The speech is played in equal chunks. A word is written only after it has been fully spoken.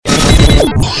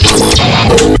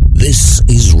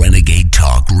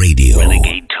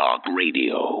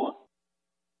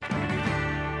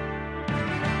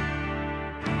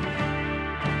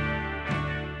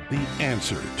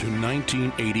answer to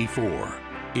 1984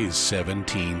 is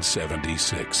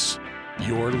 1776.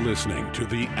 You're listening to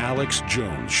The Alex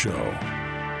Jones Show.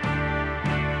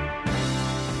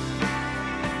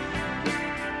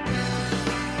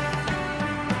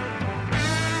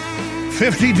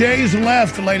 "50 days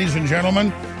left, ladies and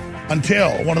gentlemen,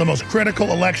 until one of the most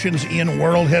critical elections in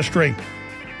world history.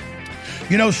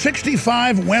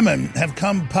 65 women have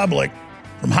come public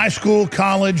from high school,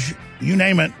 college, you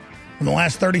name it, in the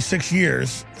last 36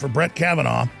 years for Brett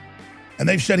Kavanaugh, and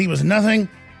they've said he was nothing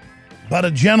but a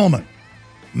gentleman.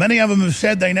 Many of them have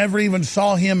said they never even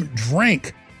saw him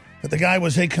drink, that the guy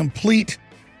was a complete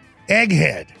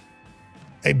egghead,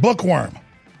 a bookworm.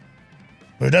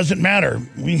 But it doesn't matter.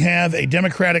 We have a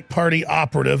Democratic Party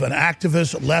operative, an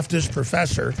activist, leftist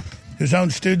professor whose own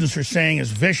students are saying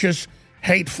is vicious,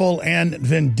 hateful, and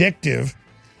vindictive,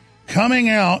 coming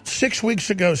out 6 weeks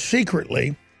ago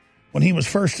secretly when he was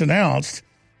first announced.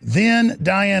 Then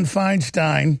Dianne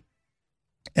Feinstein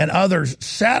and others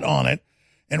sat on it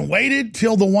and waited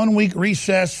till the 1 week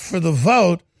recess for the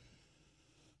vote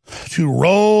to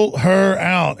roll her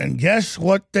out. And guess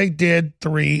what they did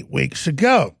 3 weeks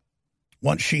ago?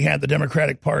 Once she had the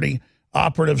Democratic Party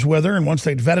operatives with her and once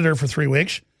they'd vetted her for 3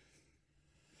 weeks,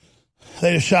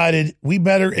 they decided we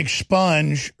better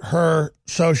expunge her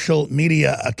social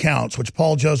media accounts, which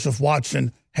Paul Joseph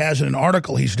Watson has in an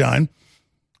article he's done.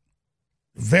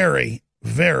 Very,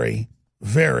 very,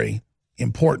 very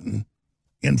important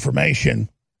information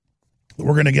that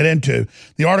we're going to get into.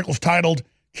 The article's titled,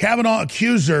 "Kavanaugh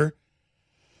Accuser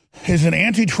is an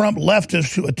anti-Trump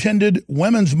leftist who attended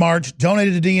Women's March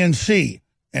donated to DNC."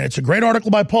 And it's a great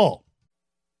article by Paul.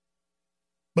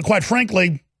 But quite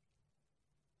frankly,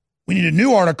 we need a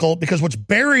new article because what's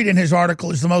buried in his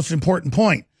article is the most important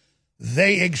point.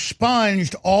 They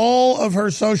expunged all of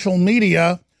her social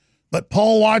media, but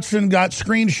Paul Watson got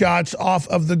screenshots off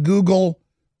of the Google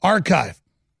archive.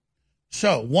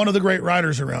 So one of the great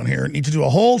writers around here needs to do a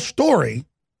whole story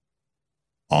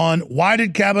on why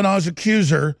did Kavanaugh's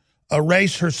accuser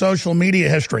erase her social media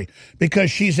history?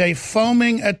 Because she's a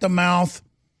foaming at the mouth,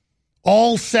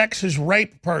 all sexes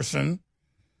rape person.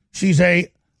 She's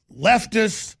a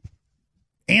leftist,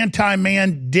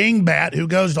 anti-man dingbat who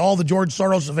goes to all the George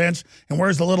Soros events and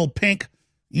wears the little pink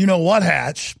you-know-what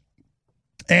hats.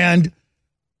 And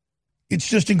it's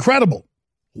just incredible.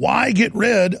 Why get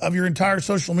rid of your entire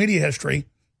social media history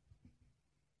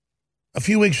a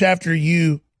few weeks after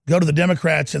you go to the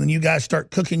Democrats and then you guys start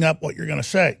cooking up what you're going to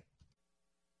say?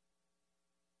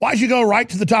 Why'd you go right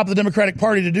to the top of the Democratic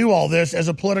Party to do all this as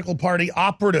a political party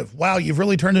operative? Wow, you've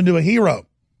really turned into a hero.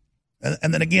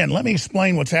 And then again, let me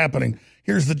explain what's happening.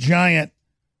 Here's the giant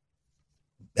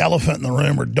elephant in the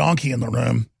room or donkey in the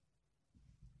room.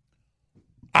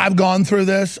 I've gone through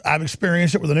this. I've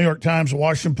experienced it with the New York Times, the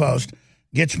Washington Post.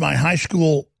 Gets my high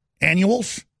school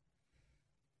annuals,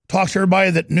 talks to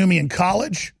everybody that knew me in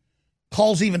college,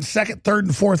 calls even second, third,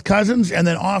 and fourth cousins, and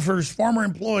then offers former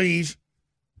employees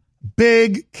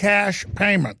big cash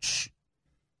payments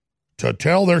to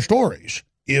tell their stories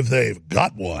if they've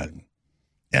got one.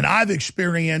 And I've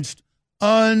experienced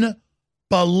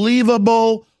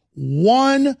unbelievable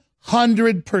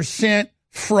 100%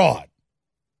 fraud.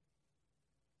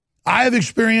 I have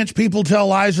experienced people tell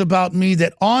lies about me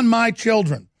that on my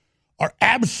children are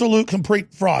absolute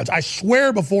complete frauds. I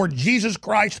swear before Jesus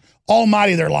Christ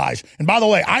Almighty they're lies. And by the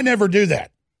way, I never do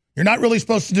that. You're not really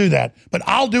supposed to do that. But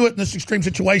I'll do it in this extreme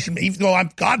situation, even though I'm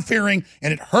God-fearing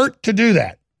and it hurt to do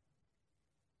that.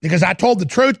 Because I told the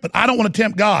truth, but I don't want to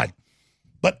tempt God.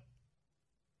 But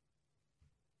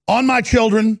on my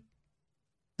children,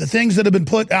 the things that have been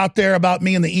put out there about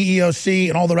me and the EEOC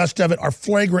and all the rest of it are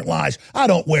flagrant lies. I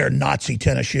don't wear Nazi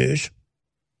tennis shoes.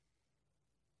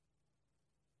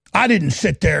 I didn't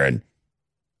sit there and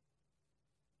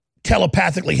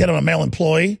telepathically hit on a male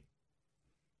employee.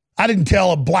 I didn't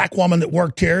tell a black woman that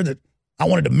worked here that I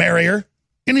wanted to marry her.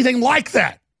 Anything like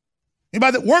that.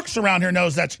 Anybody that works around here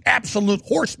knows that's absolute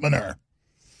horse manure.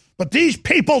 But these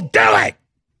people do it.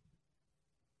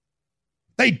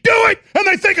 They do it, and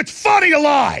they think it's funny to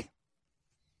lie.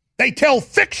 They tell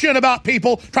fiction about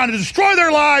people trying to destroy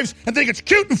their lives and think it's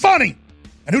cute and funny.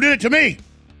 And who did it to me?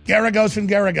 Garagos and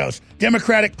Garagos.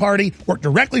 Democratic Party worked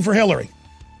directly for Hillary.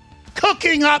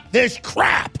 Cooking up this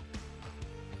crap.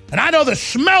 And I know the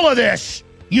smell of this,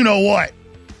 you know what?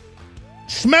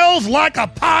 Smells like a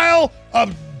pile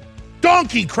of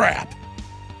donkey crap.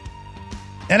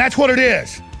 And that's what it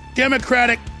is.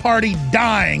 Democratic Party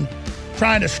dying,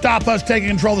 trying to stop us taking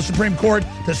control of the Supreme Court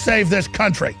to save this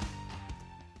country.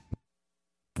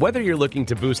 Whether you're looking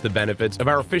to boost the benefits of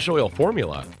our fish oil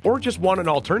formula or just want an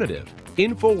alternative,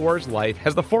 InfoWars Life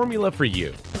has the formula for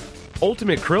you.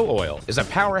 Ultimate Krill Oil is a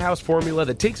powerhouse formula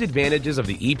that takes advantages of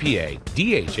the EPA,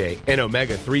 DHA, and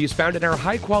omega-3s found in our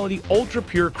high-quality,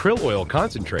 ultra-pure krill oil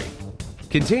concentrate.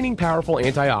 Containing powerful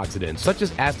antioxidants such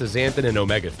as astaxanthin and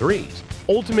omega-3s,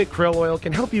 Ultimate Krill Oil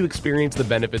can help you experience the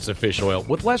benefits of fish oil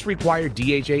with less required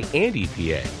DHA and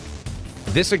EPA.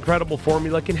 This incredible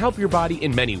formula can help your body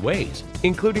in many ways,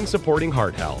 including supporting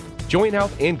heart health, joint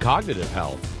health, and cognitive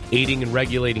health, aiding and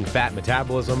regulating fat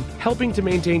metabolism, helping to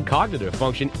maintain cognitive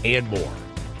function, and more.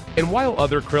 And while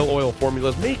other krill oil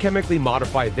formulas may chemically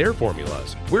modify their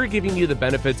formulas, we're giving you the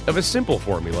benefits of a simple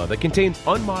formula that contains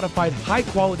unmodified,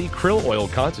 high-quality krill oil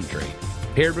concentrate,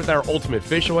 paired with our Ultimate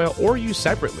Fish Oil or used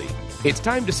separately. It's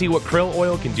time to see what krill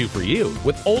oil can do for you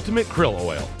with Ultimate Krill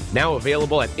Oil, now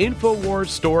available at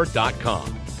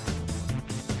InfoWarsStore.com.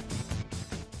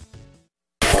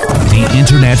 The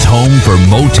Internet's home for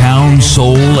Motown,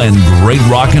 soul, and great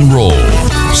rock and roll.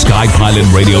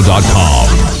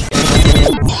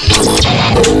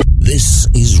 SkyPilotRadio.com. This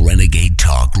is Renegade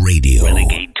Talk Radio.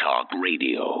 Renegade Talk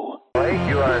Radio.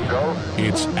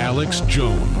 It's Alex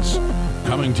Jones,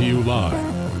 coming to you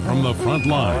live from the front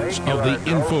lines of the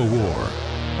InfoWar.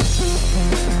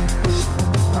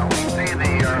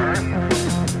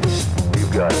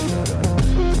 You've got it.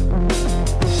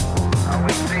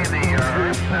 We see the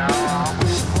earth now.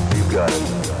 You've got it.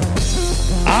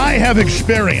 I have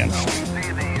experienced,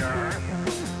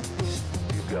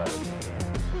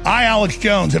 I, Alex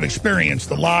Jones, have experienced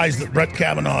the lies that Brett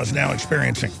Kavanaugh is now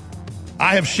experiencing.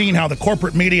 I have seen how the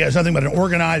corporate media is nothing but an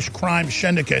organized crime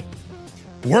syndicate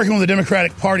working with the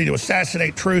Democratic Party to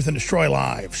assassinate truth and destroy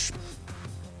lives.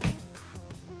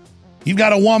 You've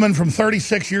got a woman from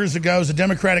 36 years ago as a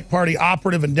Democratic Party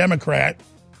operative and Democrat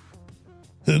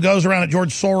who goes around at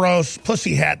George Soros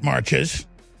pussy hat marches.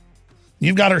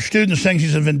 You've got her students saying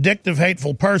she's a vindictive,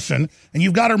 hateful person. And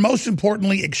you've got her, most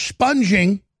importantly,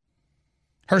 expunging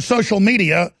her social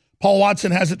media. Paul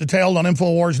Watson has it detailed on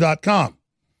Infowars.com.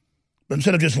 But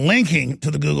instead of just linking to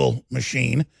the Google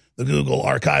machine, the Google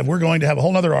archive, we're going to have a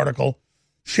whole other article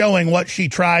showing what she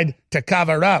tried to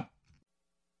cover up.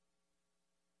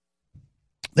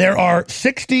 There are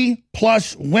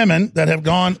 60-plus women that have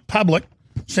gone public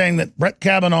saying that Brett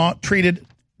Kavanaugh treated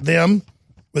them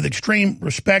with extreme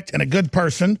respect and a good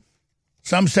person.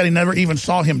 Some said he never even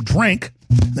saw him drink,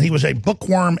 that he was a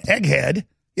bookworm egghead.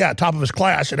 Yeah, top of his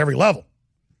class at every level.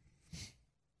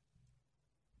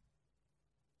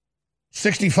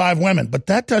 65 women. But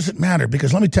that doesn't matter,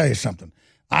 because let me tell you something.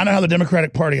 I know how the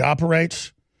Democratic Party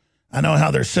operates. I know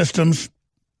how their systems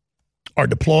are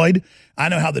deployed. I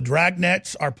know how the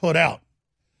dragnets are put out.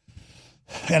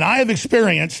 And I have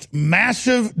experienced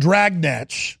massive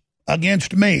dragnets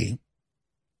against me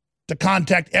to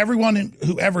contact everyone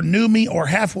who ever knew me or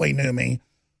halfway knew me,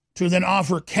 to then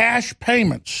offer cash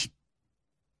payments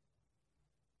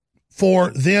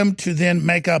for them to then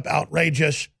make up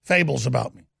outrageous fables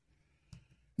about me.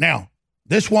 Now,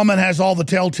 this woman has all the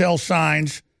telltale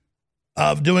signs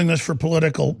of doing this for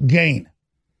political gain.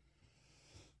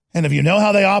 And if you know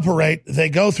how they operate, they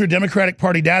go through Democratic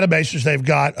Party databases they've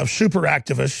got of super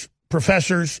activists,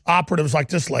 professors, operatives like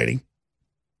this lady.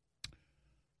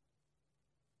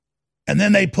 And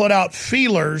then they put out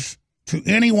feelers to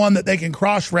anyone that they can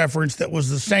cross-reference that was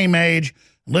the same age,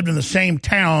 lived in the same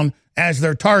town as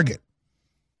their target.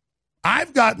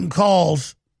 I've gotten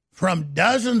calls from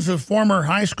dozens of former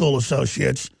high school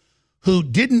associates who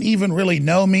didn't even really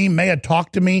know me, may have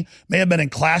talked to me, may have been in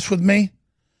class with me,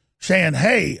 saying,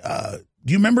 hey,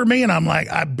 do you remember me? And I'm like,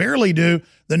 I barely do.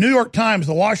 The New York Times,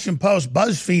 the Washington Post,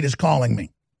 BuzzFeed is calling me.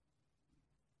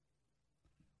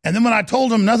 And then when I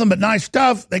told them nothing but nice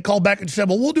stuff, they called back and said,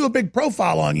 well, we'll do a big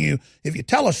profile on you if you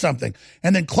tell us something.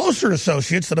 And then closer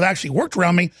associates that have actually worked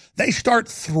around me, they start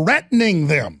threatening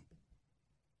them.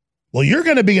 Well, you're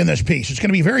going to be in this piece. It's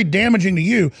going to be very damaging to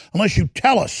you unless you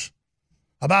tell us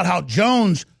about how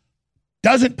Jones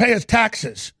doesn't pay his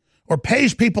taxes or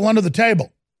pays people under the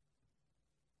table.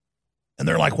 And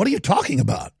they're like, what are you talking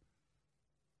about?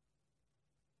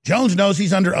 Jones knows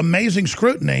he's under amazing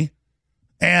scrutiny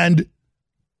and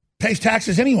pays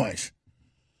taxes anyways.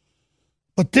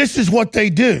 But this is what they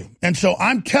do. And so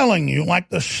I'm telling you, like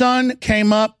the sun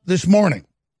came up this morning,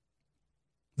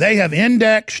 they have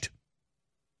indexed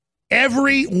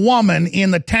every woman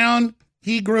in the town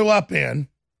he grew up in,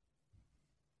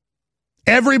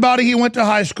 everybody he went to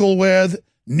high school with,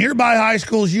 nearby high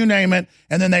schools, you name it,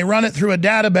 and then they run it through a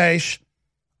database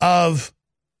of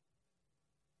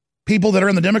people that are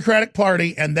in the Democratic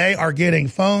Party, and they are getting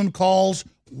phone calls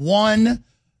 1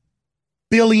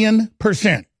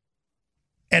 billion%.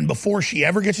 And before she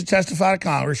ever gets to testify to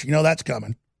Congress, you know that's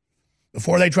coming.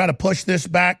 Before they try to push this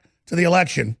back to the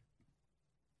election,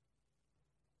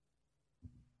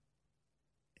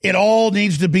 it all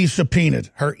needs to be subpoenaed.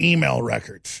 Her email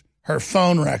records, her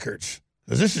phone records.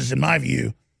 Because this is, in my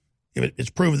view, if it's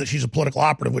proven that she's a political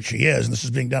operative, which she is, and this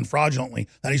is being done fraudulently,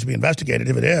 that needs to be investigated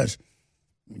if it is.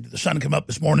 Did the sun come up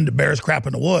this morning to bears crap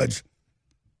in the woods?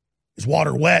 Is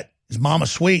water wet? Is mama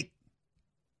sweet?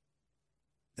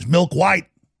 Is milk white?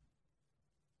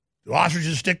 Do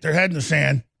ostriches stick their head in the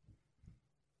sand?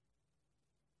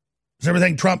 Does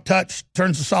everything Trump touched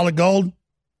turns to solid gold?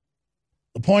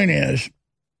 The point is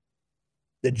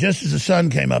that just as the sun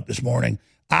came up this morning,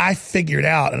 I figured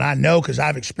out, and I know because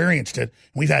I've experienced it,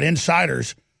 we've had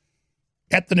insiders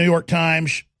at the New York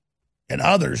Times and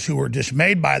others who were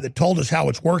dismayed by it that told us how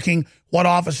it's working, what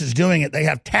office is doing it. They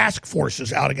have task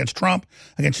forces out against Trump,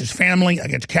 against his family,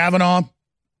 against Kavanaugh.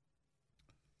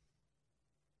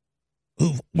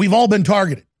 We've all been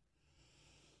targeted.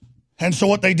 And so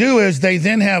what they do is they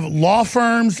then have law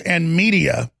firms and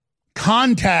media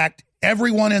contact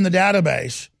everyone in the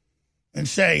database and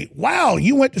say, wow,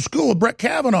 you went to school with Brett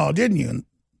Kavanaugh, didn't you? And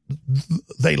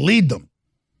they lead them.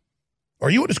 Or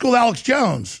you went to school with Alex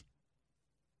Jones.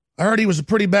 I heard he was a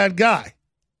pretty bad guy.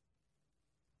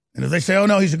 And if they say, oh,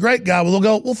 no, he's a great guy, well, they'll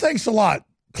go, well, thanks a lot.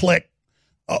 Click.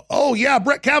 Oh, yeah,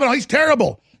 Brett Kavanaugh, he's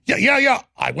terrible. Yeah.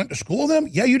 I went to school with him?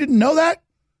 Yeah, you didn't know that?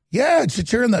 Yeah, it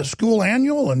sits here in the school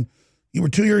annual, and you were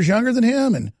 2 years younger than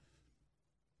him. And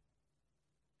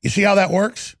you see how that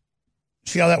works?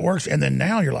 See how that works? And then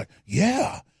now you're like,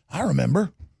 yeah, I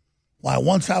remember. Why,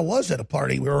 once I was at a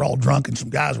party, we were all drunk, and some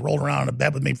guys rolled around in a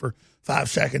bed with me for 5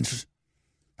 seconds.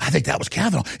 I think that was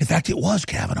Kavanaugh. In fact, it was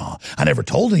Kavanaugh. I never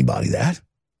told anybody that.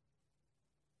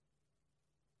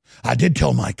 I did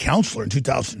tell my counselor in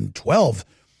 2012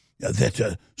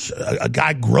 that a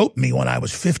guy groped me when I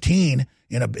was 15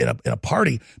 in a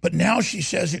party, but now she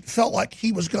says it felt like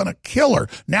he was going to kill her.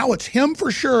 Now it's him for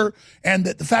sure, and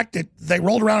that the fact that they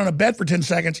rolled around in a bed for 10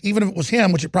 seconds, even if it was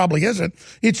him, which it probably isn't,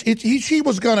 she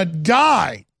was going to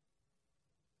die.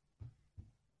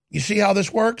 You see how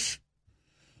this works?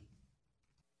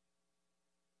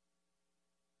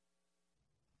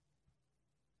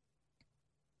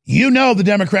 You know the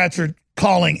Democrats are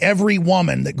calling every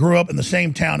woman that grew up in the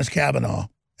same town as Kavanaugh,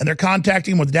 and they're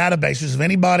contacting with databases of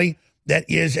anybody that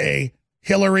is a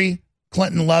Hillary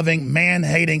Clinton-loving,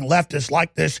 man-hating leftist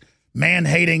like this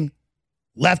man-hating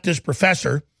leftist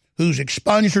professor who's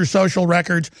expunged her social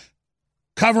records,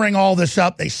 covering all this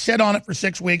up. They sit on it for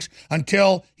 6 weeks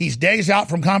until he's days out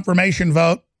from confirmation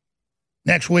vote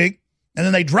next week, and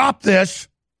then they drop this.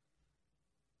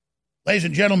 Ladies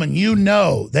and gentlemen, you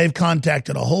know they've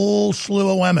contacted a whole slew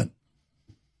of women.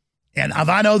 And if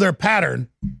I know their pattern,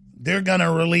 they're going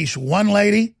to release one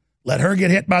lady, let her get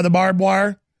hit by the barbed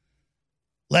wire,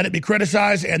 let it be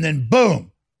criticized, and then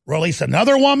boom, release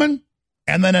another woman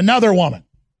and then another woman.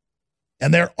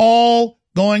 And they're all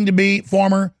going to be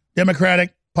former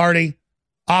Democratic Party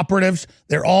operatives.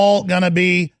 They're all going to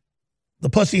be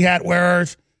the pussy hat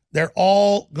wearers. They're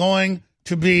all going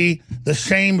to be the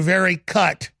same very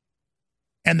cut.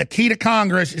 And the key to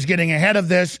Congress is getting ahead of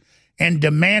this and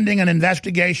demanding an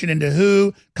investigation into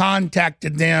who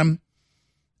contacted them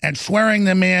and swearing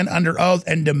them in under oath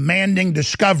and demanding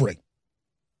discovery.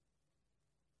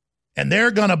 And they're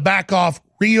going to back off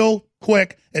real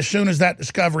quick as soon as that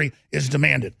discovery is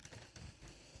demanded.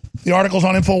 The article's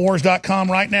on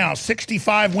Infowars.com right now.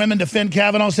 65 women defend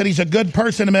Kavanaugh, said he's a good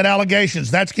person amid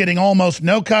allegations. That's getting almost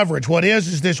no coverage. What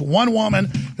is this one woman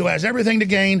who has everything to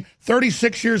gain,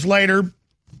 36 years later,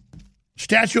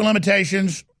 statute of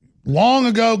limitations, long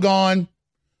ago gone.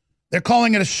 They're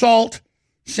calling it assault,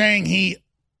 saying he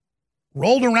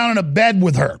rolled around in a bed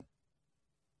with her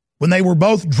when they were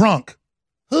both drunk.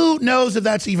 Who knows if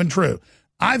that's even true?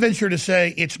 I venture to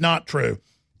say it's not true.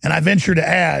 And I venture to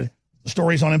add, the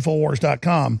story's on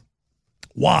Infowars.com.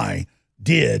 Why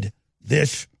did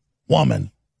this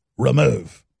woman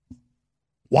remove?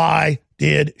 Why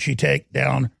did she take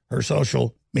down her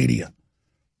social media?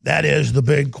 That is the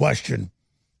big question.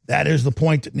 That is the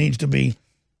point that needs to be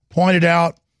pointed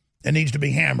out and needs to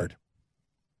be hammered.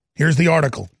 Here's the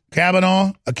article.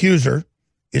 Kavanaugh accuser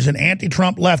is an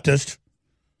anti-Trump leftist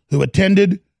who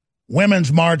attended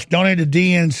Women's March donated to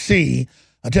DNC,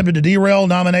 attempted to derail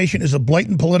nomination is a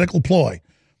blatant political ploy.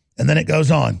 And then it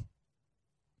goes on.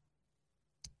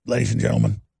 Ladies and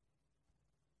gentlemen,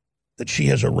 that she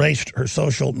has erased her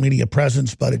social media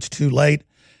presence, but it's too late.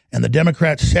 And the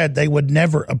Democrats said they would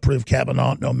never approve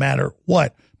Kavanaugh no matter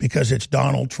what because it's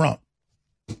Donald Trump.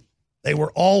 They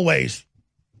were always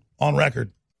on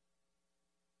record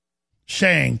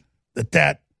saying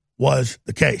that was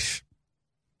the case.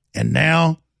 And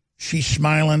now she's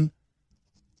smiling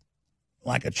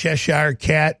like a Cheshire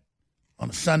cat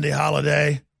on a Sunday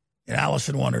holiday in Alice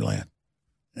in Wonderland.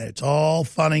 And it's all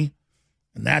funny,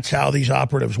 and that's how these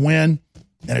operatives win,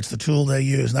 and it's the tool they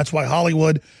use. And that's why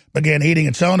Hollywood began eating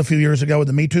its own a few years ago with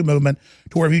the Me Too movement,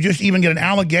 to where if you just even get an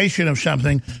allegation of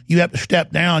something, you have to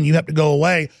step down, you have to go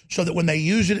away, so that when they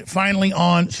use it finally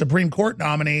on Supreme Court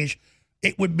nominees,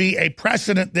 it would be a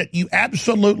precedent that you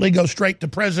absolutely go straight to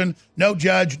prison, no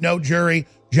judge, no jury,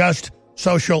 just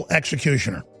social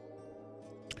executioner.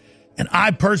 And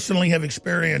I personally have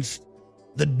experienced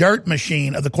the dirt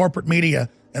machine of the corporate media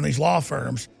and these law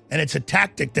firms, and it's a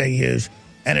tactic they use.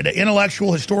 And at an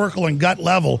intellectual, historical, and gut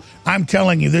level, I'm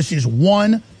telling you, this is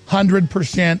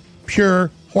 100% pure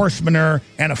horse manure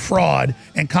and a fraud,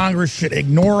 and Congress should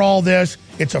ignore all this.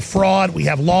 It's a fraud. We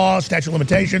have laws, statute of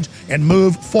limitations, and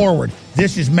move forward.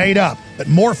 This is made up, but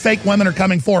more fake women are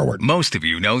coming forward. Most of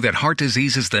you know that heart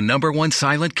disease is the #1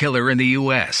 silent killer in the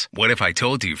U.S. What if I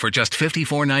told you for just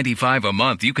 $54.95 a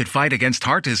month you could fight against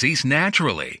heart disease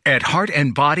naturally? At Heart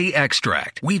and Body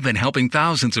Extract, we've been helping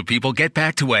thousands of people get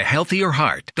back to a healthier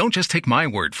heart. Don't just take my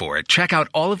word for it. Check out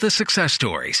all of the success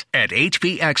stories at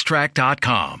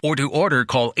hbextract.com, or to order,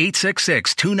 call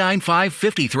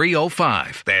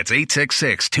 866-295-5305. That's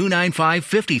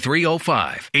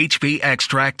 866-295-5305.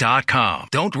 hbextract.com.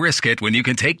 Don't risk it when you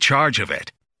can take charge of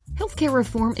it. Healthcare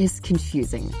reform is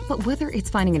confusing, but whether it's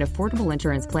finding an affordable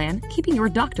insurance plan, keeping your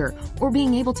doctor, or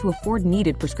being able to afford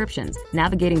needed prescriptions,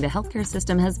 navigating the healthcare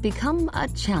system has become a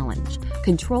challenge.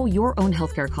 Control your own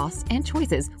healthcare costs and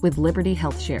choices with Liberty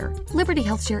HealthShare. Liberty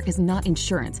HealthShare is not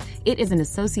insurance. It is an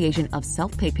association of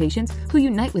self-pay patients who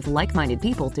unite with like-minded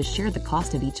people to share the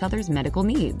cost of each other's medical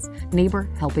needs. Neighbor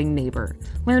helping neighbor.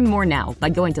 Learn more now by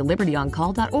going to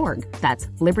libertyoncall.org. That's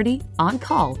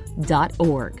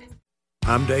libertyoncall.org.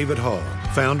 I'm David Hall,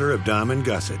 founder of Diamond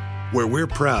Gusset, where we're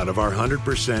proud of our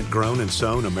 100% grown and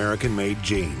sewn American-made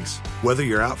jeans. Whether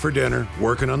you're out for dinner,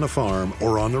 working on the farm,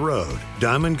 or on the road,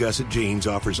 Diamond Gusset Jeans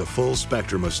offers a full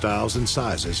spectrum of styles and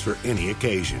sizes for any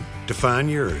occasion. To find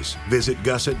yours, visit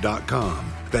gusset.com.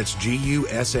 That's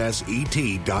GUSSET.com.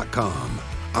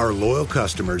 Our loyal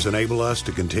customers enable us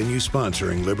to continue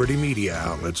sponsoring Liberty media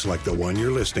outlets like the one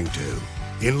you're listening to.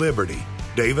 In Liberty,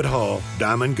 David Hall,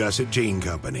 Diamond Gusset Jean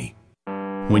Company.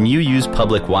 When you use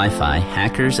public Wi-Fi,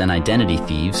 hackers and identity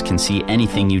thieves can see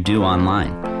anything you do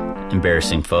online.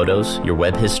 Embarrassing photos, your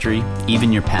web history,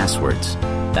 even your passwords.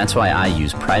 That's why I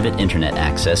use private internet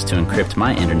access to encrypt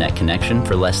my internet connection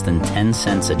for less than 10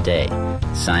 cents a day.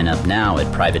 Sign up now at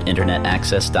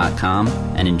privateinternetaccess.com,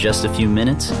 and in just a few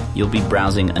minutes, you'll be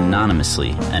browsing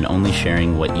anonymously and only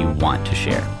sharing what you want to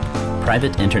share.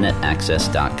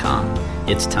 privateinternetaccess.com.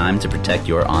 It's time to protect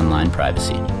your online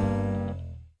privacy.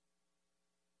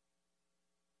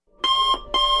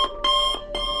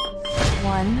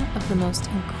 One of the most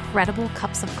incredible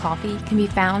cups of coffee can be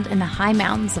found in the high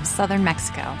mountains of southern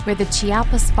Mexico, where the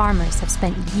Chiapas farmers have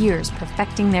spent years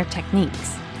perfecting their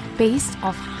techniques. Based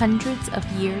off hundreds of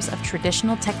years of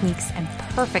traditional techniques and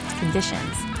perfect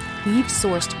conditions, we've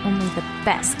sourced only the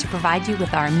best to provide you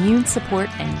with our immune support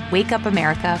and Wake Up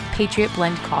America Patriot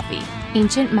Blend coffee.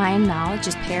 Ancient Mayan knowledge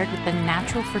is paired with the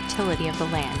natural fertility of the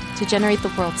land to generate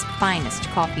the world's finest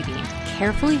coffee bean,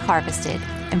 carefully harvested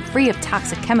and free of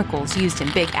toxic chemicals used in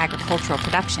big agricultural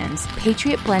productions.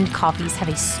 Patriot Blend coffees have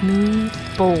a smooth,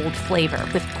 bold flavor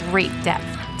with great depth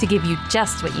to give you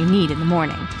just what you need in the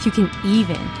morning. You can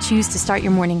even choose to start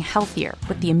your morning healthier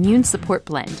with the Immune Support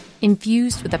Blend,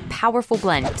 infused with a powerful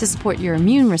blend to support your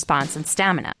immune response and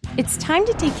stamina. It's time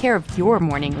to take care of your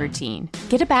morning routine.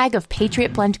 Get a bag of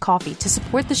Patriot Blend coffee to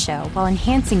support the show while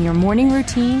enhancing your morning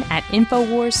routine at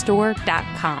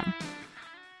InfoWarsStore.com.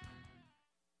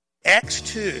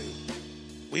 X2,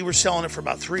 we were selling it for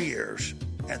about 3 years,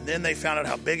 and then they found out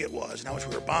how big it was and how much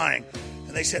we were buying,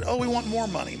 and they said, oh, we want more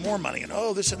money, and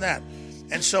oh, this and that.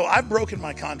 And so I've broken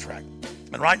my contract,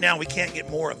 and right now we can't get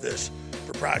more of this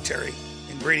proprietary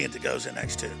ingredient that goes in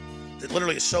X2. That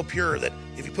literally is so pure that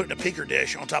if you put it in a picker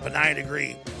dish on top of a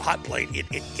 90-degree hot plate,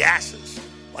 it gases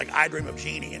like I Dream of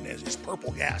Jeannie, and it's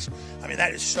purple gas. I mean,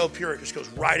 that is so pure, it just goes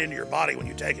right into your body when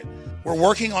you take it. We're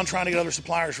working on trying to get other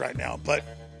suppliers right now, but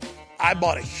I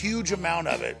bought a huge amount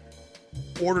of it,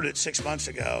 ordered it 6 months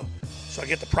ago, so I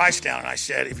get the price down, and I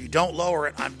said, if you don't lower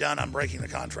it, I'm done, I'm breaking the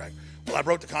contract. Well, I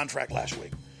broke the contract last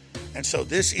week. And so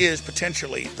this is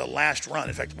potentially the last run.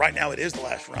 In fact, right now it is the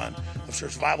last run of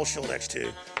Survival Shield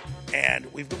X2. And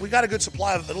we've got a good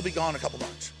supply of it. It'll be gone in a couple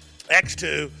months.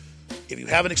 X2, If you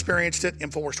haven't experienced it,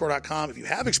 InfoWarsStore.com. If you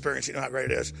have experienced it, you know how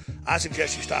great it is. I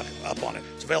suggest you stock up on it.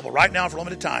 It's available right now for a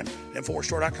limited time at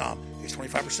InfoWarsStore.com. It's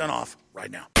 25% off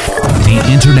right now. The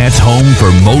Internet's home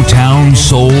for Motown,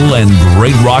 soul, and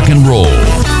great rock and roll.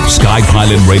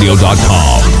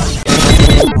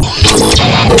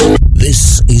 SkyPilotRadio.com.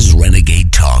 This is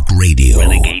Renegade Talk Radio.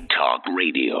 Renegade Talk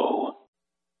Radio.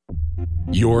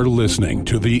 You're listening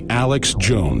to The Alex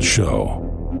Jones Show.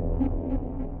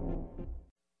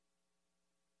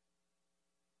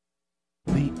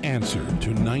 The answer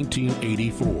to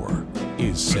 1984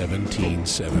 is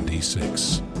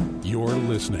 1776. You're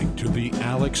listening to The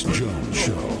Alex Jones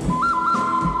Show.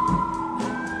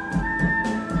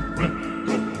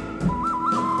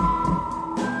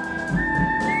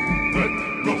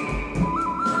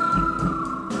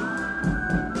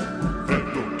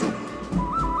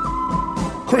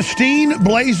 Christine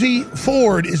Blasey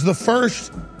Ford is the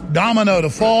first domino to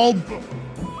fall.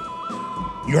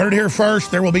 You heard it here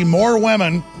first. There will be more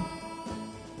women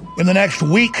in the next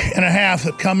week and a half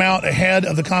that come out ahead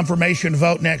of the confirmation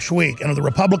vote next week. And if the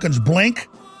Republicans blink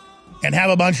and have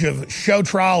a bunch of show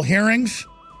trial hearings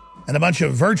and a bunch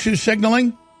of virtue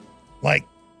signaling, like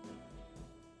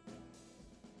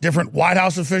different White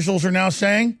House officials are now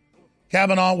saying,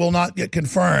 Kavanaugh will not get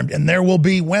confirmed. And there will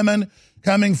be women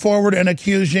coming forward and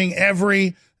accusing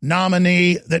every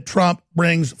nominee that Trump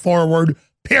brings forward,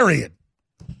 period.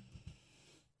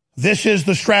 This is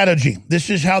the strategy.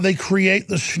 This is how they create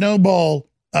the snowball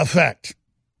effect.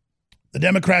 The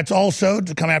Democrats also,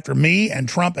 to come after me and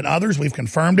Trump and others, we've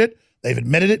confirmed it. They've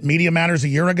admitted it. Media Matters a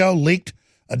year ago leaked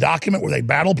a document where they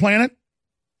battle plan it.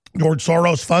 George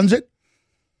Soros funds it.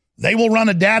 They will run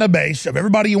a database of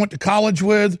everybody you went to college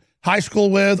with, high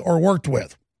school with, or worked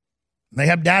with. They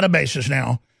have databases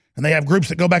now, and they have groups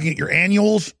that go back and get your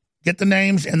annuals, get the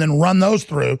names, and then run those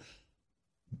through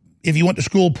if you went to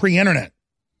school pre-internet.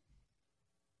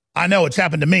 I know it's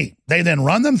happened to me. They then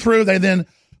run them through. They then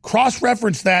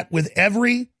cross-reference that with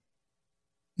every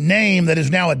name that is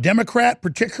now a Democrat,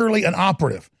 particularly an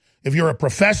operative. If you're a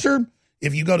professor,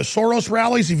 if you go to Soros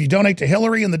rallies, if you donate to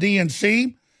Hillary and the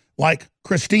DNC, like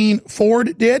Christine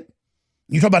Ford did,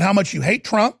 you talk about how much you hate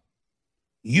Trump,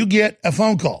 you get a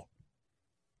phone call.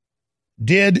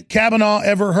 Did Kavanaugh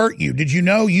ever hurt you? Did you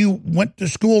know you went to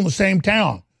school in the same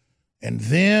town? And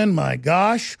then, my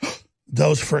gosh,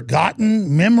 those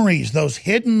forgotten memories, those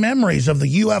hidden memories of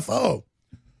the UFO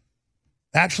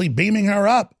actually beaming her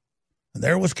up. And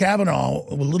there was Kavanaugh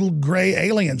with a little gray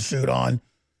alien suit on,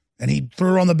 and he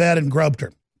threw her on the bed and groped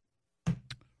her.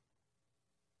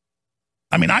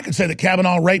 I mean, I could say that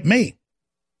Kavanaugh raped me.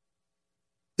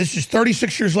 This is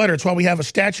 36 years later. It's why we have a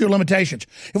statute of limitations.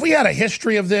 If we had a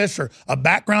history of this or a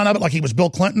background of it, like he was Bill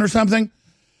Clinton or something,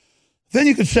 then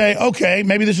you could say, okay,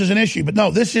 maybe this is an issue. But no,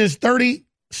 this is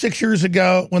 36 years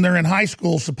ago when they're in high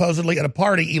school, supposedly at a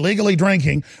party, illegally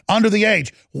drinking, under the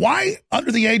age. Why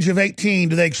under the age of 18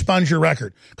 do they expunge your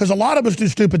record? Because a lot of us do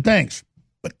stupid things.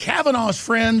 But Kavanaugh's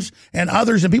friends and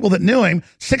others and people that knew him,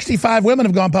 65 women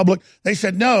have gone public. They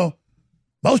said no.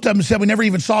 Most of them said we never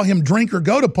even saw him drink or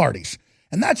go to parties.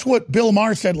 And that's what Bill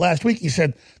Maher said last week. He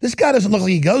said, this guy doesn't look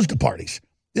like he goes to parties.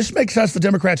 This makes us, the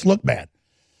Democrats, look bad.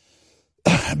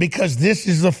 Because this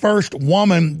is the first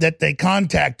woman that they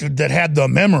contacted that had the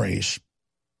memories.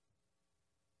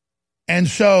 And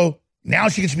so now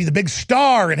she gets to be the big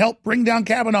star and help bring down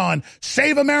Kavanaugh and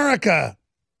save America.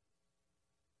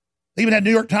 They even had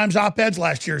New York Times op-eds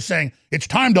last year saying, it's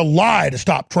time to lie to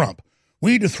stop Trump.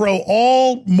 We need to throw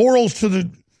all morals to the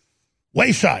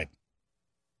wayside.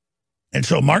 And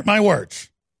so mark my words,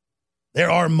 there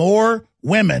are more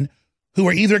women who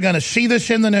are either going to see this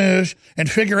in the news and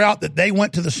figure out that they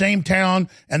went to the same town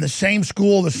and the same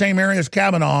school, the same area as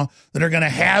Kavanaugh, that are going to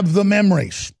have the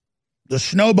memories, the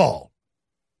snowball,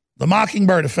 the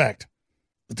mockingbird effect.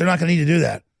 But they're not going to need to do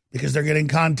that because they're getting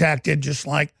contacted just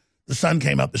like the sun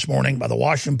came up this morning by the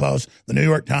Washington Post, the New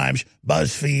York Times,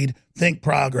 BuzzFeed, Think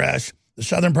Progress, the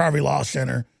Southern Poverty Law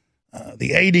Center, the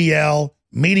ADL,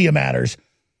 Media Matters.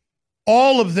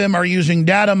 All of them are using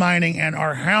data mining and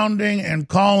are hounding and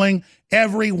calling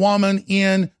every woman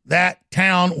in that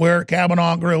town where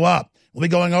Kavanaugh grew up. We'll be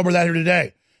going over that here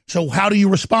today. So how do you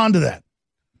respond to that?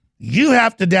 You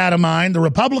have to data mine. The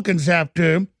Republicans have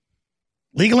to,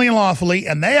 legally and lawfully,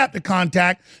 and they have to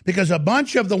contact because a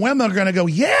bunch of the women are going to go,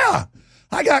 yeah,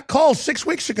 I got called 6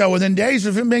 weeks ago within days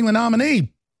of him being the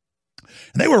nominee.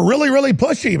 And they were really, really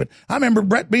pushy. But I remember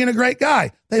Brett being a great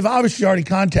guy. They've obviously already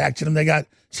contacted him. They got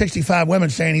 65 women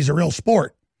saying he's a real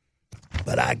sport.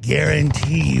 But I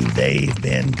guarantee you they've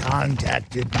been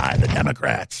contacted by the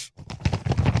Democrats.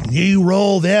 You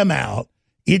roll them out,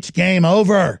 it's game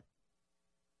over.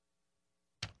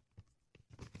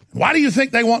 Why do you think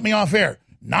they want me off air?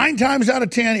 9 times out of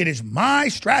 10, it is my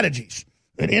strategies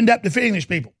that end up defeating these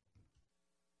people.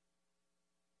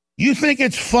 You think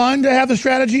it's fun to have the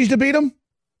strategies to beat them?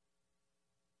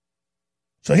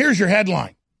 So here's your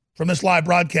headline from this live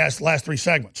broadcast, the last 3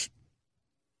 segments.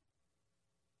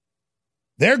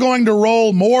 They're going to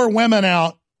roll more women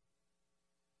out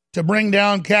to bring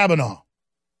down Kavanaugh.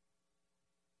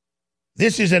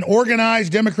 This is an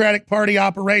organized Democratic Party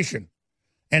operation,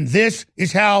 and this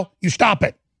is how you stop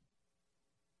it.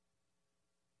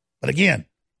 But again,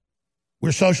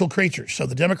 we're social creatures, so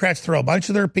the Democrats throw a bunch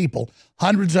of their people,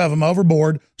 hundreds of them,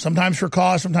 overboard, sometimes for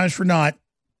cause, sometimes for not,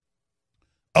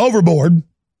 overboard,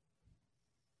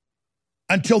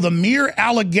 until the mere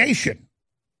allegation,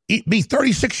 be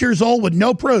 36 years old with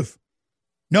no proof,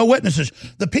 no witnesses.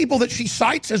 The people that she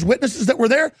cites as witnesses that were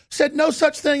there said no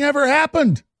such thing ever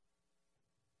happened.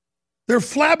 They're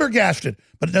flabbergasted,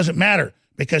 but it doesn't matter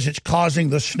because it's causing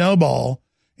the snowball,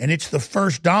 and it's the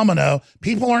first domino.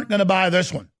 People aren't going to buy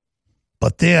this one.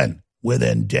 But then,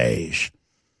 within days,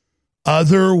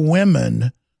 other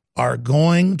women are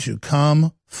going to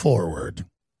come forward.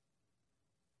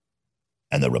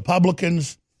 And the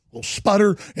Republicans will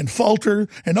sputter and falter,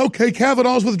 and okay,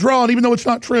 Kavanaugh's withdrawn, even though it's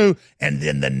not true. And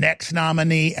then the next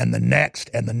nominee, and the next,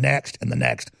 and the next, and the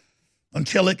next,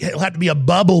 until it'll have to be a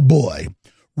bubble boy,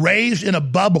 raised in a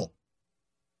bubble,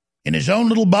 in his own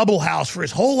little bubble house for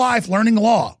his whole life learning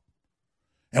law.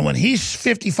 And when he's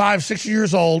 55, 60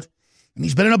 years old, and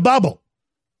he's been in a bubble,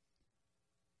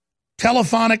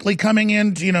 telephonically coming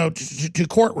in, to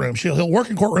courtrooms. He'll work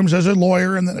in courtrooms as a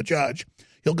lawyer and then a judge.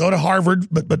 He'll go to Harvard,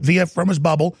 but from his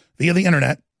bubble, via the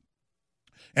internet.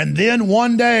 And then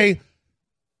one day,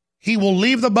 he will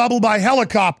leave the bubble by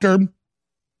helicopter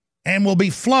and will be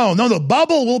flown. No, the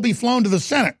bubble will be flown to the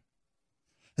Senate.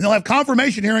 And they'll have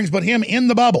confirmation hearings, but him in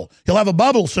the bubble. He'll have a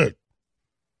bubble suit.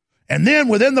 And then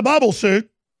within the bubble suit,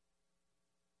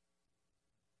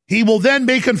 he will then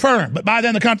be confirmed. But by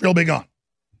then, the country will be gone.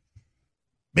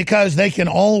 Because they can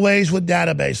always, with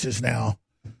databases now,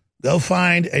 go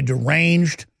find a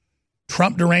deranged,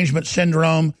 Trump derangement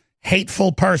syndrome,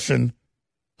 hateful person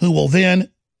who will then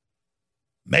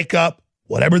make up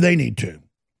whatever they need to.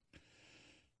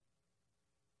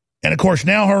 And, of course,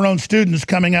 now her own students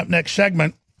coming up next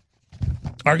segment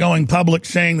are going public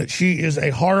saying that she is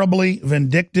a horribly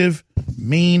vindictive,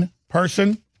 mean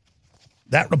person.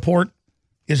 That report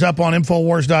is up on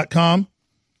Infowars.com,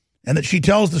 and that she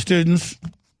tells the students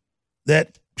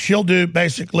that she'll do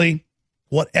basically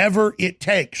whatever it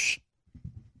takes.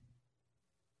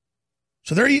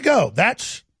 So there you go.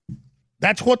 That's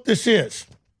what this is.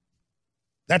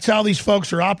 That's how these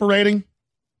folks are operating,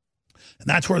 and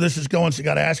that's where this is going. So you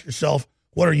got to ask yourself,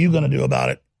 what are you going to do about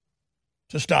it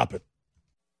to stop it?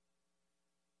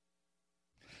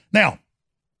 Now,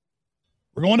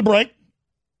 we're going to break,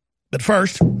 but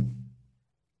first,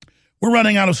 we're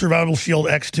running out of Survival Shield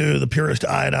X2, the purest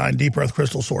iodine deep earth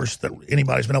crystal source that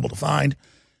anybody's been able to find.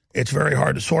 It's very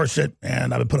hard to source it,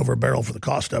 and I've been put over a barrel for the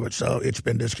cost of it, so it's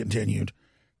been discontinued.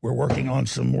 We're working on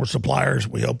some more suppliers.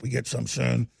 We hope we get some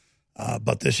soon,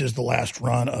 but this is the last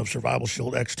run of Survival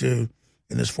Shield X2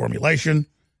 in this formulation.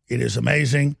 It is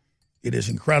amazing. It is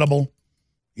incredible.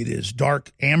 It is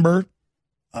dark amber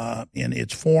in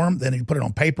its form. Then you put it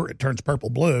on paper, it turns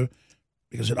purple-blue,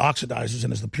 because it oxidizes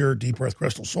and is the pure deep earth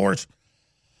crystal source.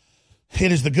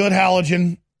 It is the good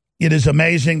halogen. It is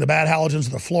amazing. The bad halogens,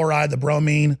 the fluoride, the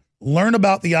bromine. Learn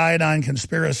about the iodine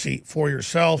conspiracy for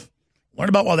yourself. Learn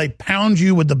about why they pound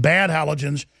you with the bad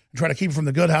halogens and try to keep you from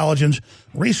the good halogens.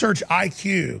 Research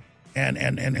IQ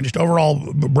and just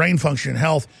overall brain function and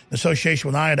health in association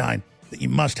with iodine that you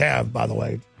must have, by the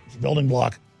way. It's a building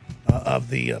block of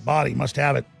the body. You must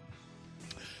have it.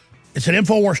 It's at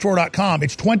InfoWarsStore.com.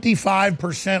 It's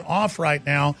 25% off right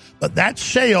now, but that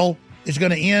sale is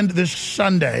going to end this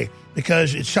Sunday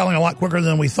because it's selling a lot quicker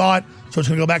than we thought, so it's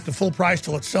going to go back to full price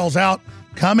till it sells out.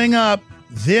 Coming up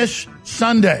this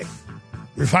Sunday,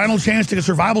 your final chance to get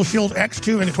Survival Shield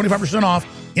X2 and get 25% off,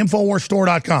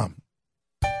 InfoWarsStore.com.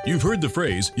 You've heard the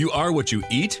phrase, you are what you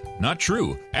eat? Not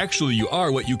true. Actually, you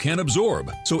are what you can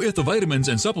absorb. So if the vitamins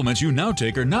and supplements you now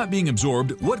take are not being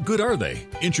absorbed, what good are they?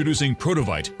 Introducing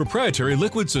Protovite, proprietary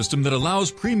liquid system that allows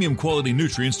premium quality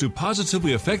nutrients to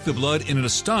positively affect the blood in an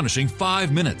astonishing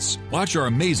 5 minutes. Watch our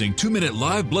amazing 2-minute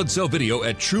live blood cell video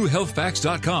at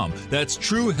TrueHealthFacts.com. That's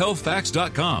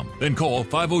TrueHealthFacts.com. Then call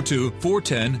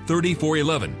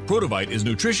 502-410-3411. Protovite is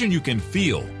nutrition you can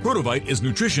feel. Protovite is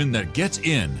nutrition that gets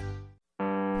in.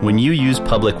 When you use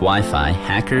public Wi-Fi,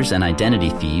 hackers and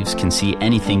identity thieves can see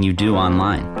anything you do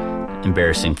online.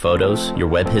 Embarrassing photos, your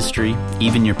web history,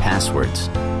 even your passwords.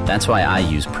 That's why I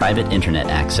use private internet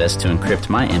access to encrypt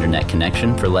my internet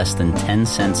connection for less than 10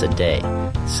 cents a day.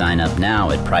 Sign up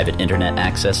now at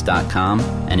privateinternetaccess.com,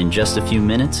 and in just a few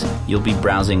minutes, you'll be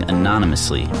browsing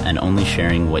anonymously and only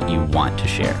sharing what you want to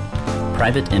share.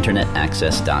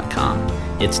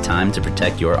 privateinternetaccess.com. It's time to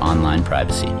protect your online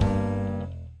privacy.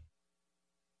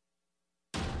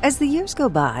 As the years go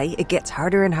by, it gets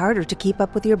harder and harder to keep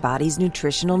up with your body's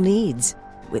nutritional needs.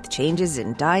 With changes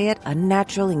in diet,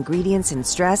 unnatural ingredients, and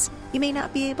stress, you may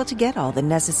not be able to get all the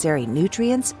necessary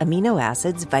nutrients, amino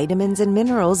acids, vitamins, and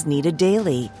minerals needed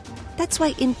daily. That's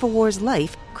why InfoWars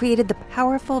Life created the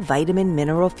powerful Vitamin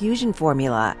Mineral Fusion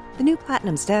formula. The new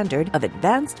platinum standard of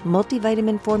advanced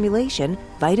multivitamin formulation,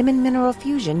 Vitamin Mineral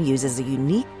Fusion uses a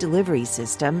unique delivery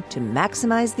system to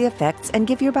maximize the effects and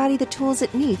give your body the tools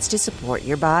it needs to support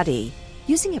your body.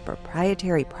 Using a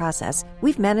proprietary process,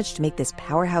 we've managed to make this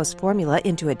powerhouse formula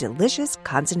into a delicious,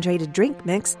 concentrated drink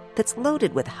mix that's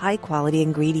loaded with high-quality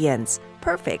ingredients.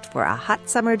 Perfect for a hot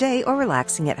summer day or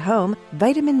relaxing at home,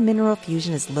 Vitamin Mineral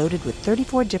Fusion is loaded with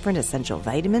 34 different essential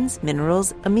vitamins,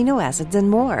 minerals, amino acids, and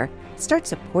more. Start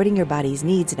supporting your body's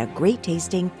needs in a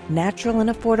great-tasting, natural,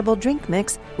 and affordable drink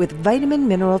mix with Vitamin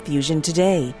Mineral Fusion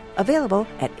today. Available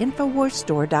at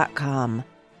InfoWarsStore.com.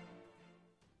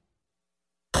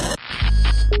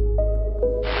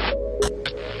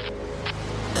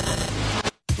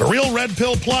 The Real Red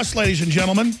Pill Plus, ladies and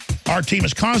gentlemen. Our team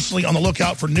is constantly on the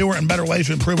lookout for newer and better ways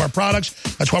to improve our products.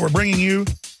 That's why we're bringing you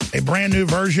a brand new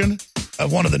version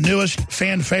of one of the newest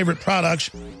fan favorite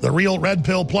products, the Real Red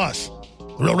Pill Plus.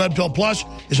 The Real Red Pill Plus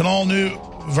is an all-new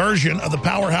version of the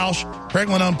powerhouse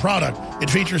Pregnenolone product. It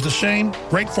features the same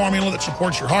great formula that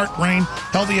supports your heart, brain,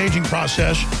 healthy aging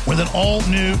process with an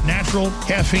all-new natural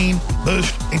caffeine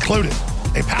boost included.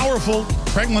 A powerful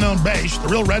Pregnenolone base, the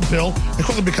Real Red Pill, has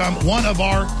quickly become one of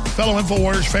our fellow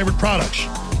InfoWarriors' favorite products.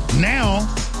 Now,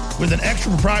 with an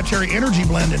extra proprietary energy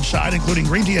blend inside, including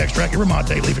green tea extract, yerba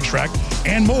mate leaf extract,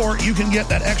 and more, you can get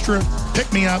that extra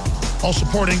pick-me-up while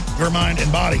supporting your mind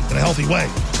and body in a healthy way.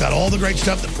 It's got all the great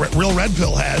stuff that Real Red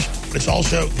Pill has, but it's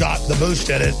also got the boost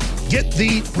in it. Get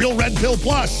the Real Red Pill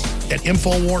Plus at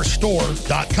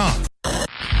InfoWarsStore.com.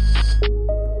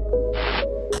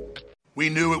 We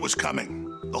knew it was coming.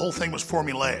 The whole thing was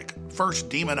formulaic. First,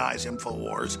 demonize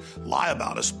InfoWars, lie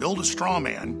about us, build a straw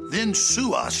man, then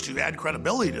sue us to add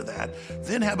credibility to that,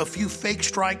 then have a few fake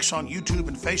strikes on YouTube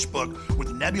and Facebook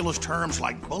with nebulous terms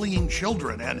like bullying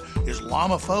children and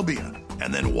Islamophobia.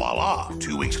 And then voila,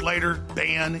 2 weeks later,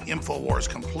 ban InfoWars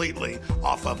completely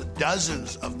off of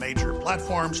dozens of major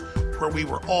platforms where we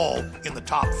were all in the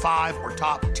top 5 or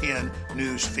top 10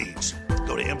 news feeds.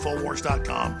 Go to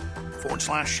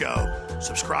InfoWars.com/show.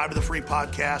 Subscribe to the free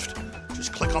podcast.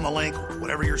 Just click on the link,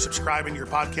 whatever you're subscribing your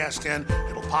podcast in,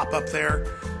 it'll pop up there.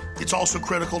 It's also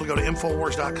critical to go to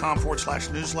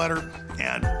InfoWars.com/newsletter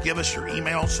and give us your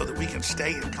email so that we can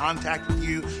stay in contact with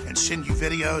you and send you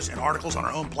videos and articles on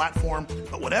our own platform.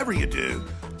 But whatever you do,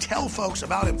 tell folks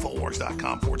about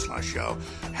InfoWars.com/show,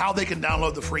 how they can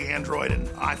download the free Android and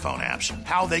iPhone apps,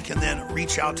 how they can then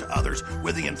reach out to others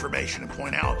with the information and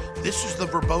point out, this is the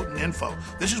verboten info.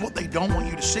 This is what they don't want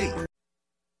you to see.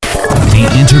 The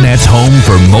Internet's home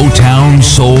for Motown,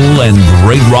 soul, and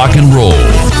great rock and roll.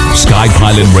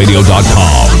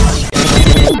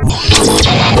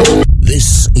 SkyPilotRadio.com.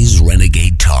 This is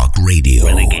Renegade Talk Radio.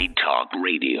 Renegade Talk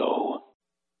Radio.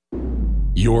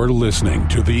 You're listening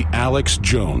to The Alex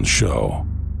Jones Show.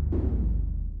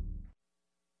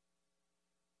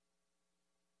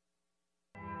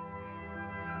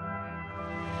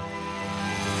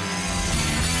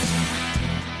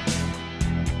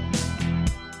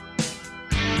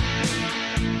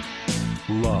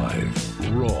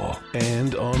 Live, raw,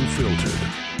 and unfiltered.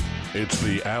 It's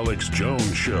The Alex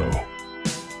Jones Show.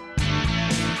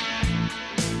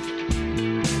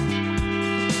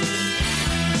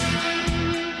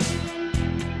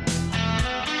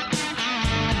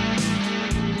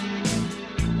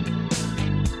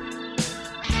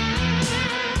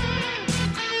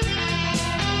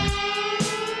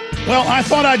 Well, I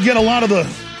thought I'd get a lot of the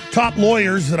top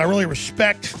lawyers that I really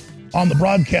respect on the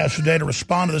broadcast today to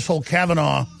respond to this whole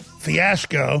Kavanaugh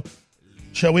fiasco.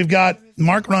 So we've got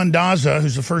Mark Randazza,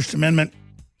 who's a First Amendment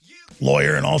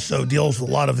lawyer and also deals with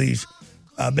a lot of these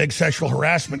big sexual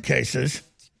harassment cases.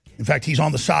 In fact, he's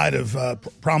on the side of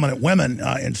prominent women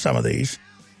in some of these,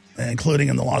 including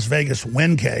in the Las Vegas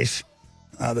Wynn case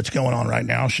that's going on right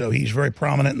now. So he's very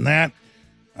prominent in that.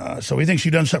 So he thinks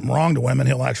you've done something wrong to women,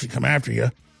 he'll actually come after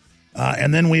you.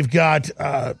 And then we've got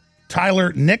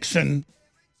Tyler Nixon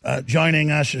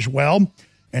joining us as well.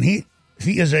 And he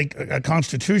is a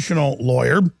constitutional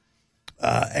lawyer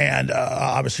and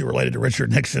obviously related to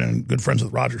Richard Nixon and good friends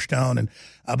with Roger Stone. And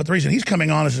but the reason he's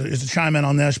coming on is to chime in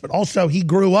on this, but also he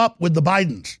grew up with the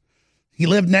Bidens. He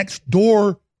lived next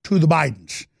door to the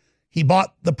Bidens. He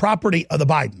bought the property of the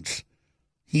Bidens.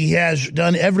 He has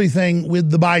done everything with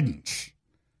the Bidens.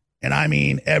 And I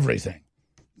mean everything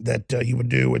that you would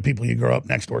do with people you grow up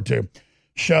next door to.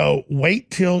 So wait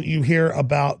till you hear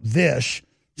about this,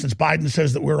 since Biden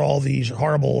says that we're all these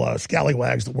horrible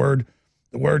scallywags. The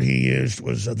word he used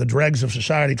was the dregs of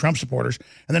society, Trump supporters.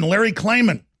 And then Larry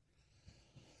Klayman,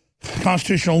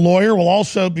 constitutional lawyer, will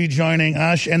also be joining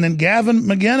us. And then Gavin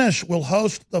McInnes will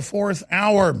host the fourth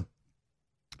hour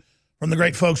from the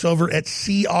great folks over at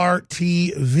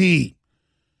CRTV.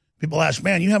 People ask,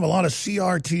 man, you have a lot of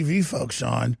CRTV folks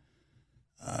on.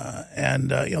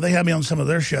 And they have me on some of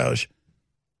their shows.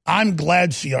 I'm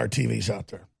glad CRTV's out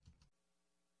there.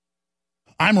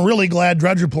 I'm really glad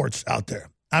Drudge Report's out there.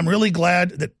 I'm really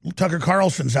glad that Tucker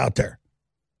Carlson's out there.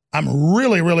 I'm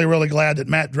really, really, really glad that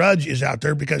Matt Drudge is out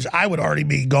there, because I would already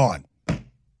be gone. And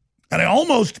I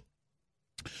almost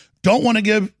don't want to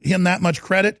give him that much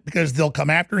credit, because they'll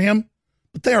come after him.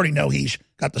 But they already know he's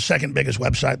got the second biggest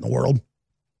website in the world.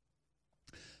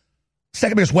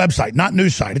 Second biggest website, not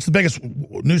news site. It's the biggest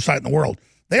news site in the world.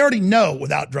 They already know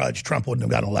without Drudge, Trump wouldn't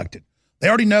have gotten elected. They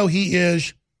already know he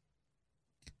is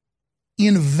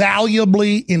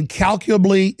invaluably,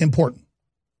 incalculably important.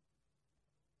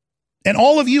 And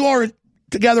all of you are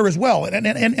together as well.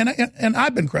 And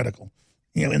I've been critical,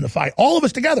 in the fight. All of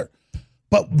us together.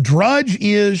 But Drudge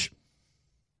is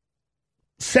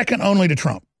second only to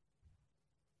Trump.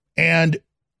 And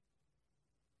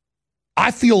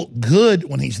I feel good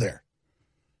when he's there.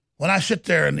 When I sit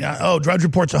there and, Drudge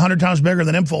Report's 100 times bigger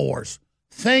than InfoWars.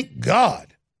 Thank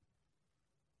God.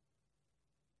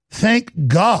 Thank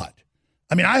God.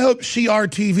 I mean, I hope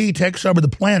CRTV takes over the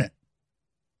planet.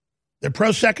 They're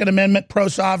pro-Second Amendment,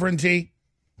 pro-sovereignty,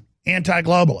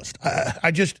 anti-globalist.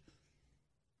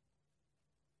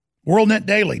 WorldNet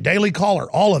Daily, Daily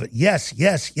Caller, all of it. Yes,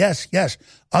 yes, yes, yes.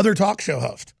 Other talk show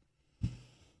host.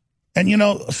 And,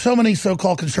 so many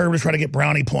so-called conservatives try to get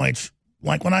brownie points.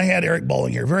 Like when I had Eric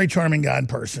Bolling here, very charming guy in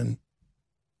person.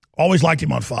 Always liked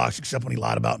him on Fox, except when he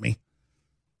lied about me.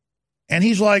 And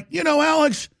he's like,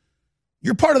 Alex,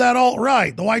 you're part of that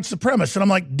alt-right, the white supremacists. And I'm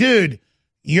like, dude,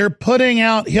 you're putting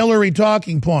out Hillary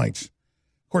talking points.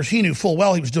 Of course, he knew full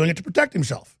well he was doing it to protect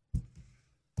himself.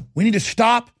 We need to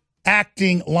stop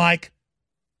acting like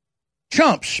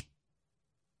chumps.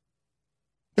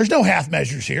 There's no half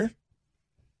measures here.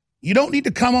 You don't need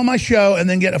to come on my show and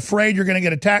then get afraid you're going to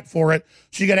get attacked for it.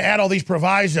 So you got to add all these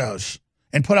provisos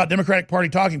and put out Democratic Party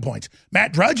talking points.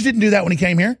 Matt Drudge didn't do that when he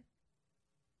came here,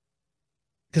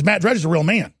 because Matt Drudge is a real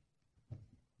man.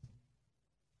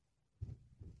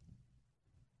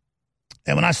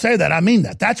 And when I say that, I mean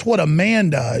that. That's what a man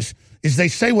does, is they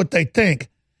say what they think,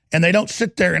 and they don't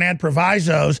sit there and add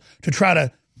provisos to try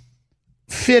to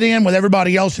fit in with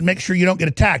everybody else and make sure you don't get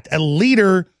attacked. A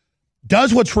leader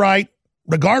does what's right,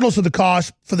 regardless of the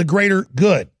cost, for the greater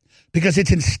good, because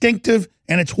it's instinctive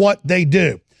and it's what they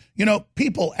do.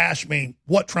 People ask me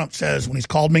what Trump says when he's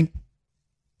called me,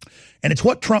 and it's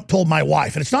what Trump told my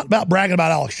wife. And it's not about bragging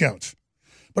about Alex Jones,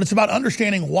 but it's about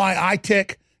understanding why I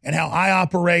tick and how I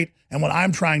operate and what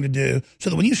I'm trying to do, so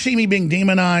that when you see me being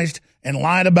demonized and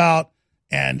lied about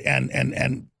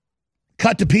and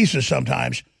cut to pieces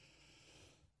sometimes,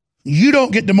 you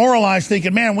don't get demoralized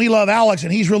thinking, man, we love Alex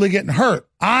and he's really getting hurt.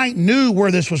 I knew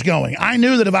where this was going. I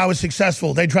knew that if I was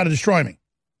successful, they'd try to destroy me.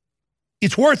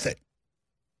 It's worth it.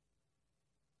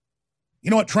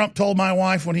 You know what Trump told my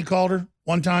wife when he called her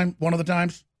one of the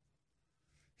times?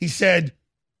 He said,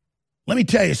 let me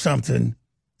tell you something.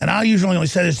 And I usually only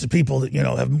say this to people that,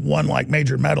 have won like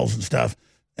major medals and stuff,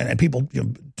 and people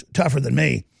tougher than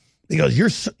me. He goes,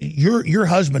 your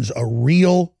husband's a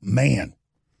real man.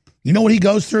 You know what he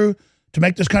goes through to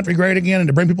make this country great again and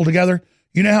to bring people together?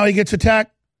 You know how he gets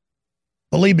attacked?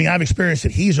 Believe me, I've experienced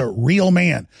it. He's a real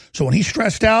man. So when he's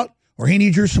stressed out or he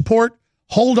needs your support,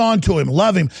 hold on to him,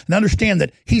 love him, and understand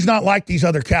that he's not like these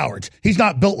other cowards. He's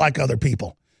not built like other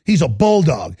people. He's a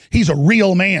bulldog. He's a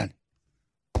real man.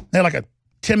 They had like a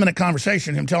 10-minute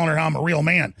conversation, him telling her how I'm a real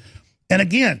man. And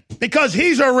again, because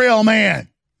he's a real man.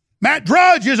 Matt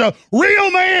Drudge is a real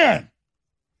man.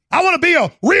 I want to be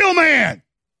a real man.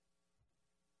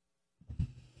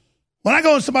 When I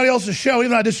go on somebody else's show,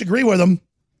 even if I disagree with them,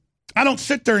 I don't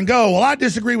sit there and go, well, I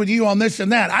disagree with you on this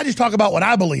and that. I just talk about what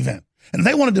I believe in. And if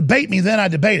they want to debate me, then I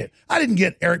debate it. I didn't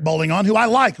get Eric Bolling on, who I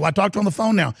like, who I talk to on the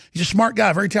phone now. He's a smart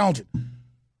guy, very talented.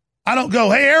 I don't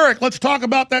go, hey, Eric, let's talk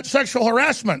about that sexual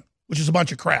harassment, which is a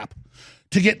bunch of crap.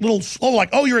 to get little slow, like,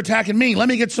 oh, you're attacking me. Let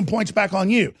me get some points back on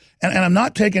you. And I'm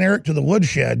not taking Eric to the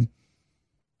woodshed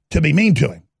to be mean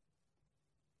to him.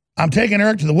 I'm taking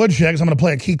Eric to the woodshed because I'm going to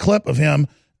play a key clip of him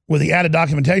with the added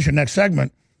documentation next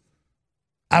segment.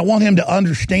 I want him to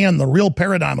understand the real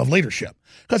paradigm of leadership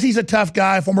because he's a tough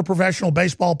guy, former professional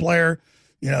baseball player,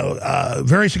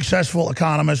 very successful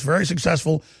economist, very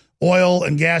successful oil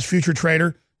and gas future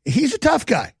trader. He's a tough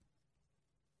guy.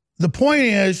 The point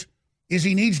is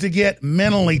he needs to get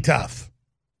mentally tough.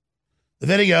 The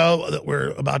video that we're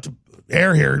about to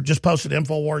air here, just posted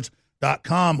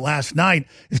Infowars.com last night,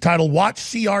 is titled, Watch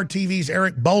CRTV's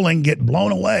Eric Bolling Get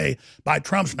Blown Away by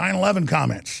Trump's 9/11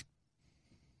 Comments.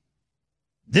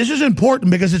 This is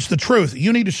important because it's the truth.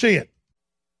 You need to see it.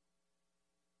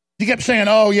 He kept saying,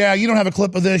 oh, yeah, you don't have a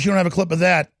clip of this, you don't have a clip of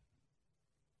that.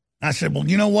 I said, well,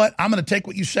 you know what? I'm going to take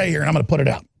what you say here and I'm going to put it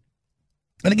out.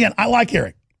 And again, I like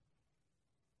Eric.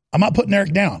 I'm not putting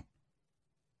Eric down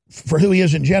for who he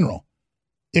is in general.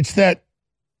 It's that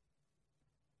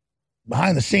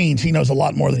behind the scenes, he knows a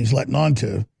lot more than he's letting on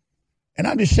to. And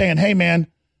I'm just saying, hey, man,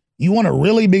 you want to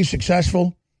really be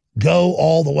successful? Go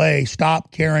all the way.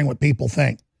 Stop caring what people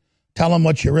think. Tell them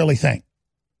what you really think.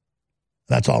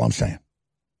 That's all I'm saying.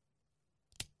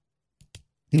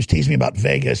 He was teasing me about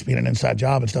Vegas being an inside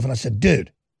job and stuff. And I said,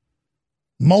 dude,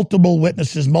 multiple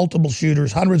witnesses, multiple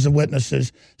shooters, hundreds of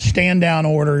witnesses, stand down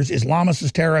orders,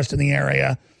 Islamist terrorists in the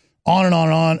area, on and on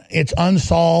and on. It's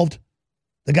unsolved.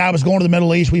 The guy was going to the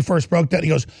Middle East. We first broke that. He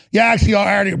goes, yeah, actually,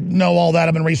 I already know all that.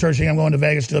 I've been researching. I'm going to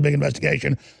Vegas to do a big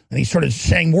investigation. And he started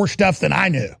saying more stuff than I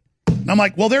knew. And I'm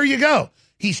like, well, there you go.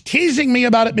 He's teasing me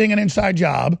about it being an inside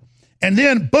job. And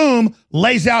then, boom,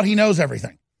 lays out he knows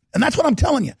everything. And that's what I'm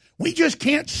telling you. We just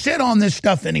can't sit on this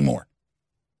stuff anymore.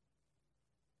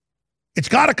 It's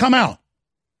got to come out.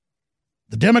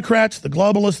 The Democrats, the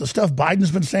globalists, the stuff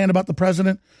Biden's been saying about the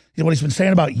president, what he's been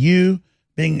saying about you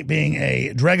being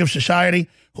a dreg of society,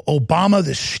 Obama,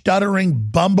 this stuttering,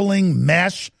 bumbling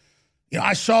mess.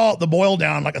 I saw the boil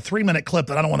down, like a 3-minute clip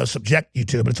that I don't want to subject you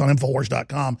to, but it's on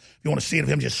Infowars.com. If you want to see it of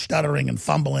him just stuttering and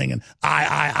fumbling and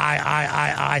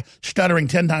I, stuttering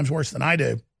 10 times worse than I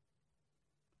do.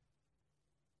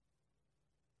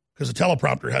 Because the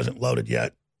teleprompter hasn't loaded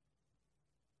yet.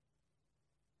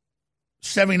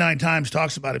 79 times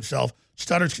talks about himself,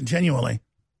 stutters continually.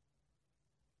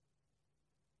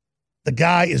 The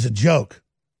guy is a joke.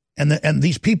 And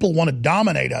these people want to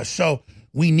dominate us. So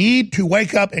we need to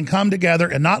wake up and come together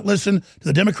and not listen to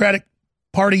the Democratic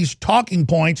Party's talking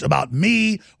points about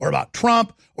me or about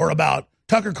Trump or about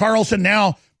Tucker Carlson.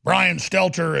 Now, Brian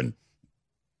Stelter and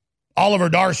Oliver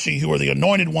Darcy, who are the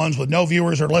anointed ones with no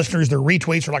viewers or listeners. Their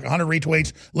retweets are like 100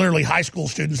 retweets. Literally, high school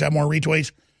students have more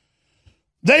retweets.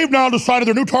 They've now decided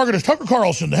their new target is Tucker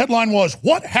Carlson. The headline was,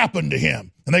 what happened to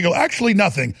him? And they go, actually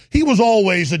nothing. He was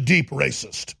always a deep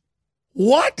racist.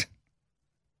 What?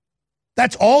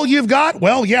 That's all you've got?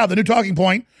 Well, yeah, the new talking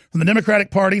point from the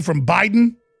Democratic Party, from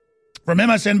Biden, from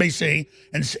MSNBC,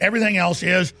 and everything else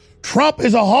is Trump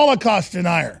is a Holocaust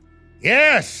denier.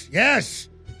 Yes,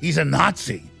 he's a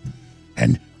Nazi.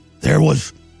 And there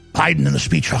was Biden in the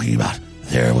speech talking about,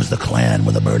 there was the Klan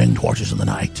with the burning torches in the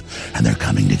night, and they're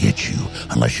coming to get you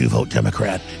unless you vote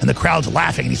Democrat. And the crowd's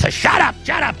laughing, and he says, shut up,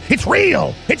 it's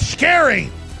real, it's scary.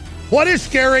 What is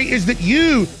scary is that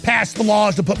you passed the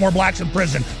laws to put more blacks in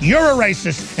prison. You're a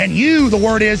racist, and you, the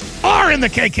word is, are in the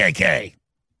KKK.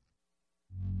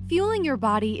 Fueling your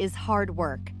body is hard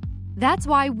work. That's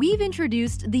why we've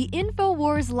introduced the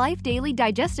InfoWars Life Daily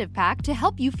Digestive Pack to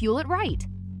help you fuel it right.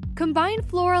 Combine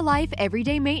Flora Life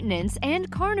Everyday Maintenance and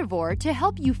Carnivore to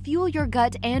help you fuel your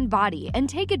gut and body and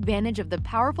take advantage of the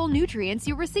powerful nutrients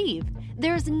you receive.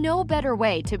 There's no better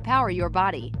way to power your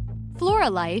body. Flora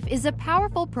Life is a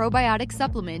powerful probiotic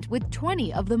supplement with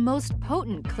 20 of the most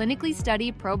potent clinically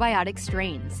studied probiotic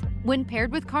strains. When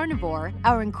paired with Carnivore,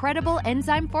 our incredible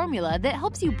enzyme formula that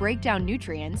helps you break down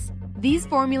nutrients, these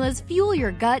formulas fuel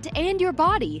your gut and your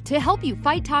body to help you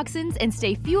fight toxins and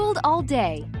stay fueled all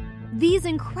day. These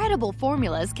incredible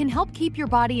formulas can help keep your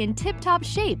body in tip-top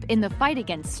shape in the fight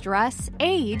against stress,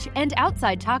 age, and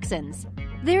outside toxins.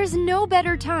 There's no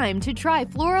better time to try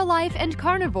Flora Life and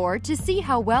Carnivore to see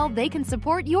how well they can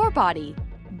support your body.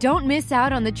 Don't miss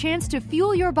out on the chance to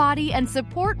fuel your body and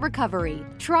support recovery.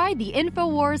 Try the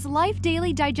InfoWars Life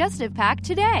Daily Digestive Pack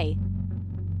today.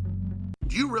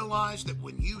 Do you realize that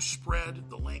when you spread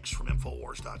the links from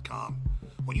Infowars.com,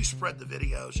 when you spread the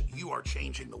videos, you are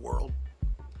changing the world?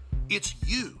 It's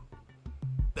you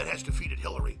that has defeated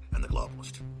Hillary and the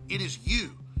globalists. It is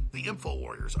you, the info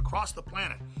warriors across the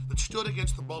planet, that stood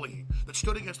against the bullying, that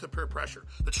stood against the peer pressure,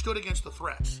 that stood against the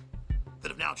threats, that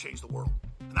have now changed the world.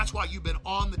 And that's why you've been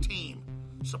on the team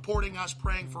supporting us,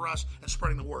 praying for us, and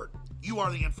spreading the word. You are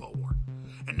the InfoWar.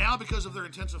 And now, because of their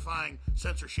intensifying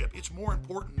censorship, it's more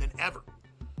important than ever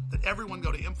that everyone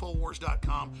go to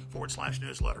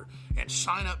Infowars.com/newsletter and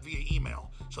sign up via email.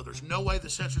 So there's no way the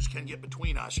censors can get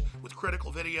between us with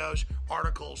critical videos,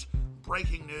 articles,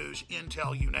 breaking news,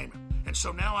 intel, you name it. And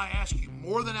so now I ask you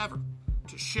more than ever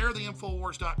to share the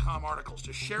Infowars.com articles,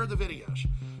 to share the videos,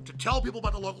 to tell people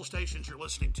about the local stations you're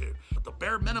listening to. But the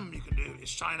bare minimum you can do is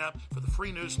sign up for the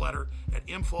free newsletter at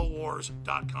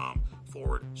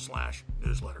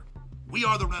Infowars.com/newsletter. We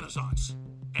are the Renaissance,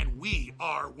 and we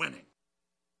are winning.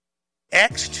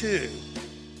 X2,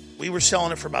 we were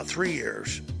selling it for about 3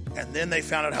 years, and then they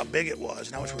found out how big it was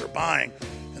and how much we were buying,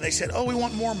 and they said, oh, we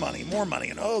want more money,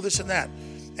 and oh, this and that.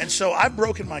 And so I've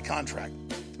broken my contract,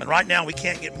 and right now we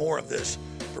can't get more of this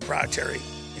proprietary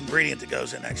ingredient that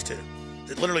goes in X2.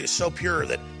 It literally is so pure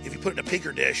that if you put it in a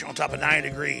peaker dish on top of a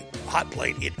 90-degree hot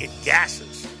plate, it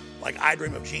gases like I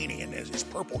Dream of Jeannie, and it's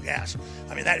purple gas.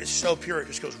 I mean, that is so pure, it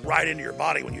just goes right into your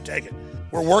body when you take it.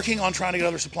 We're working on trying to get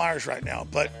other suppliers right now,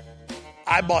 but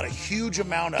I bought a huge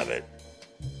amount of it,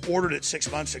 ordered it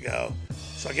 6 months ago,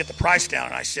 so I get the price down,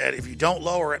 and I said, if you don't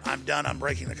lower it, I'm done, I'm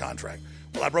breaking the contract.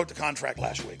 Well, I broke the contract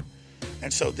last week.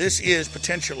 And so this is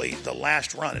potentially the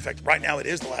last run. In fact, right now it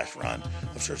is the last run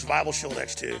of Survival Shield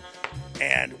X2.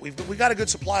 And we've got a good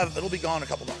supply of it. It'll be gone in a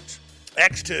couple months.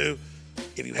 X2,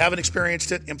 if you haven't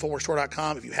experienced it,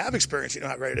 InfoWarsStore.com. If you have experienced it, you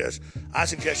know how great it is, I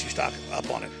suggest you stock up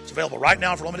on it. It's available right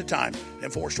now for a limited time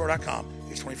at InfoWarsStore.com.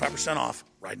 It's 25% off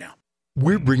right now.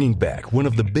 We're bringing back one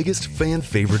of the biggest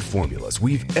fan-favorite formulas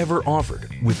we've ever offered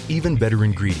with even better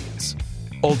ingredients.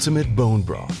 Ultimate Bone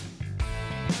Broth.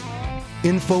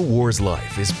 InfoWars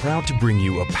Life is proud to bring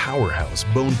you a powerhouse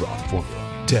bone broth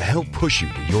formula to help push you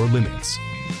to your limits.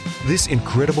 This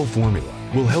incredible formula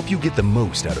will help you get the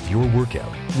most out of your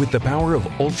workout with the power of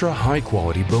ultra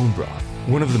high-quality bone broth,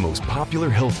 one of the most popular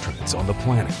health trends on the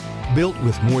planet. Built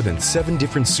with more than 7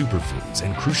 different superfoods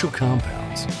and crucial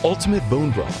compounds, Ultimate Bone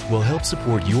Broth will help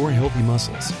support your healthy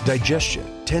muscles, digestion,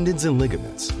 tendons, and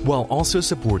ligaments, while also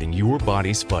supporting your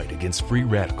body's fight against free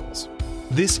radicals.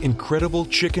 This incredible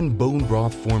chicken bone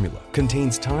broth formula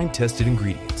contains time-tested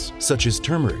ingredients such as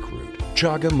turmeric root,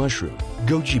 chaga mushroom,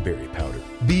 goji berry powder,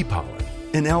 bee pollen,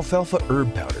 and alfalfa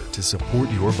herb powder to support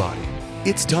your body.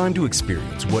 It's time to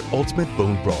experience what Ultimate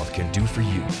Bone Broth can do for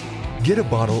you. Get a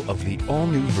bottle of the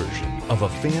all-new version of a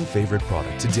fan-favorite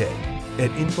product today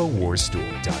at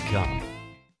InfoWarsStore.com.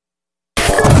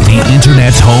 The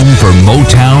Internet's home for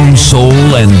Motown, soul,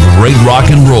 and great rock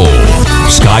and roll.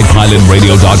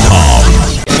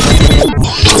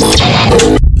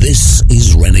 SkyPilotRadio.com. This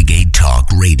is Renegade Talk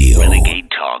Radio. Renegade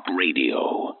Talk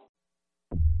Radio.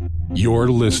 You're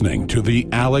listening to The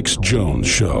Alex Jones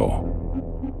Show.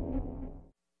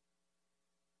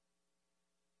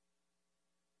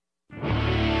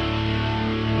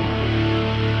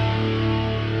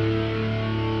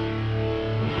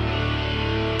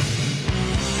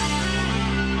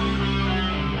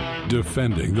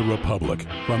 Defending the Republic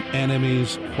from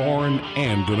enemies, foreign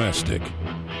and domestic.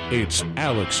 It's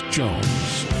Alex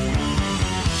Jones.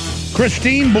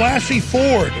 Christine Blasey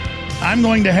Ford. I'm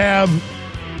going to have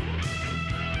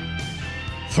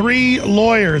 3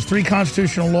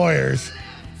 constitutional lawyers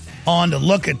on to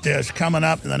look at this coming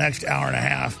up in the next hour and a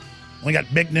half. We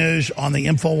got big news on the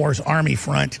InfoWars Army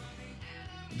front.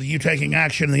 You taking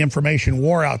action in the information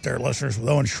war out there, listeners, with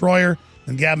Owen Schroyer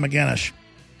and Gab McGinnis.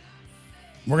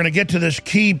 We're going to get to this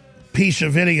key piece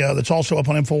of video that's also up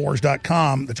on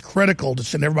Infowars.com that's critical to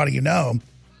send everybody you know.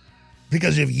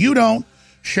 Because if you don't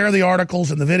share the articles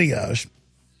and the videos,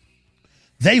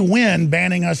 they win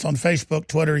banning us on Facebook,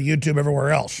 Twitter, YouTube,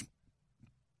 everywhere else.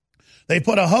 They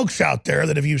put a hoax out there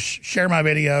that if you share my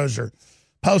videos or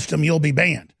post them, you'll be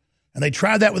banned. And they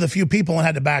tried that with a few people and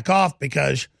had to back off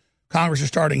because Congress is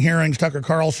starting hearings. Tucker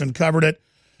Carlson covered it.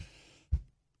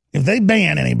 If they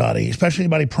ban anybody, especially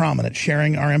anybody prominent,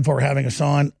 sharing our info or having us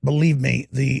on, believe me,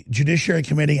 the Judiciary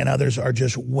Committee and others are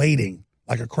just waiting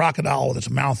like a crocodile with its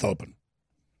mouth open.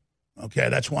 Okay,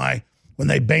 that's why when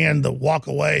they banned the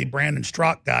walk-away Brandon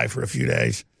Strzok guy for a few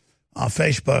days on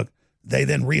Facebook, they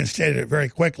then reinstated it very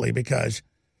quickly because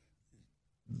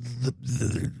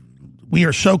we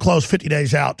are so close 50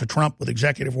 days out to Trump with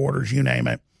executive orders, you name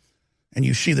it. And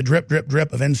you see the drip, drip,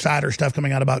 drip of insider stuff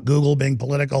coming out about Google being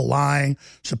political, lying,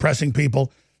 suppressing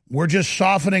people. We're just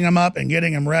softening them up and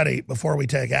getting them ready before we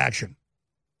take action.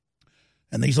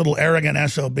 And these little arrogant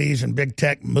SOBs and big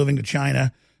tech moving to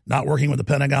China, not working with the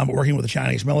Pentagon, but working with the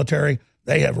Chinese military,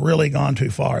 they have really gone too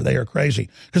far. They are crazy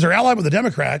because they're allied with the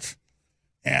Democrats.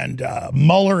 and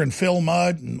Mueller and Phil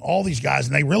Mudd and all these guys,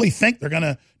 and they really think they're going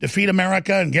to defeat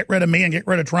America and get rid of me and get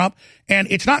rid of Trump, and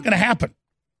it's not going to happen.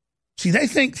 See, they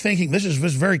thinking, this is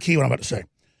very key what I'm about to say.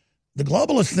 The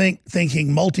globalists thinking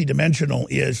multidimensional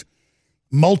is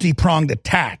multi-pronged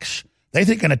attacks. They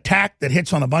think an attack that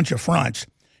hits on a bunch of fronts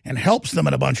and helps them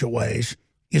in a bunch of ways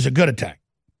is a good attack.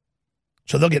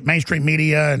 So they'll get mainstream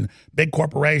media and big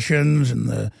corporations and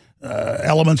the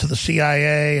elements of the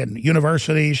CIA and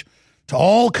universities to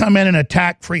all come in and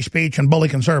attack free speech and bully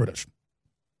conservatives.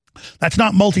 That's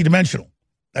not multidimensional.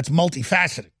 That's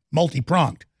multifaceted,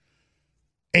 multi-pronged.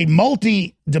 A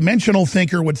multi-dimensional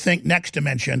thinker would think next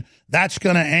dimension, that's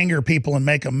going to anger people and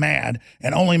make them mad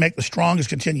and only make the strongest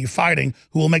continue fighting,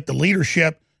 who will make the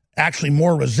leadership actually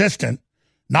more resistant.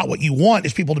 Not what you want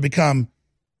is people to become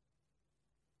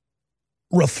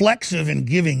reflexive in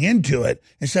giving into it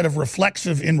instead of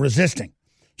reflexive in resisting.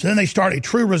 So then they start a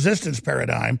true resistance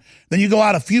paradigm. Then you go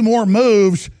out a few more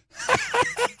moves.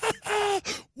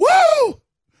 Woo!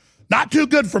 Not too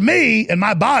good for me and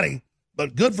my body,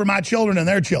 but good for my children and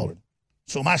their children.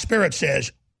 So my spirit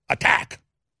says, attack.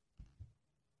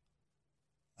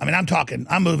 I mean,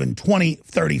 I'm moving 20,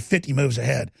 30, 50 moves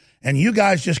ahead. And you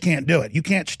guys just can't do it. You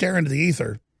can't stare into the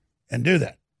ether and do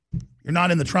that. You're not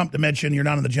in the Trump dimension. You're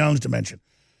not in the Jones dimension.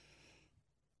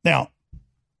 Now,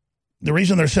 the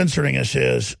reason they're censoring us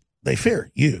is they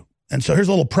fear you. And so here's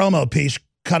a little promo piece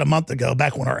cut a month ago,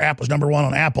 back when our app was #1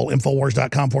 on Apple,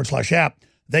 Infowars.com/app.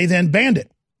 They then banned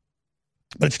it.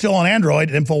 But it's still on Android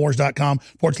at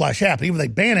Infowars.com/app. Even if they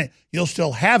ban it, you'll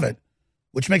still have it,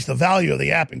 which makes the value of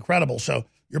the app incredible. So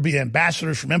you'll be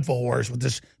ambassadors from Infowars with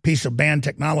this piece of banned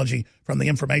technology from the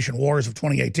information wars of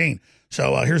 2018.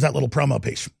 So here's that little promo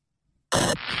piece.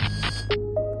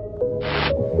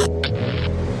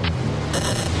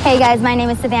 Hey guys, my name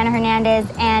is Savannah Hernandez,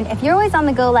 and if you're always on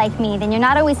the go like me, then you're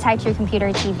not always tied to your computer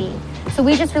or TV. So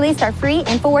we just released our free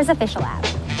Infowars official app.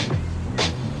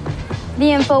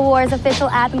 The Infowars official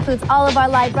app includes all of our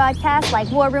live broadcasts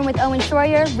like War Room with Owen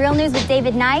Schroyer, Real News with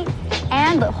David Knight,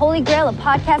 and the holy grail of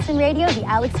podcasting radio, The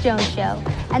Alex Jones Show.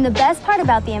 And the best part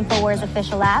about the Infowars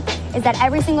official app is that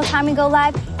every single time we go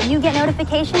live, you get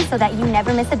notifications so that you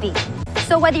never miss a beat.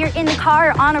 So whether you're in the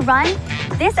car or on a run,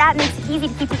 this app makes it easy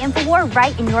to keep the Infowar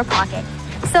right in your pocket.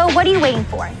 So what are you waiting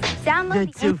for? Download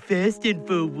That's so fast,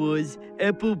 Infowars.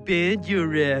 Apple banned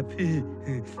your app.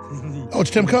 Oh, it's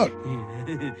Tim Cook.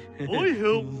 I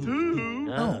help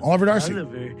too. Oh, Oliver Darcy.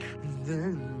 Oliver.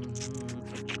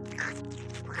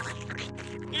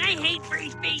 I hate free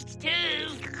speech too.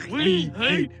 We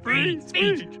hate free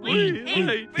speech. We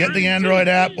hate Get the Android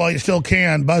app while you still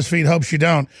can. BuzzFeed hopes you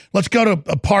don't. Let's go to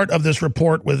a part of this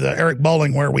report with Eric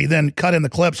Bolling where we then cut in the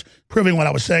clips proving what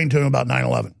I was saying to him about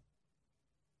 9/11.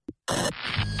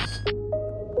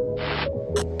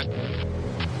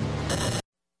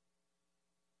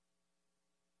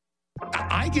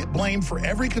 I get blamed for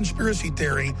every conspiracy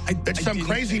theory that some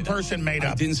crazy person made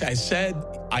up. I said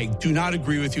I do not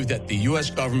agree with you that the U.S.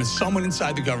 government, someone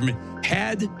inside the government,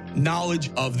 had knowledge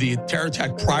of the terror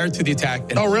attack prior to the attack.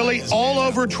 And oh, really? All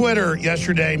over Twitter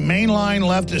yesterday, mainline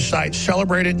leftist sites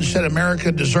celebrated and said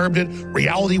America deserved it.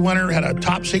 Reality Winner had a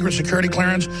top secret security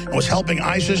clearance and was helping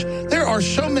ISIS. There are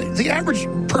so many. The average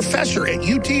professor at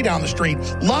UT down the street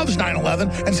loves 9/11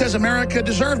 and says America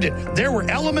deserved it. There were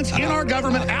elements in our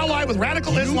government allied with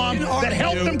radical Islam that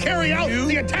helped them carry out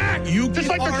the attack. Just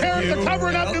like they're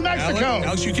covering up New Mexico.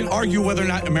 Alex, you can argue whether or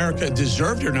not America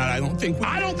deserved it or not. I don't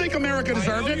think America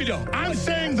deserved it. I'm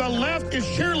saying the left is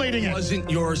cheerleading it. Wasn't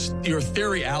your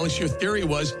theory, Alex. Your theory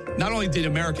was not only did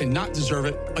America not deserve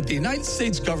it, but the United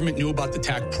States government knew about the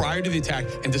attack prior to the attack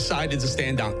and decided to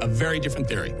stand down. A very different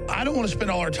theory. I don't want to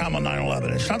spend all our time on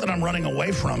 9/11. It's not that I'm running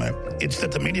away from it. It's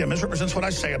that the media misrepresents what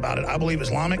I say about it. I believe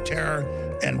Islamic terror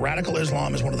and radical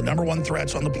Islam is one of the #1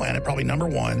 threats on the planet, probably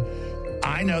 #1.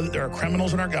 I know that there are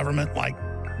criminals in our government like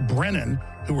Brennan,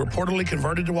 who reportedly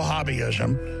converted to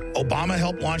Wahhabism. Obama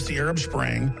helped launch the Arab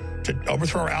Spring to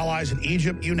overthrow our allies in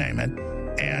Egypt, you name it.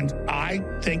 And I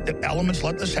think that elements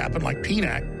let this happen, like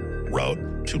PNAC wrote,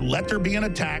 to let there be an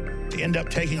attack to end up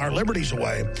taking our liberties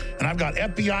away. And I've got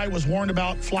FBI was warned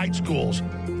about flight schools.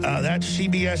 That's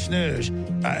CBS News.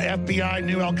 FBI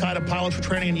knew al-Qaeda pilots were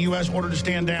training in the U.S. ordered to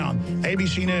stand down.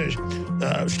 ABC News.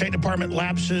 State Department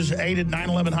lapses aided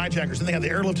 9/11 hijackers. And they had the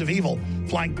airlift of evil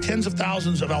flying tens of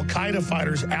thousands of al-Qaeda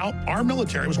fighters out. Our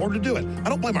military was ordered to do it. I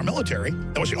don't blame our military.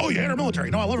 They would say, oh, you hate our military.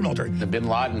 No, I love our military. The bin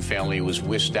Laden family was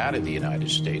whisked out of the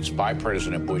United States by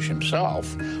President Bush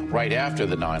himself right after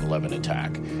the 9/11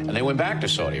 attack. And they went back to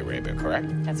Saudi Arabia, correct?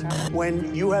 That's right.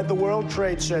 When you had the World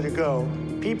Trade Center go,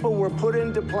 People were put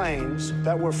into planes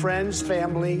that were friends,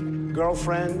 family,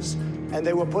 girlfriends, and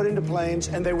they were put into planes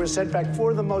and they were sent back,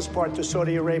 for the most part, to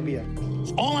Saudi Arabia.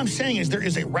 All I'm saying is there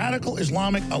is a radical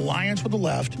Islamic alliance with the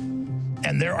left,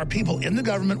 and there are people in the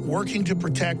government working to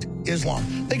protect Islam.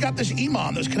 They got this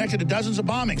imam that's connected to dozens of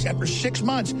bombings. After 6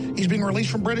 months, he's being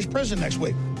released from British prison next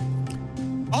week.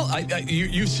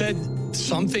 You said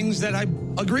some things that I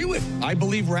agree with. I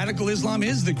believe radical Islam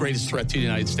is the greatest threat to the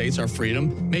United States, our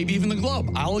freedom, maybe even the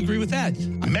globe. I'll agree with that.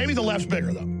 Maybe the left's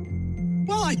bigger, though.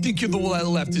 Well, I think the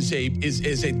left is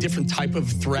a different type of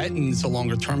threat, and it's a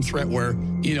longer-term threat where,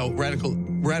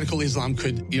 radical Islam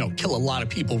could, kill a lot of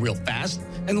people real fast.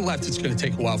 And the left, it's going to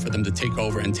take a while for them to take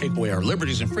over and take away our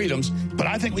liberties and freedoms. But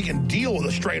I think we can deal with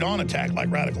a straight-on attack like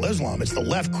radical Islam. It's the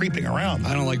left creeping around.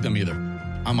 I don't like them either.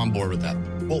 I'm on board with that.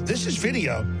 Well, this is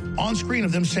video on screen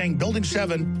of them saying Building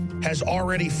 7 has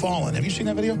already fallen. Have you seen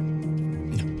that video?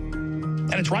 No.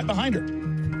 And it's right behind her.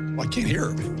 Well, I can't hear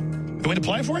her. You want me to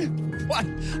play it for you? What?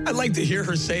 I'd like to hear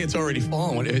her say it's already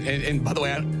fallen. And by the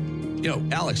way,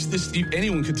 Alex,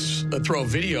 anyone could throw a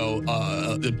video,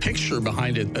 the picture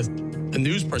behind it, a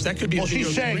news person. That could be. Well,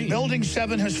 she's saying Building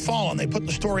 7 has fallen. They put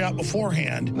the story out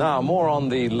beforehand. Now, more on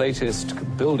the latest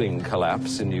building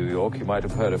collapse in New York. You might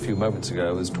have heard a few moments ago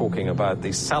I was talking about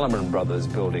the Salomon Brothers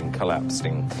building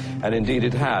collapsing. And indeed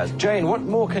it has. Jane, what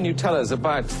more can you tell us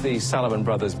about the Salomon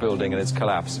Brothers building and its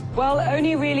collapse? Well,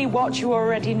 only really what you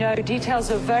already know. Details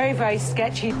are very, very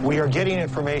sketchy. We are getting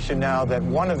information now that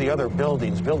one of the other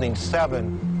buildings, Building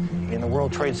 7, in the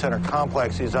World Trade Center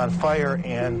complex, is on fire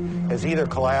and has either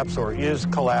collapsed or is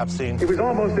collapsing. It was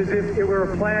almost as if it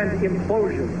were a planned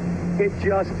implosion. It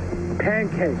just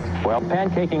pancaked. Well,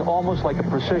 pancaking almost like a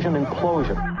precision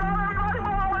implosion.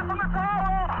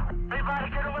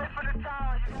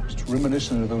 It's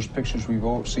reminiscent of those pictures we've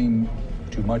all seen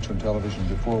too much on television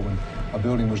before, when a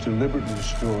building was deliberately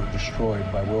destroyed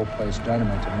by well-placed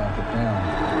dynamite to knock it down.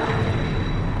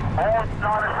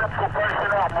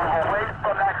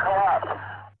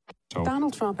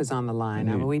 Donald Trump is on the line.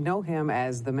 I mean, we know him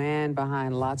as the man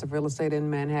behind lots of real estate in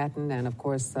Manhattan. And, of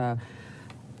course,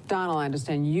 Donald, I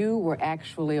understand you were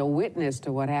actually a witness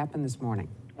to what happened this morning.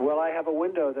 Well, I have a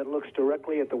window that looks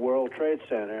directly at the World Trade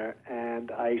Center,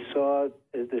 and I saw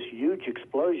this huge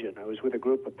explosion. I was with a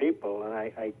group of people, and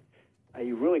I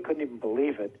really couldn't even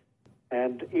believe it.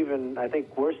 And even, I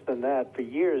think, worse than that, for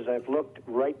years I've looked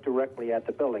right directly at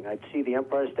the building. I'd see the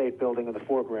Empire State Building in the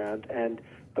foreground and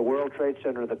the World Trade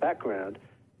Center in the background,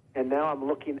 and now I'm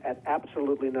looking at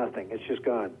absolutely nothing. It's just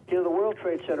gone. The World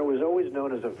Trade Center was always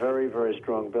known as a very, very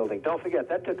strong building. Don't forget,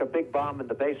 that took a big bomb in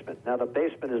the basement. Now, the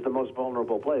basement is the most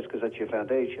vulnerable place because that's your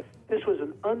foundation. This was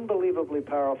an unbelievably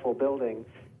powerful building.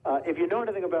 If you know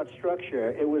anything about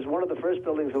structure, it was one of the first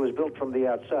buildings that was built from the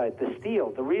outside. The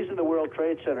steel, the reason the World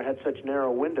Trade Center had such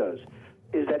narrow windows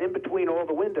is that in between all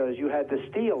the windows, you had the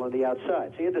steel on the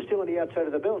outside. So you had the steel on the outside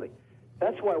of the building.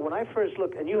 That's why when I first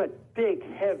looked, and you had big,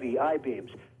 heavy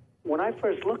I-beams, when I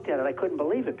first looked at it, I couldn't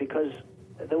believe it because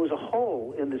there was a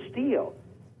hole in the steel.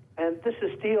 And this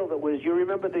is steel that was, you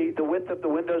remember the width of the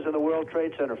windows in the World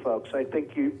Trade Center, folks. I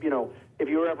think you know, if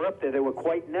you were ever up there, they were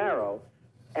quite narrow.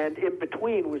 And in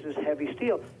between was this heavy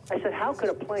steel. I said, how could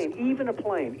a plane, even a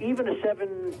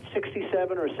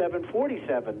 767 or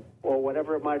 747 or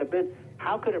whatever it might have been,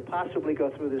 how could it possibly go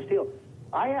through the steel?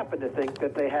 I happen to think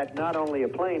that they had not only a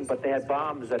plane, but they had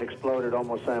bombs that exploded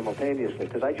almost simultaneously,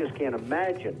 because I just can't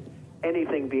imagine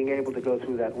anything being able to go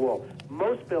through that wall.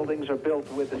 Most buildings are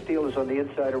built with the steel is on the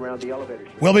inside around the elevators.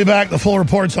 We'll be back. The full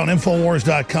report's on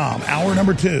Infowars.com. Hour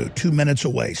number 2, 2 minutes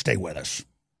away. Stay with us.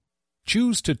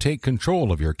 Choose to take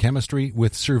control of your chemistry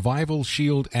with Survival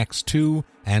Shield X2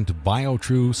 and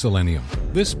BioTrue Selenium.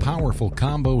 This powerful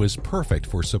combo is perfect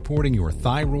for supporting your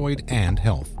thyroid and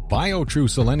health. BioTrue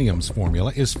Selenium's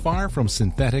formula is far from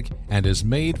synthetic and is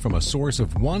made from a source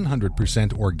of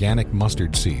 100% organic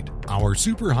mustard seed. Our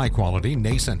super high-quality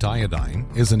nascent iodine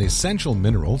is an essential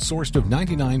mineral sourced of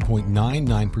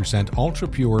 99.99%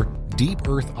 ultra-pure deep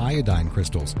earth iodine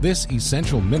crystals. This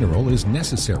essential mineral is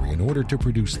necessary in order to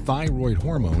produce thyroid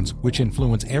hormones, which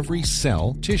influence every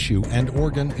cell, tissue, and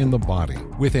organ in the body.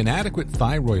 With inadequate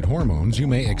thyroid hormones, you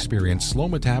may experience slow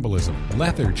metabolism,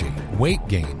 lethargy, weight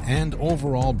gain, and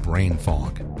overall brain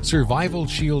fog. Survival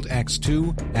Shield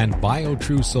X2 and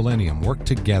BioTrue Selenium work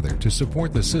together to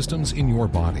support the systems in your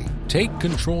body. Take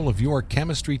control of your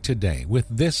chemistry today with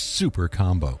this super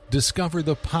combo. Discover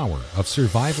the power of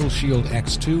Survival Shield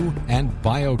X2 and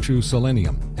BioTrue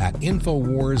Selenium at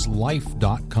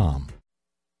InfoWarsLife.com.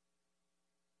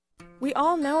 We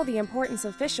all know the importance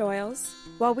of fish oils.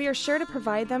 While we are sure to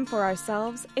provide them for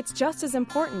ourselves, it's just as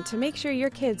important to make sure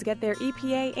your kids get their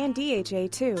EPA and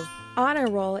DHA too. Honor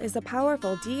Roll is a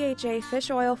powerful DHA fish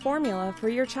oil formula for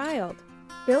your child.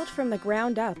 Built from the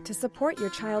ground up to support your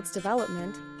child's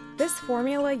development, this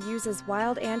formula uses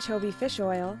wild anchovy fish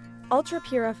oil,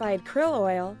 ultra-purified krill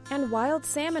oil, and wild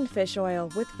salmon fish oil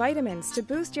with vitamins to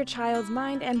boost your child's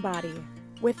mind and body.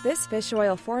 With this fish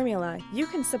oil formula, you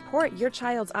can support your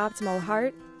child's optimal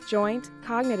heart, joint,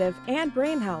 cognitive, and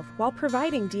brain health while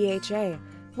providing DHA,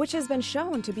 which has been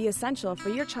shown to be essential for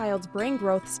your child's brain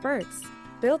growth spurts.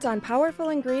 Built on powerful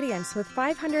ingredients with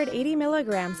 580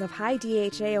 milligrams of high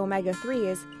DHA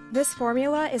omega-3s, this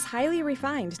formula is highly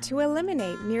refined to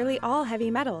eliminate nearly all heavy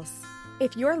metals.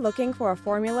 If you're looking for a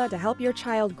formula to help your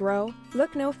child grow,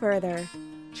 look no further.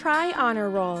 Try Honor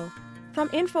Roll from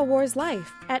InfoWars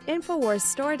Life at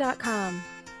InfoWarsStore.com.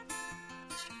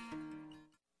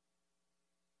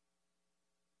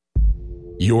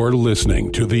 You're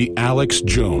listening to The Alex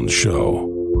Jones Show.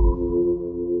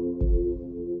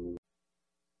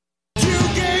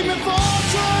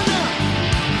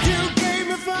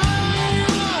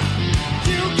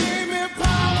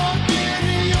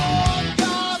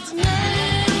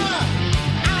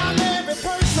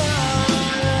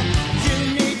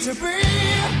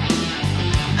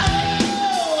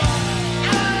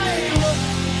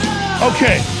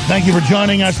 Okay, thank you for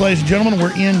joining us, ladies and gentlemen.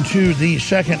 We're into the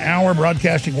second hour,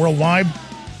 broadcasting worldwide.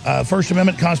 First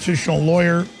Amendment constitutional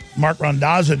lawyer Mark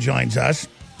Randazza joins us.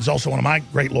 He's also one of my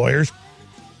great lawyers.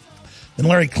 Then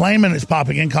Larry Klayman is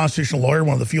popping in, constitutional lawyer,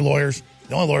 one of the few lawyers,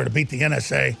 the only lawyer to beat the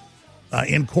NSA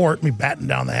in court. We batten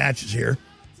down the hatches here,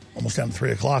 almost down to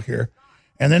 3 o'clock here.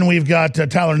 And then we've got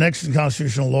Tyler Nixon,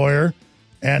 constitutional lawyer,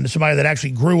 and somebody that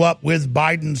actually grew up with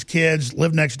Biden's kids,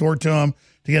 lived next door to him,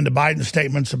 to get into Biden's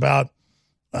statements about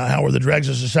how we're the dregs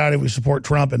of society, we support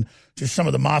Trump, and just some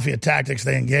of the mafia tactics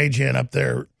they engage in up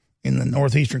there in the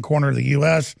northeastern corner of the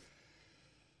U.S.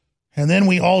 And then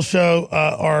we also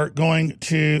are going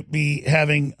to be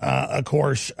having, of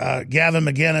course, Gavin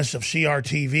McInnes of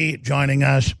CRTV joining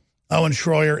us, Owen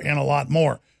Schroyer, and a lot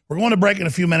more. We're going to break in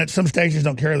a few minutes. Some stations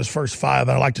don't carry this first 5,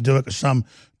 but I like to do it because some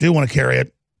do want to carry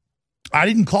it. I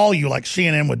didn't call you like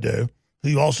CNN would do, who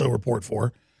you also report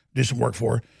for, do some work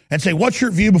for, and say, what's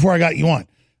your view before I got you on?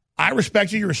 I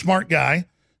respect you. You're a smart guy.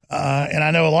 And I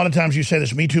know a lot of times you say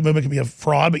this Me Too movement can be a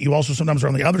fraud, but you also sometimes are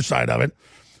on the other side of it.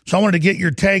 So I wanted to get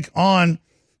your take on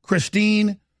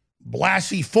Christine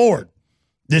Blasey Ford,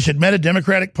 this admitted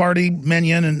Democratic Party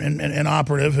minion and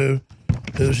operative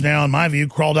who's now, in my view,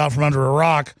 crawled out from under a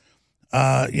rock,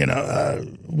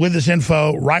 with this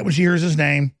info right when she hears his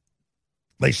name.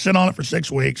 They sit on it for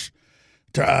 6 weeks.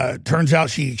 Turns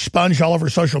out she expunged all over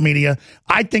social media.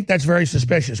 I think that's very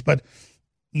suspicious. But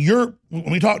when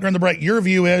we talked during the break, your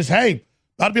view is, hey,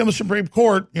 about to be on the Supreme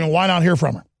Court, why not hear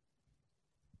from her?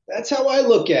 That's how I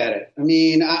look at it. I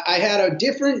mean, I had a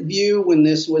different view when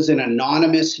this was an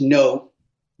anonymous note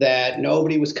that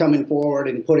nobody was coming forward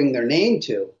and putting their name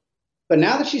to. But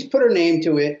now that she's put her name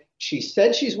to it, she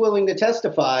said she's willing to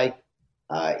testify.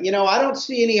 I don't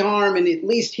see any harm in at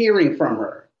least hearing from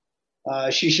her.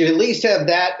 She should at least have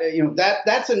that,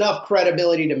 that's enough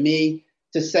credibility to me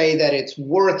to say that it's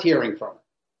worth hearing from her.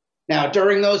 Now,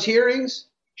 during those hearings,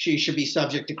 she should be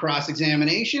subject to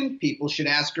cross-examination. People should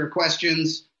ask her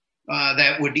questions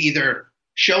that would either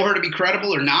show her to be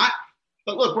credible or not.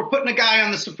 But look, we're putting a guy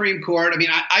on the Supreme Court. I mean,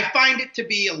 I find it to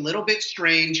be a little bit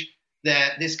strange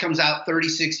that this comes out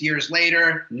 36 years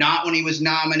later, not when he was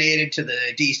nominated to the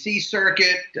D.C.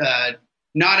 Circuit,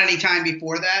 not any time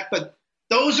before that. But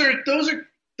those are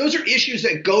issues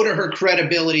that go to her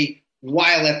credibility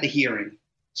while at the hearing.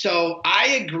 So I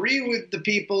agree with the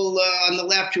people on the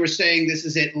left who are saying this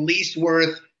is at least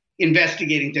worth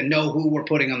investigating to know who we're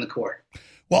putting on the court.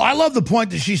 Well, I love the point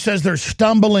that she says they're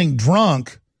stumbling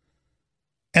drunk,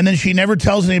 and then she never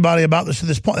tells anybody about this to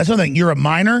this point. That's another thing. You're a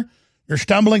minor. You're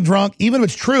stumbling drunk. Even if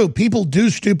it's true, people do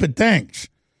stupid things.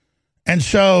 And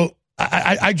so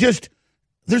I just,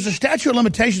 there's a statute of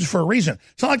limitations for a reason.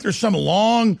 It's not like there's some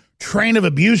long train of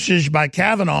abuses by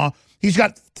Kavanaugh. He's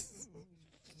got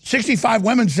 65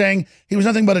 women saying he was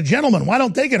nothing but a gentleman. Why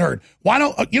don't they get heard? Why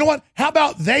don't, you know what? How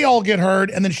about they all get heard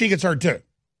and then she gets heard too?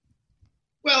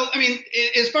 Well, I mean,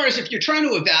 as far as if you're trying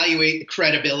to evaluate the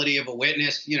credibility of a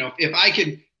witness, if I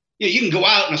could, you can go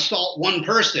out and assault one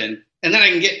person and then I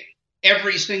can get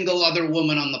every single other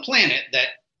woman on the planet that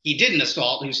he didn't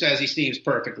assault who says he seems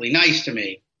perfectly nice to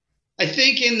me. I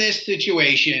think in this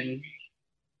situation,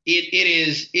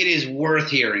 it is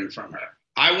worth hearing from her.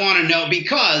 I want to know,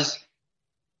 because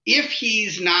if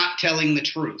he's not telling the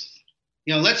truth,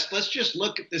 let's just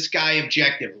look at this guy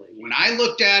objectively. When I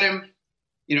looked at him,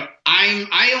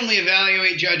 I only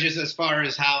evaluate judges as far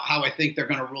as how I think they're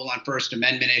going to rule on First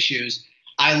Amendment issues.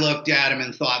 I looked at him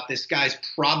and thought this guy's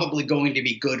probably going to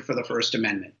be good for the First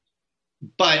Amendment.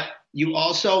 But you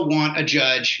also want a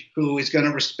judge who is going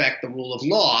to respect the rule of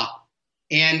law.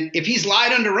 And if he's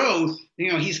lied under oath,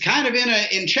 he's kind of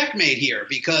in checkmate here,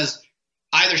 because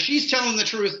either she's telling the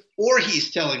truth or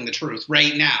he's telling the truth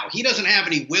right now. He doesn't have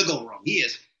any wiggle room. He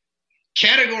is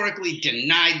categorically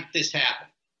denied this happened.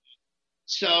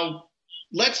 So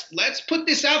let's put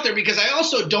this out there, because I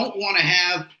also don't want to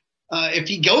have, if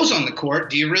he goes on the court,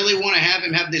 do you really want to have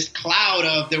him have this cloud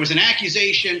of there was an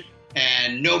accusation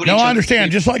and nobody? No, I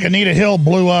understand. Just like Anita Hill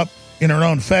blew up in her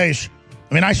own face.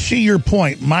 I mean, I see your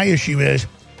point. My issue is,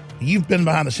 you've been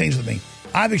behind the scenes with me.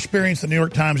 I've experienced the New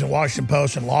York Times and Washington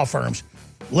Post and law firms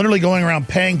literally going around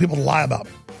paying people to lie about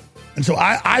me. And so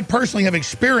I personally have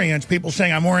experienced people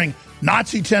saying I'm wearing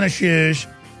Nazi tennis shoes,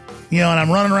 and I'm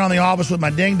running around the office with my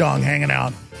ding-dong hanging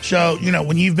out. So,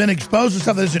 when you've been exposed to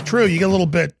stuff that isn't true, you get a little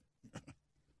bit.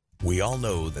 We all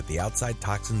know that the outside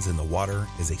toxins in the water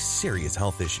is a serious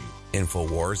health issue.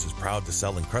 InfoWars is proud to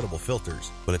sell incredible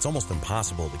filters, but it's almost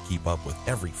impossible to keep up with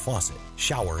every faucet,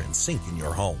 shower, and sink in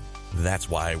your home. That's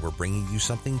why we're bringing you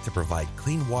something to provide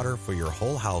clean water for your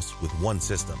whole house with one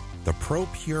system. The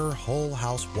ProPure Whole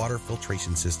House Water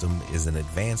Filtration System is an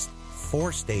advanced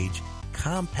 4-stage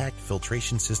compact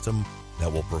filtration system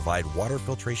that will provide water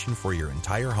filtration for your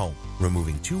entire home,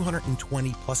 removing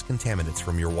 220 plus contaminants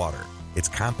from your water. It's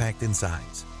compact in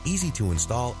size, easy to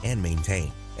install and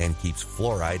maintain, and keeps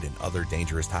fluoride and other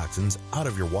dangerous toxins out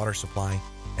of your water supply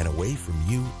and away from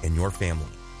you and your family.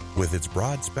 With its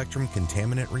broad spectrum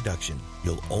contaminant reduction,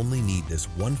 you'll only need this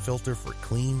one filter for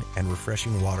clean and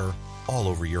refreshing water all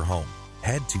over your home.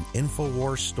 Head to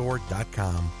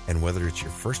InfoWarsStore.com, and whether it's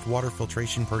your first water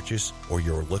filtration purchase or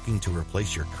you're looking to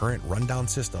replace your current rundown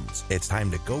systems, it's time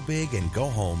to go big and go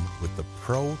home with the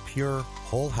ProPure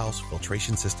Whole House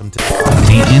Filtration System today.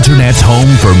 The Internet's home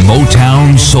for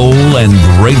Motown, soul, and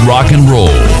great rock and roll.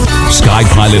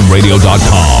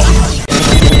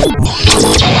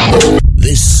 SkyPilotRadio.com.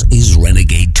 This is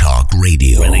Renegade Talk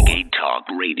Radio. Renegade Talk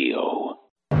Radio.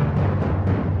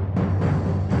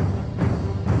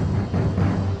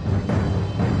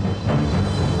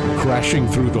 Crashing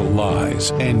through the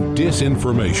lies and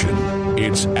disinformation,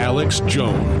 it's Alex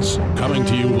Jones, coming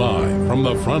to you live from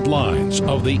the front lines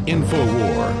of the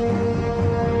InfoWar.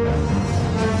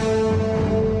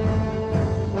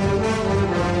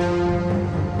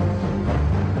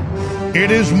 It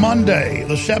is Monday,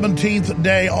 the 17th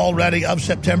day already of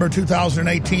September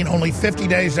 2018, only 50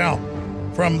 days out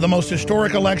from the most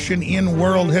historic election in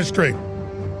world history.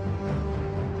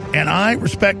 And I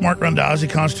respect Mark Randazzi,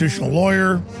 constitutional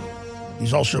lawyer.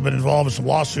 He's also been involved in some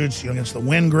lawsuits against the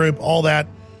Wynn Group, all that.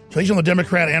 So he's on the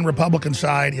Democrat and Republican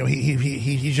side.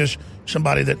 He's just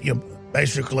somebody that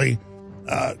basically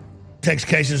takes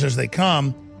cases as they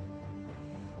come.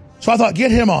 So I thought,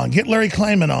 get him on, get Larry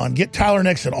Klayman on, get Tyler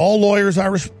Nixon. All lawyers I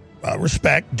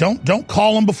respect. Don't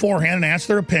call them beforehand and ask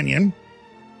their opinion.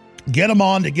 Get them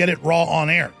on to get it raw on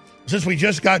air. Since we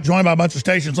just got joined by a bunch of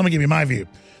stations, let me give you my view.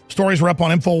 Stories were up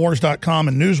on Infowars.com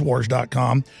and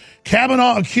Newswars.com.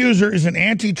 Kavanaugh accuser is an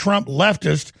anti-Trump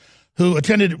leftist who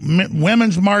attended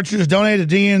women's marches, donated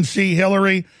to DNC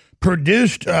Hillary,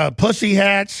 produced pussy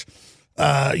hats,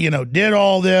 did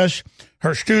all this.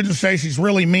 Her students say she's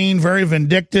really mean, very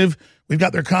vindictive. We've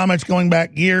got their comments going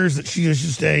back years that she is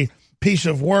just a piece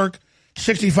of work.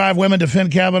 65 women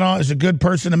defend Kavanaugh as a good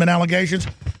person amid allegations.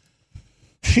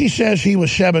 She says he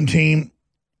was 17.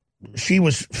 She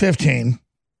was 15.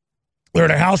 They're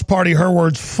at a house party, her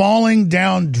words, falling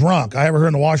down drunk. I have her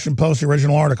in the Washington Post, the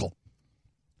original article.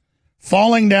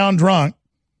 Falling down drunk,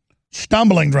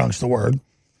 stumbling drunk's the word,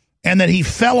 and that he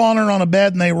fell on her on a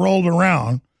bed and they rolled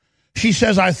around. She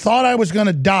says, I thought I was going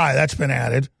to die. That's been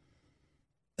added.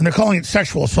 And they're calling it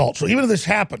sexual assault. So even if this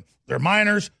happened, they're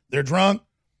minors, they're drunk,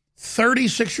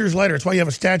 36 years later, it's why you have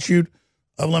a statute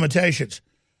of limitations.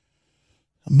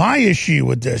 My issue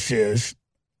with this is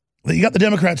that you got the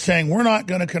Democrats saying, we're not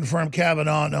going to confirm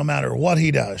Kavanaugh no matter what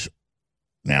he does.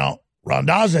 Now,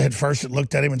 Randazza had first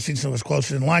looked at him and seen some of his close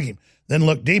didn't like him. Then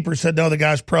looked deeper, said, no, the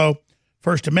guy's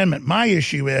pro-First Amendment. My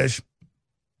issue is,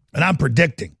 and I'm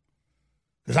predicting,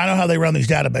 because I know how they run these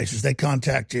databases. They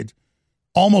contacted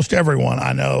almost everyone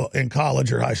I know in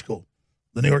college or high school.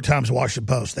 The New York Times, Washington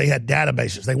Post. They had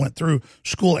databases. They went through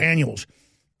school annuals.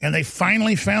 And they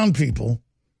finally found people,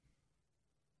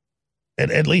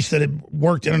 at least that had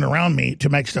worked in and around me, to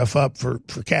make stuff up for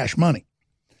cash money.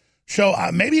 So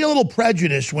maybe a little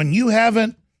prejudice when you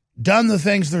haven't done the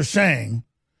things they're saying,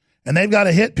 and they've got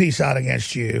a hit piece out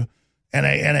against you and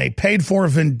a paid-for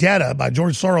vendetta by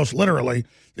George Soros, literally,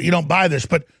 that you don't buy this.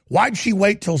 But why'd she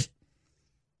wait till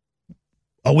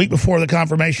a week before the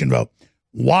confirmation vote?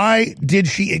 Why did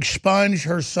she expunge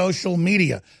her social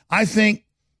media? I think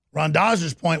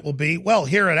Randazza's point will be, well,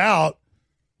 hear it out.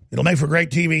 It'll make for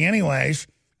great TV anyways,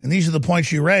 and these are the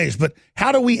points you raised. But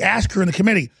how do we ask her in the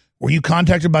committee? Were you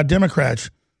contacted by Democrats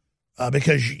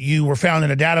because you were found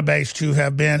in a database to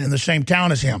have been in the same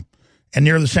town as him and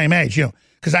near the same age? You know,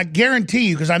 because I guarantee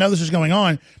you, because I know this is going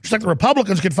on, just like the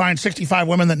Republicans could find 65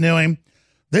 women that knew him,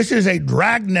 this is a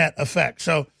dragnet effect.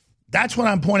 So that's what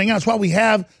I'm pointing out. That's why we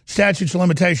have statutes of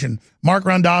limitation. Mark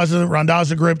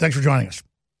Randazza Group, thanks for joining us.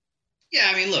 Yeah,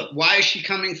 I mean, look, why is she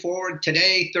coming forward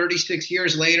today, 36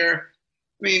 years later?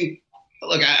 I mean,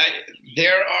 look,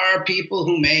 there are people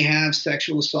who may have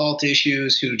sexual assault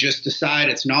issues who just decide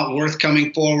it's not worth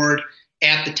coming forward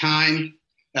at the time.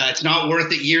 It's not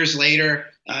worth it years later.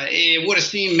 It would have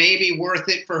seemed maybe worth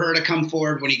it for her to come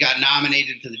forward when he got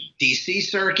nominated to the D.C.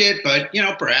 circuit. But, you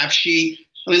know, perhaps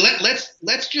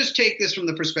let's just take this from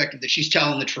the perspective that she's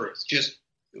telling the truth. Just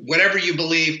whatever you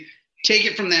believe, take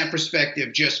it from that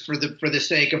perspective just for the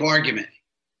sake of argument.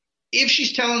 If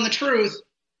she's telling the truth,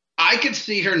 I could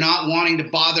see her not wanting to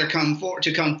bother come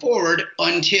forward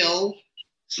until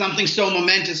something so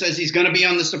momentous as he's going to be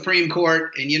on the Supreme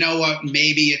Court. And you know what?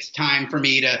 Maybe it's time for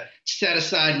me to set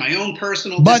aside my own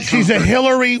personal But discomfort. she's a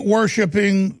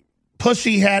Hillary-worshiping,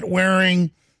 pussy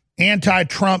hat-wearing,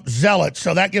 anti-Trump zealot,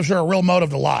 so that gives her a real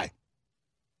motive to lie.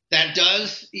 That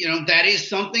does, that is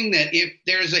something that if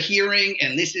there's a hearing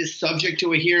and this is subject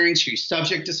to a hearing, she's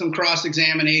subject to some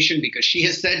cross-examination because she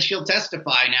has said she'll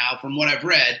testify now from what I've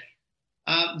read.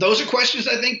 Those are questions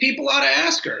I think people ought to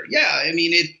ask her. Yeah, I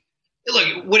mean,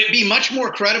 look, would it be much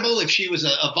more credible if she was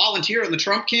a volunteer in the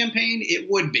Trump campaign? It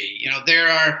would be. There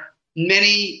are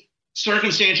many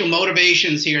circumstantial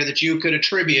motivations here that you could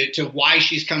attribute to why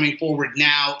she's coming forward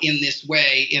now in this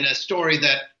way in a story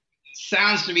that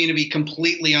sounds to me to be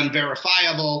completely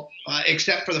unverifiable,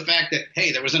 except for the fact that,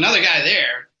 hey, there was another guy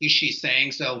there, she's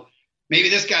saying, so maybe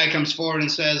this guy comes forward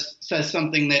and says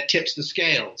something that tips the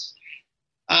scales.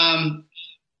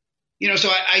 So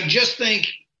I just think,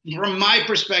 from my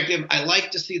perspective, I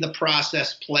like to see the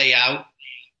process play out.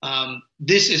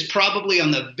 This is probably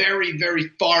on the very, very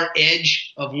far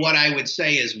edge of what I would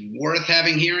say is worth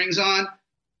having hearings on.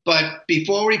 But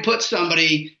before we put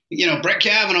somebody, Brett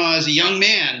Kavanaugh is a young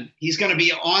man. He's going to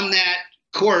be on that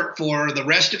court for the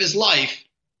rest of his life.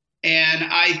 And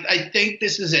I think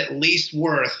this is at least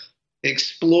worth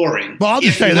exploring. Well, I'll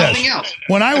just say this. Else.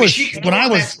 When I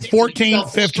was 14,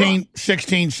 15,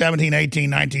 16, 17, 18,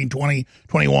 19, 20,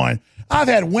 21, I've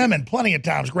had women plenty of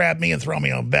times grab me and throw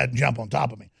me on a bed and jump on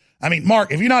top of me. I mean,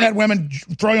 Mark, have you not had women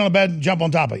throw you on a bed and jump on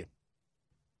top of you?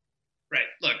 Right.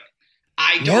 Look,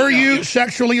 I don't Were you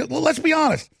sexually? Well, let's be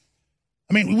honest.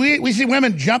 I mean, we see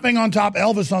women jumping on top of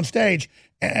Elvis on stage.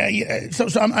 And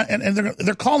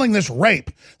they're calling this rape.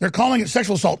 They're calling it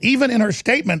sexual assault. Even in her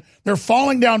statement, they're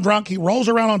falling down drunk. He rolls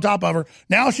around on top of her.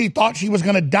 Now she thought she was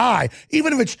going to die.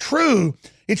 Even if it's true,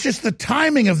 it's just the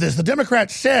timing of this. The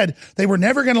Democrats said they were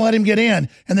never going to let him get in,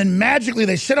 and then magically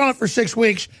they sit on it for 6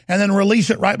 weeks and then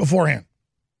release it right beforehand.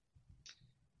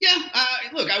 Yeah,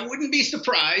 look, I wouldn't be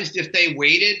surprised if they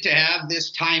waited to have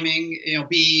this timing,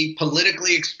 be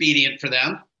politically expedient for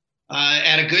them.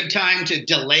 At a good time to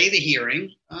delay the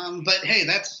hearing. But, hey,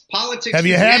 that's politics. Have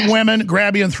you had women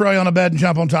grab you and throw you on a bed and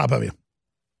jump on top of you?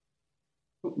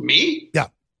 Me? Yeah.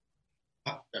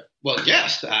 Well,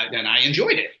 yes, and I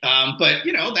enjoyed it. But,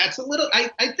 that's a little – I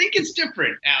think it's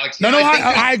different, Alex.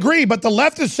 I agree, but the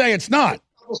leftists say it's not.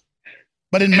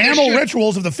 But in mammal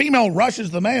rituals, if the female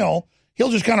rushes the male,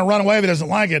 he'll just kind of run away if he doesn't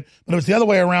like it. But if it's the other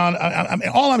way around, I mean,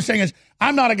 all I'm saying is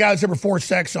I'm not a guy that's ever forced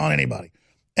sex on anybody.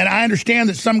 And I understand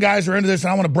that some guys are into this and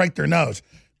I want to break their nose.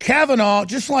 Kavanaugh,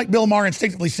 just like Bill Maher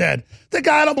instinctively said, the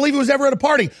guy I don't believe he was ever at a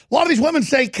party. A lot of these women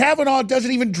say Kavanaugh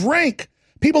doesn't even drink.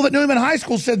 People that knew him in high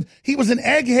school said he was an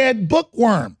egghead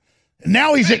bookworm. And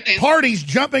now he's at parties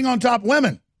jumping on top of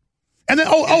women. And then,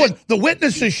 and the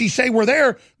witnesses she say were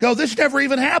there go, this never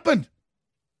even happened.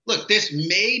 Look, this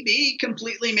may be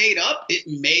completely made up. It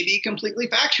may be completely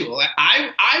factual.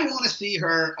 I want to see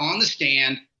her on the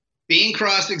stand being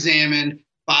cross-examined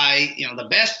by, the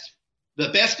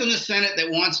best in the Senate that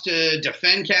wants to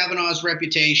defend Kavanaugh's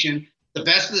reputation, the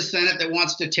best of the Senate that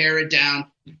wants to tear it down.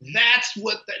 That's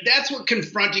what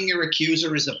confronting your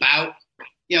accuser is about.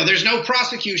 There's no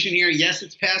prosecution here. Yes,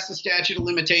 it's past the statute of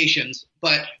limitations,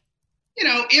 but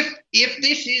if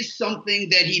this is something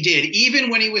that he did,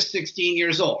 even when he was 16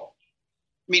 years old,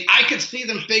 mean, I could see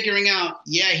them figuring out,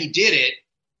 yeah, he did it.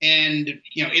 And,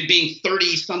 it being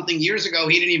 30 something years ago,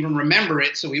 he didn't even remember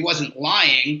it. So he wasn't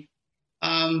lying.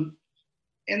 And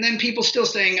then people still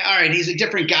saying, all right, he's a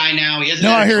different guy now. He hasn't.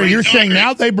 No, I hear you. You're saying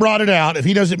now they brought it out. If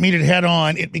he doesn't meet it head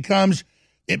on, it becomes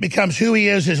who he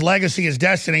is, his legacy, his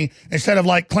destiny, instead of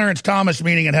like Clarence Thomas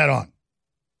meeting it head on.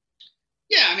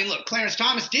 Yeah, I mean, look, Clarence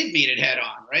Thomas did meet it head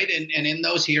on, right? And in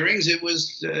those hearings, it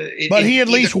was. But he at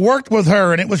least worked with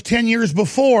her, and it was 10 years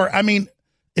before. I mean,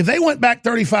 if they went back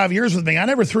 35 years with me, I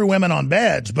never threw women on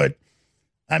beds, but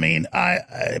I mean,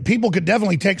 people could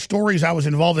definitely take stories I was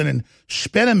involved in and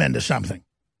spin them into something.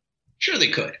 Sure,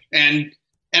 they could, and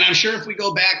I'm sure if we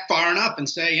go back far enough and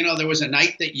say, there was a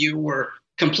night that you were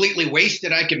completely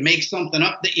wasted, I could make something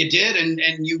up that you did,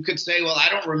 and you could say, well, I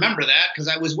don't remember that because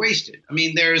I was wasted. I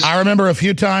mean, I remember a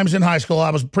few times in high school, I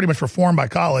was pretty much reformed by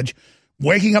college,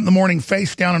 waking up in the morning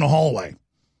face down in a hallway.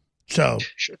 So,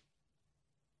 sure.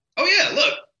 Oh yeah,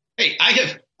 look, hey, I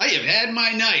have had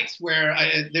my nights where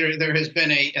there has been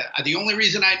the only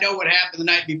reason I know what happened the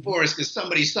night before is because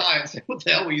somebody saw it and said, what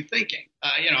the hell were you thinking?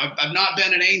 I've not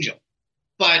been an angel.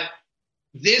 But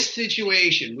this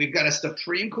situation, we've got a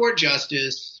Supreme Court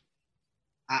justice.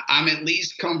 I'm at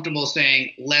least comfortable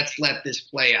saying, let's let this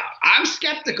play out. I'm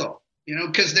skeptical,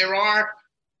 because there are,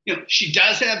 she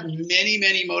does have many,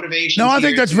 many motivations. No, I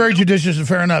think that's very judicious and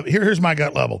fair enough. Here's my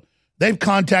gut level. They've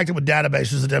contacted with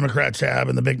databases the Democrats have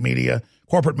and the big media,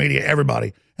 corporate media,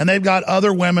 everybody. And they've got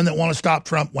other women that want to stop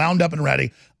Trump wound up and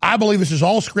ready. I believe this is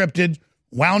all scripted,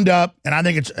 wound up, and I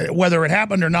think it's whether it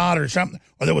happened or not or something,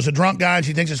 or there was a drunk guy and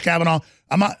she thinks it's Kavanaugh.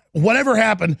 Whatever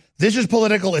happened, this is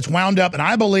political, it's wound up, and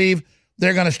I believe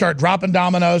they're going to start dropping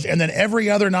dominoes, and then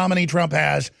every other nominee Trump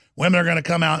has, women are going to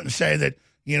come out and say that,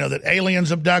 that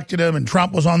aliens abducted him and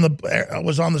Trump was on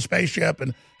the spaceship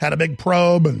and had a big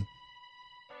probe. And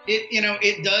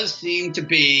it does seem to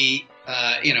be,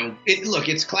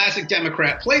 it's classic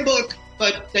Democrat playbook,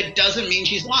 but that doesn't mean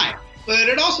she's lying. But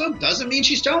it also doesn't mean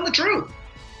she's telling the truth.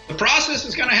 The process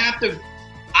is going to have to.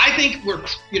 I think we're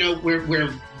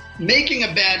making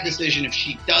a bad decision if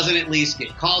she doesn't at least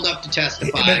get called up to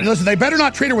testify. Listen, they better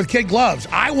not treat her with kid gloves.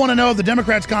 I want to know if the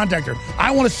Democrats contact her.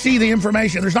 I want to see the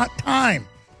information. There's not time.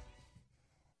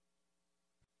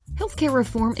 Healthcare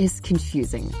reform is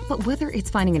confusing, but whether it's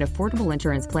finding an affordable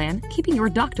insurance plan, keeping your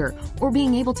doctor, or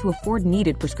being able to afford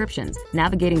needed prescriptions,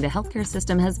 navigating the healthcare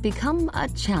system has become a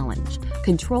challenge.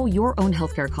 Control your own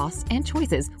healthcare costs and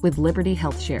choices with Liberty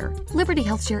HealthShare. Liberty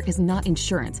HealthShare is not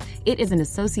insurance. It is an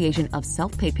association of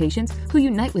self-pay patients who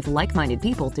unite with like-minded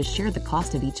people to share the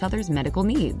cost of each other's medical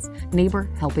needs. Neighbor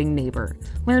helping neighbor.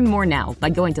 Learn more now by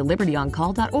going to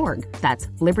libertyoncall.org. That's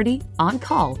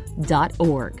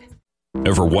libertyoncall.org.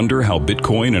 Ever wonder how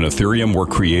Bitcoin and Ethereum were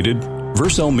created?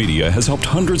 Vercel Media has helped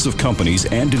hundreds of companies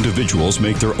and individuals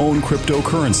make their own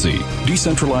cryptocurrency.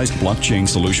 Decentralized blockchain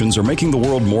solutions are making the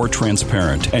world more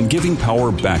transparent and giving power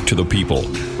back to the people.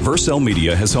 Vercel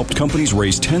Media has helped companies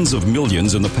raise tens of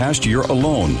millions in the past year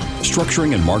alone,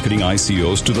 structuring and marketing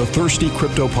ICOs to the thirsty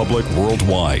crypto public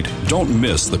worldwide. Don't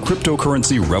miss the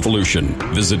cryptocurrency revolution.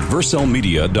 Visit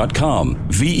vercelmedia.com,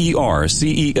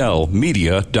 VERCEL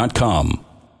media.com.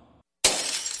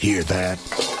 Hear that?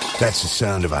 That's the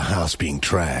sound of a house being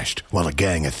trashed while a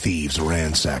gang of thieves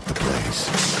ransack the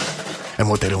place. And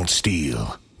what they don't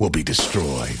steal will be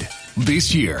destroyed.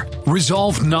 This year,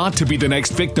 resolve not to be the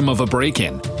next victim of a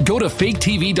break-in. Go to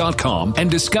faketv.com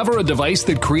and discover a device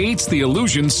that creates the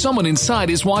illusion someone inside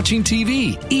is watching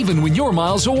TV, even when you're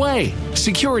miles away.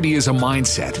 Security is a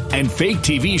mindset, and Fake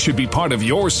TV should be part of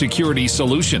your security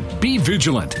solution. Be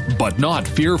vigilant, but not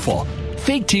fearful.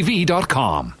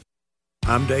 faketv.com.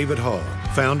 I'm David Hall,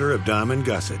 founder of Diamond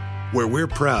Gusset, where we're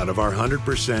proud of our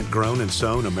 100% grown and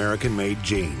sewn American-made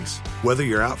jeans. Whether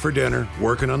you're out for dinner,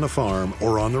 working on the farm,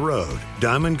 or on the road,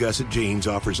 Diamond Gusset Jeans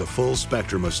offers a full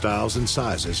spectrum of styles and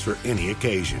sizes for any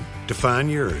occasion. To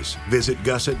find yours, visit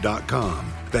gusset.com.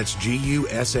 That's GUSSET.com.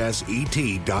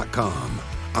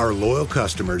 Our loyal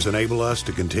customers enable us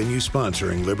to continue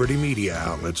sponsoring Liberty Media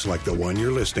outlets like the one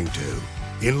you're listening to.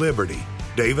 In Liberty,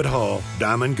 David Hall,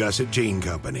 Diamond Gusset Jean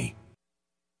Company.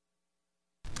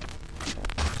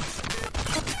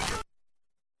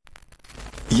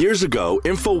 Years ago,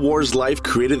 InfoWars Life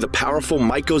created the powerful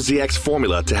MycoZX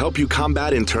formula to help you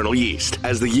combat internal yeast.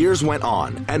 As the years went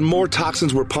on and more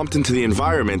toxins were pumped into the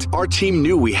environment, our team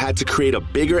knew we had to create a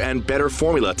bigger and better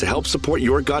formula to help support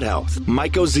your gut health.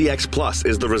 MycoZX Plus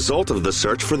is the result of the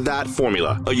search for that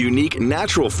formula, a unique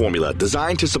natural formula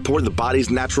designed to support the body's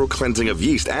natural cleansing of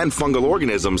yeast and fungal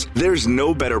organisms. There's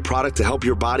no better product to help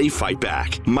your body fight back.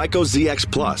 MycoZX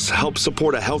Plus helps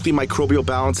support a healthy microbial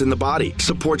balance in the body,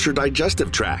 supports your digestive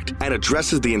tract, extract and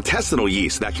addresses the intestinal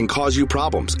yeast that can cause you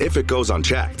problems if it goes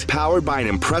unchecked. Powered by an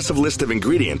impressive list of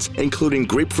ingredients, including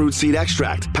grapefruit seed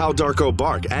extract, Pau D'Arco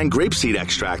bark, and grapeseed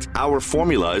extract, our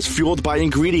formula is fueled by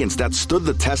ingredients that stood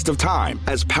the test of time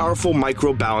as powerful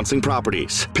microbalancing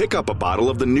properties. Pick up a bottle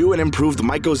of the new and improved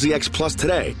MycoZX Plus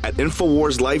today at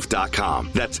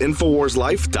InfoWarsLife.com. That's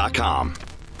InfoWarsLife.com.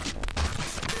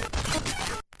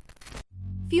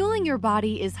 Fueling your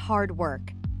body is hard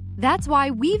work. That's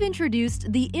why we've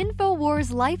introduced the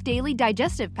InfoWars Life Daily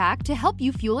Digestive Pack to help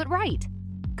you fuel it right.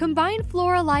 Combine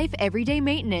Flora Life Everyday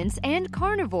Maintenance and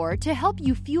Carnivore to help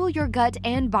you fuel your gut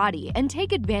and body and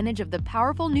take advantage of the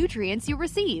powerful nutrients you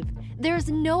receive. There's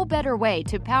no better way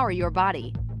to power your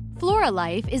body. Flora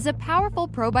Life is a powerful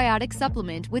probiotic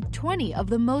supplement with 20 of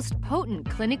the most potent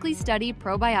clinically studied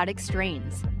probiotic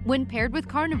strains. When paired with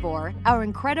Carnivore, our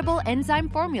incredible enzyme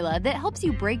formula that helps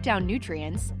you break down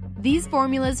nutrients, these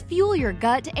formulas fuel your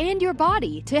gut and your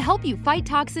body to help you fight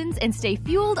toxins and stay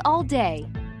fueled all day.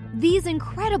 These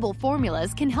incredible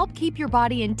formulas can help keep your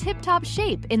body in tip-top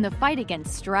shape in the fight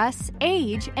against stress,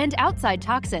 age, and outside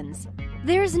toxins.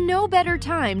 There's no better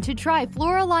time to try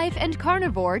Flora Life and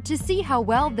Carnivore to see how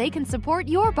well they can support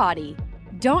your body.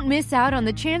 Don't miss out on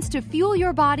the chance to fuel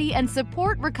your body and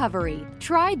support recovery.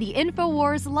 Try the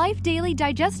InfoWars Life Daily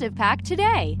Digestive Pack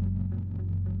today.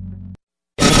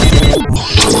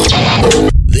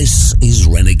 This is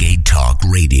Renegade Talk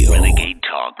Radio. Renegade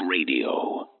Talk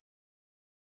Radio.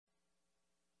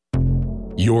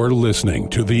 You're listening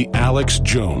to The Alex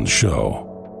Jones Show.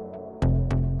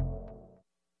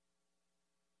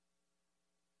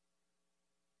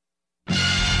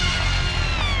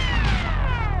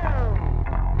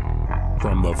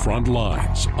 From the front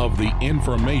lines of the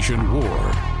information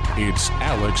war, it's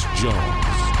Alex Jones.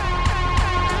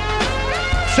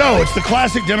 So it's the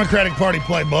classic Democratic Party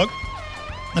playbook.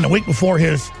 And a week before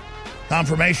his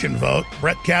confirmation vote,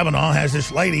 Brett Kavanaugh has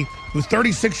this lady who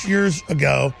 36 years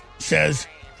ago says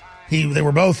they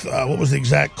were both, what was the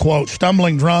exact quote,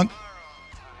 stumbling drunk,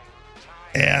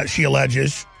 she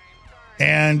alleges,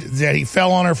 and that he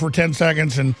fell on her for 10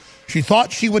 seconds and she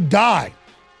thought she would die.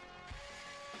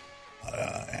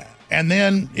 And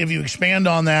then if you expand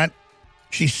on that,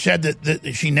 she said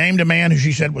that she named a man who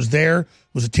she said was there,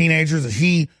 was a teenager, that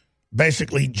he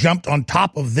basically jumped on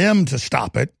top of them to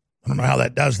stop it. I don't know how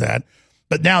that does that.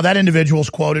 But now that individual's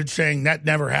quoted saying that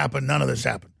never happened. None of this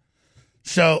happened.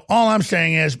 So all I'm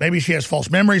saying is maybe she has false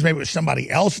memories. Maybe it was somebody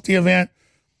else at the event.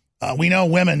 We know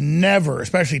women never,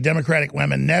 especially Democratic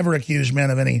women, never accuse men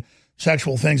of any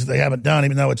sexual things that they haven't done,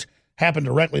 even though it's happened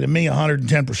directly to me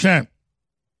 110%.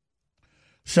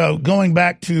 So going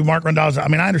back to Mark Randazzo, I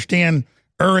mean, I understand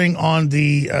erring on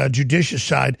the judicious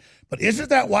side, but isn't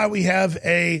that why we have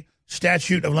a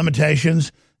statute of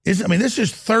limitations? This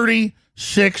is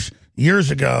 36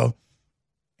 years ago.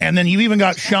 And then you've even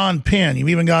got Sean Penn. You've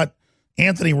even got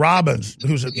Anthony Robbins,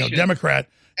 who's a Democrat.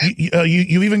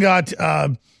 You've even got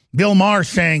Bill Maher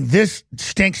saying this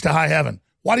stinks to high heaven.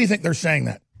 Why do you think they're saying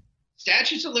that?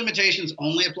 Statutes of limitations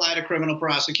only apply to criminal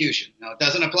prosecution. Now, it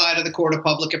doesn't apply to the court of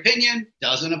public opinion,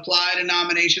 doesn't apply to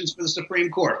nominations for the Supreme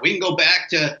Court. We can go back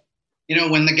to,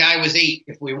 when the guy was 8,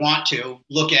 if we want to,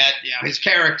 look at, his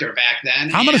character back then.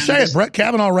 I'm going to say it. Brett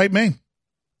Kavanaugh raped me.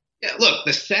 Yeah, look,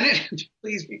 the Senate,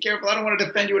 please be careful. I don't want to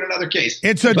defend you in another case.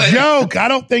 It's a joke. I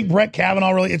don't think Brett Kavanaugh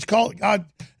really, it's called,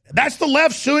 that's the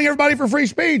left suing everybody for free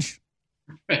speech.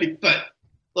 Right, but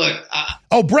look.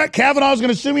 Brett Kavanaugh is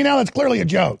going to sue me now? That's clearly a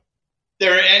joke.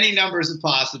 There are any numbers of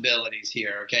possibilities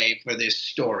here, okay, for this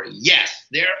story. Yes,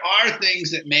 there are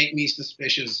things that make me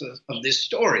suspicious of this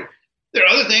story. There are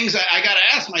other things I got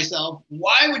to ask myself,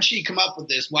 why would she come up with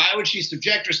this? Why would she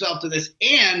subject herself to this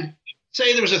and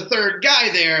say there was a third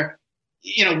guy there?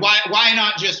 Why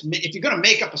not just, if you're going to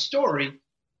make up a story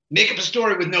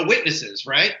with no witnesses,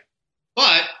 right?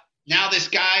 But now this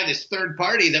guy, this third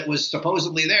party that was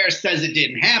supposedly there says it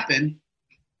didn't happen.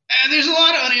 And there's a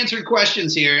lot of unanswered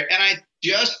questions here. And I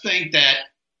just think that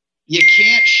you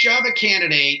can't shove a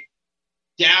candidate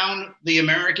down the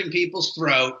American people's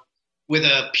throat with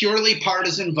a purely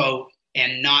partisan vote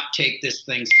and not take this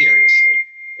thing seriously.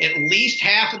 At least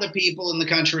half of the people in the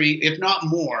country, if not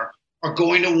more, are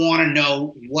going to want to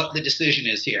know what the decision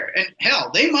is here. And hell,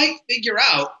 they might figure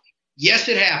out, yes,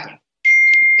 it happened.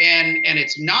 And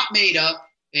it's not made up,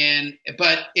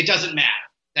 but it doesn't matter.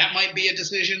 That might be a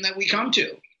decision that we come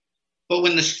to. But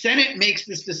when the Senate makes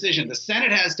this decision, the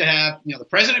Senate has to have, the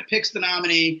president picks the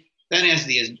nominee, then has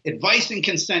the advice and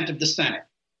consent of the Senate.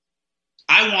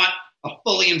 I want a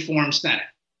fully informed Senate.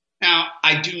 Now,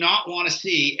 I do not want to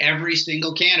see every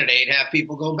single candidate have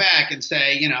people go back and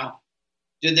say,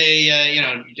 did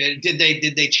they,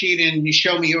 did they cheat in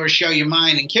show me yours, show you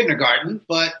mine in kindergarten?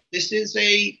 But this is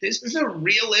a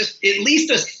realist, at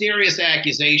least a serious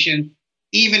accusation,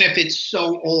 even if it's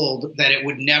so old that it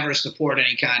would never support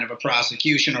any kind of a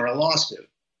prosecution or a lawsuit.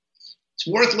 It's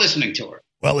worth listening to her.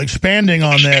 Well, expanding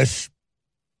on this,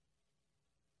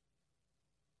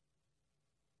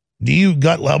 do you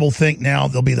gut level think now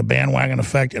there'll be the bandwagon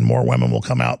effect and more women will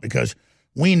come out? Because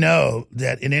we know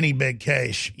that in any big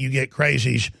case, you get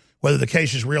crazies, whether the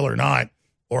case is real or not,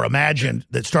 or imagined,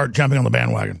 that start jumping on the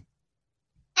bandwagon.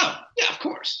 Oh, yeah, of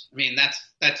course. I mean,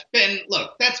 that's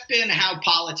been how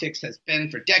politics has been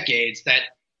for decades, that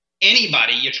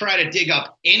anybody, you try to dig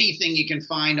up anything you can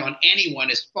find on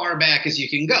anyone as far back as you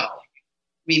can go.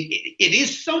 I mean, it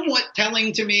is somewhat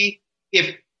telling to me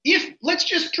if let's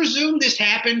just presume this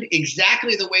happened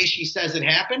exactly the way she says it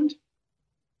happened.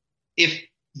 If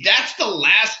that's the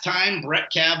last time Brett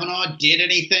Kavanaugh did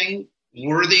anything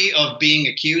worthy of being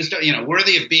accused,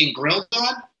 worthy of being grilled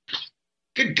on,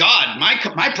 good God,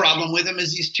 my problem with him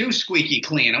is he's too squeaky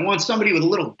clean. I want somebody with a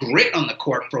little grit on the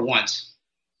court for once.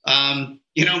 No,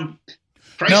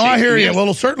 I hear you. Well,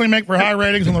 it'll certainly make for high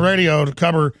ratings on the radio to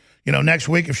cover, next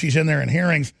week if she's in there in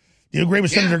hearings. Do you agree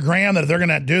with Senator Graham that if they're going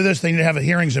to do this, they need to have the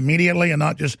hearings immediately and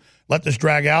not just let this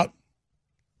drag out?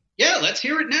 Yeah, let's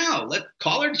hear it now.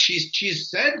 Call her. She's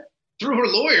said through her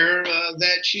lawyer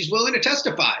that she's willing to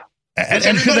testify.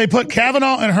 And should they put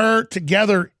Kavanaugh and her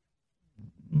together,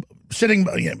 sitting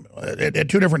at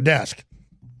two different desks?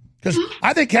 Because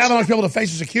I think Kavanaugh should be able to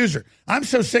face his accuser. I'm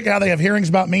so sick of how they have hearings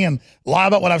about me and lie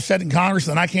about what I've said in Congress,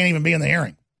 and I can't even be in the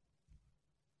hearing.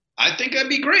 I think that'd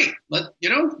be great. But,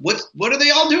 what are they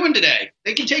all doing today?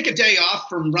 They can take a day off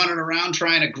from running around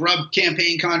trying to grub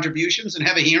campaign contributions and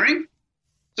have a hearing.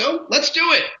 So let's do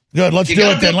it. Good. Let's do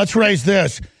it then. Let's raise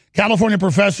this. California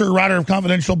professor, writer of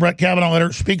Confidential, Brett Kavanaugh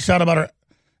letter, speaks out about her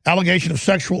allegation of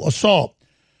sexual assault.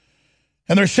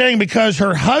 And they're saying because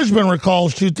her husband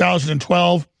recalls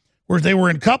 2012, where they were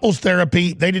in couples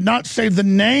therapy, they did not say the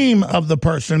name of the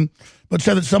person, but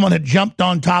said that someone had jumped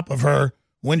on top of her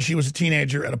when she was a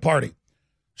teenager at a party.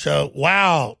 So,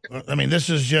 wow. I mean, this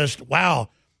is just, wow.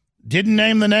 Didn't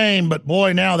name the name, but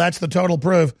boy, now that's the total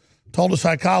proof. Told a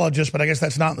psychologist, but I guess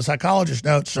that's not in the psychologist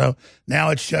notes, so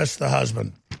now it's just the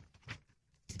husband.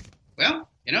 Well,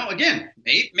 again,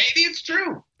 maybe it's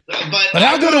true. But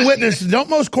how good a witness? Don't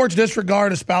most courts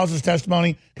disregard a spouse's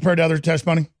testimony compared to other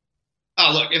testimony?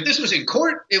 Oh, look, if this was in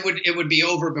court, it would be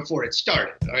over before it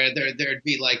started. Or there'd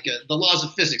be the laws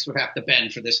of physics would have to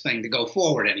bend for this thing to go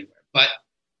forward anywhere. But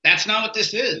that's not what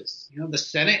this is. The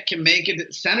Senate can make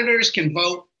it. Senators can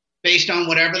vote based on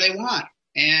whatever they want.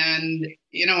 And,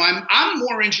 I'm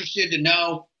more interested to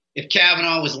know if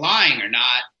Kavanaugh was lying or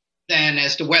not than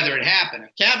as to whether it happened.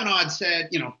 If Kavanaugh had said,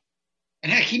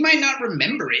 and heck, he might not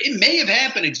remember it. It may have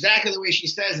happened exactly the way she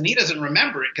says, and he doesn't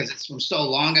remember it because it's from so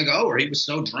long ago or he was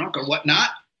so drunk or whatnot.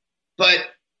 But,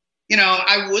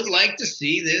 I would like to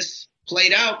see this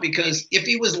played out because if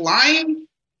he was lying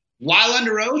while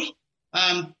under oath,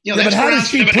 but how does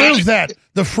she prove that?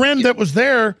 The friend that was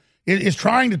there is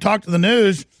trying to talk to the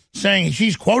news saying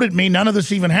she's quoted me. None of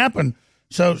this even happened.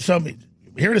 So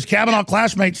here this Kavanaugh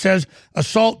classmate says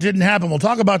assault didn't happen. We'll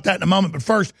talk about that in a moment. But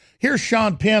first, here's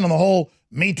Sean Penn on the whole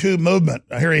Me Too movement.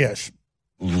 Here he is.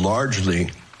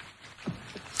 Largely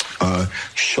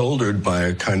shouldered by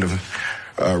a kind of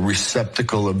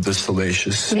receptacle of the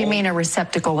salacious. What do you mean a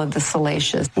receptacle of the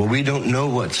salacious? Well, we don't know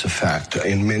what's a fact.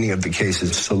 In many of the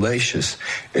cases, salacious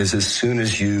is as soon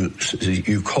as you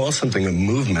call something a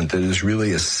movement that is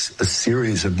really a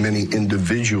series of many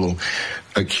individual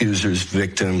accusers,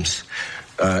 victims,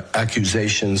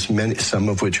 accusations, some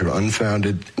of which are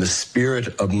unfounded. The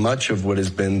spirit of much of what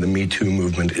has been the Me Too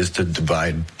movement is to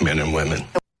divide men and women.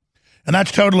 And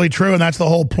that's totally true, and that's the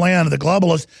whole plan of the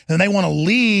globalists. And they want to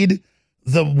lead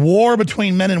the war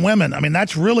between men and women. I mean,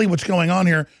 that's really what's going on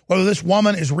here. Whether this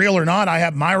woman is real or not, I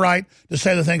have my right to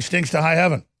say the thing stinks to high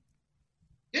heaven.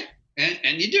 Yeah,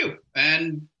 and you do.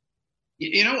 And,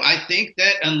 I think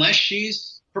that unless she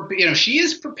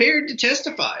is prepared to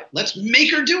testify, let's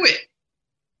make her do it.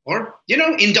 Or,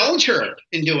 indulge her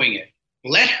in doing it.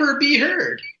 Let her be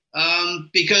heard.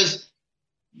 Because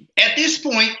at this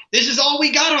point, this is all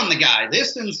we got on the guy.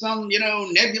 This and some,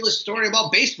 nebulous story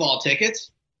about baseball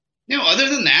tickets. Other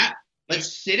than that, let's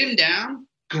sit him down,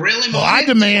 grill him. Well, I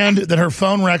demand that her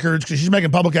phone records, because she's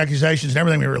making public accusations and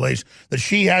everything we release, that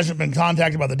she hasn't been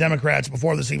contacted by the Democrats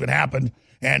before this even happened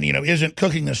and, isn't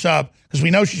cooking this up, because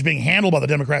we know she's being handled by the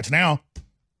Democrats now.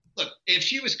 Look, if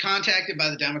she was contacted by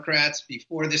the Democrats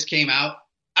before this came out,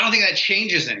 I don't think that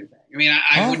changes anything. I mean,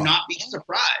 I would not be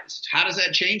surprised. How does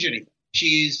that change anything?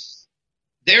 She's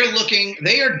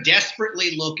they are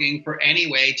desperately looking for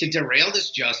any way to derail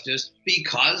this justice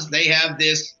because they have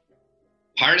this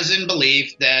partisan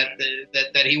belief that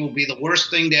he will be the worst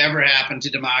thing to ever happen to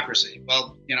democracy.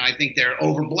 Well, I think they're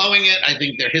overblowing it. I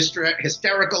think they're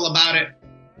hysterical about it.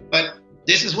 But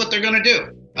this is what they're going to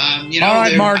do. All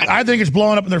right, Mark, I think it's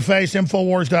blowing up in their face.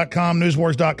 Infowars.com,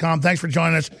 newswars.com. Thanks for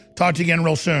joining us. Talk to you again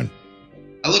real soon.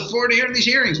 I look forward to hearing these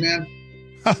hearings, man.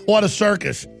 What a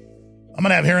circus. I'm going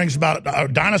to have hearings about a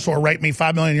dinosaur raped me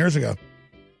 5 million years ago.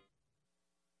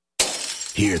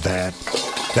 Hear that?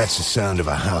 That's the sound of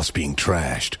a house being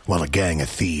trashed while a gang of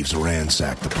thieves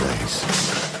ransack the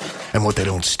place. And what they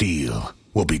don't steal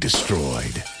will be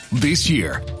destroyed. This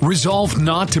year, resolve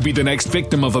not to be the next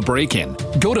victim of a break-in.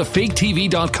 Go to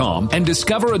faketv.com and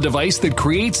discover a device that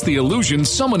creates the illusion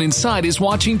someone inside is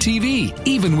watching TV,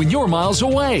 even when you're miles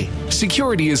away.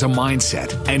 Security is a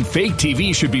mindset, and Fake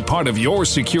TV should be part of your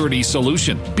security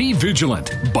solution. Be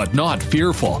vigilant, but not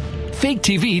fearful.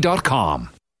 faketv.com.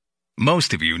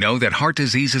 Most of you know that heart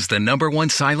disease is the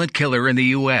 #1 silent killer in the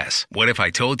U.S. What if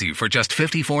I told you for just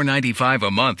 $54.95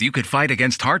 a month you could fight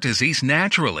against heart disease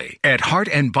naturally? At Heart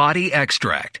and Body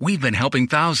Extract, we've been helping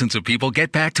thousands of people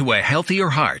get back to a healthier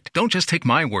heart. Don't just take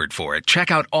my word for it. Check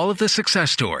out all of the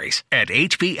success stories at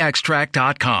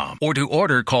hbextract.com, or to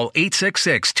order, call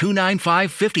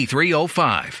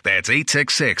 866-295-5305. That's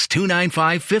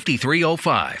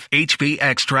 866-295-5305.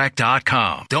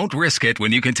 hbextract.com. Don't risk it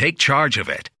when you can take charge of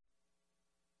it.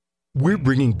 We're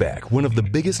bringing back one of the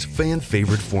biggest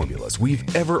fan-favorite formulas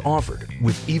we've ever offered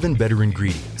with even better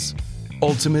ingredients,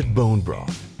 Ultimate Bone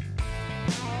Broth.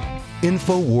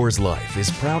 InfoWars Life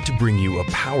is proud to bring you a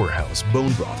powerhouse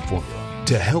bone broth formula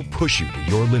to help push you to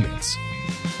your limits.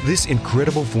 This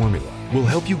incredible formula will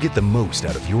help you get the most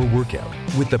out of your workout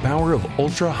with the power of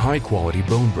ultra-high-quality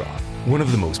bone broth, one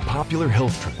of the most popular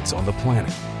health trends on the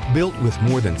planet. Built with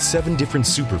more than 7 different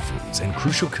superfoods and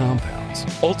crucial compounds,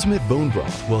 Ultimate Bone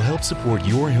Broth will help support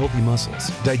your healthy muscles,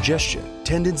 digestion,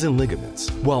 tendons, and ligaments,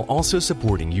 while also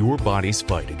supporting your body's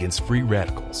fight against free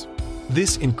radicals.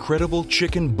 This incredible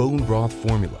chicken bone broth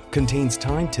formula contains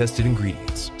time-tested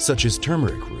ingredients such as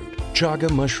turmeric root, chaga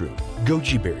mushroom,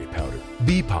 goji berry powder,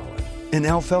 bee pollen, and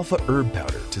alfalfa herb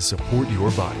powder to support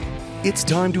your body. It's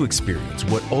time to experience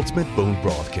what Ultimate Bone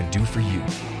Broth can do for you.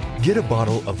 Get a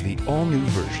bottle of the all-new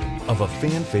version of a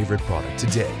fan-favorite product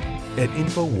today at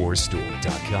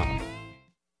InfoWarsStore.com.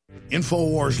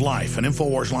 InfoWars Life and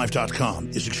InfoWarsLife.com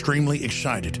is extremely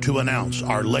excited to announce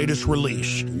our latest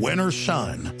release, Winter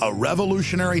Sun, a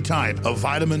revolutionary type of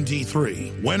vitamin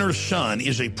D3. Winter Sun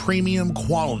is a premium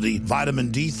quality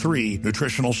vitamin D3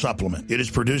 nutritional supplement. It is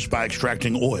produced by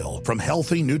extracting oil from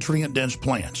healthy, nutrient-dense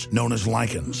plants known as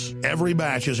lichens. Every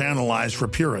batch is analyzed for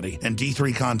purity and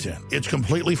D3 content. It's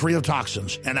completely free of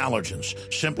toxins and allergens.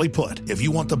 Simply put, if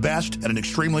you want the best at an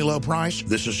extremely low price,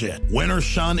 this is it. Winter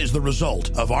Sun is the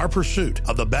result of our pursuit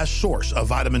of the best source of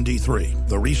vitamin D3.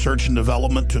 The research and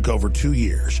development took over 2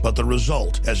 years, but the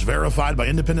result, as verified by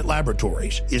independent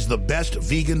laboratories, is the best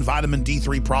vegan vitamin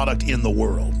D3 product in the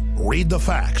world. Read the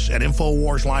facts at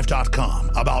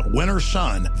InfoWarsLife.com about Winter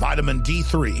Sun Vitamin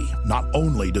D3. Not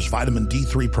only does vitamin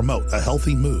D3 promote a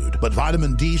healthy mood, but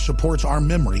vitamin D supports our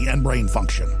memory and brain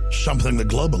function, something the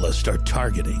globalists are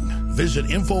targeting. Visit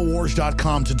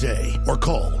InfoWars.com today or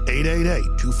call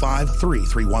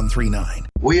 888-253-3139.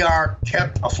 We are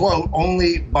kept afloat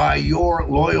only by your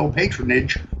loyal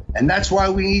patronage, and that's why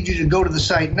we need you to go to the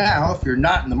site now. If you're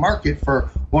not in the market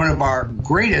for one of our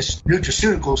greatest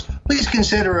nutraceuticals, please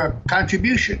consider a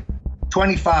contribution.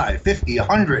 $25, $50,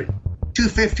 $100,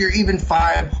 $250, or even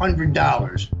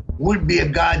 $500 would be a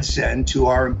godsend to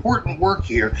our important work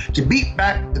here to beat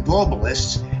back the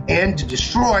globalists and to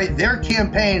destroy their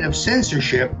campaign of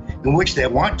censorship in which they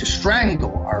want to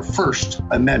strangle our First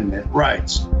Amendment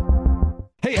rights.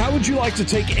 Hey, how would you like to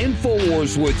take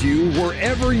InfoWars with you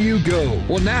wherever you go?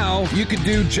 Well, now you can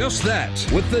do just that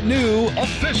with the new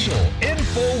official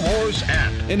InfoWars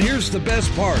app. And here's the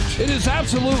best part. It is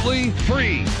absolutely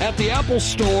free. At the Apple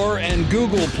Store and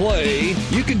Google Play,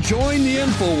 you can join the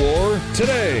InfoWar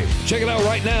today. Check it out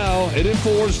right now at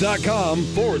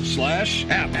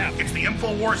Infowars.com/app. It's the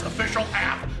InfoWars official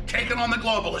app, taking on the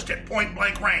globalist at point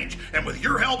blank range. And with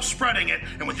your help spreading it,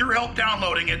 and with your help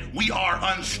downloading it, we are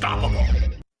unstoppable.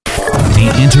 The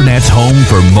Internet's home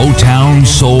for Motown,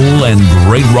 soul, and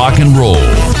great rock and roll.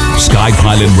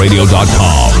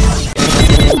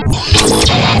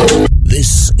 SkyPilotRadio.com.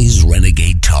 This is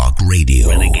Renegade Talk Radio.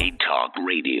 Renegade Talk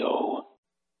Radio.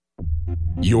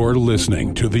 You're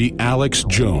listening to The Alex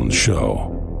Jones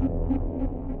Show.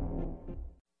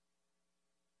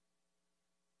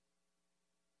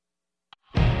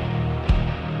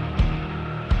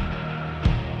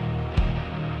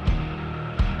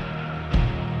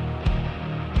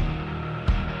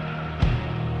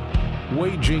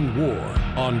 waging war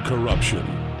on corruption.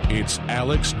 It's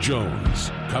Alex Jones,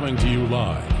 coming to you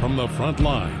live from the front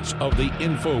lines of the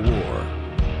InfoWar.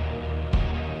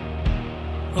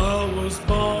 I was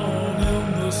born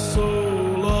in the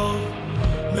soul of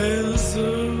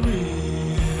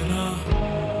misery, and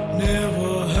I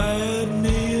never had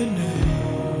me a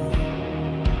name.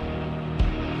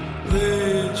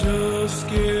 They just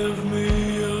give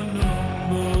me a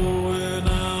number when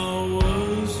I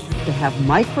was young. To have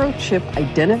microchip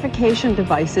identification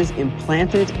devices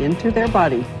implanted into their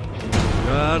body.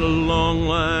 Got a long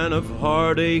line of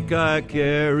heartache, I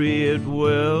carry it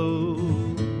well.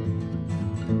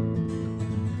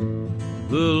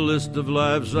 The list of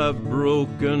lives I've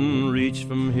broken reached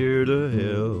from here to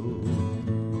hell.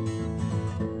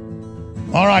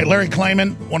 All right, Larry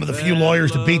Klayman, one of the few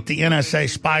lawyers to beat the NSA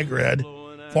spy grid,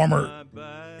 former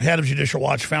head of Judicial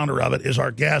Watch, founder of it, is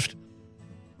our guest.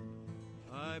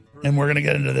 And we're going to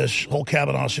get into this whole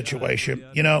Kavanaugh situation.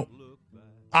 You know,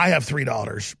 I have 3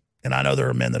 daughters, and I know there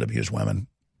are men that abuse women.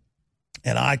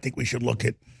 And I think we should look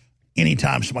at any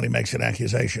time somebody makes an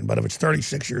accusation. But if it's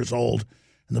 36 years old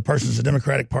and the person's a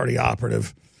Democratic Party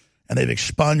operative and they've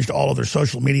expunged all of their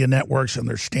social media networks and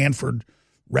their Stanford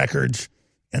records,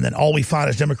 and then all we find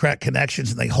is Democrat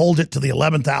connections, and they hold it to the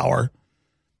 11th hour,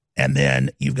 and then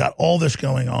you've got all this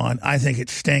going on, I think it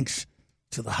stinks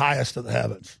to the highest of the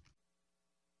heavens.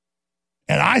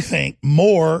 And I think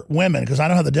more women, because I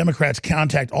know how the Democrats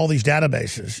contact all these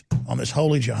databases on this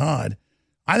holy jihad,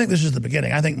 I think this is the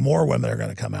beginning. I think more women are going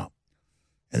to come out.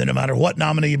 And then no matter what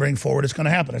nominee you bring forward, it's going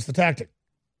to happen. It's the tactic.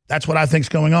 That's what I think's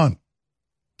going on.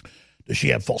 Does she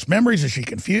have false memories? Is she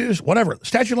confused? Whatever.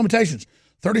 Statute of limitations,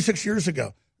 36 years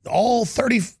ago, all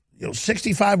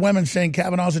 65 women saying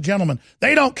Kavanaugh's a gentleman,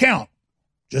 they don't count.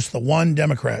 Just the one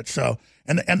Democrat. So,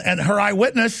 and her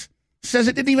eyewitness says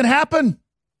it didn't even happen.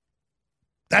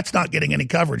 That's not getting any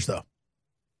coverage, though.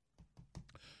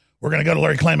 We're going to go to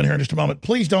Larry Klayman here in just a moment.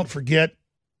 Please don't forget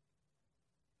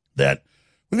that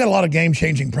we've got a lot of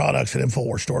game-changing products at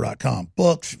InfoWarsStore.com.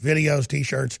 Books, videos,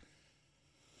 T-shirts,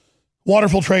 water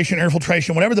filtration, air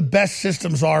filtration, whatever the best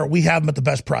systems are, we have them at the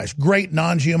best price. Great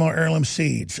non-GMO heirloom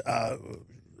seeds,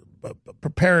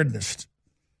 preparedness,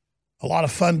 a lot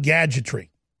of fun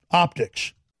gadgetry,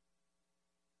 optics,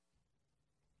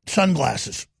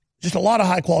 sunglasses. Just a lot of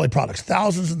high-quality products,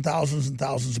 thousands and thousands and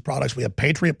thousands of products. We have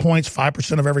Patriot Points,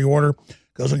 5% of every order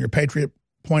goes on your Patriot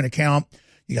Point account.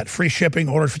 You got free shipping,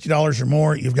 order $50 or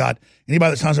more. You've got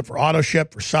anybody that signs up for auto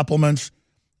ship, for supplements,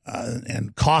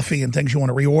 and coffee and things you want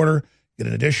to reorder, get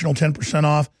an additional 10%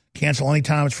 off. Cancel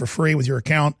anytime. It's for free with your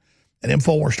account at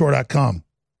InfoWarsStore.com.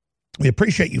 We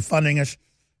appreciate you funding us,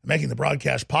 making the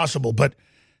broadcast possible. But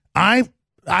I've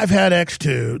had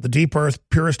X2, the Deep Earth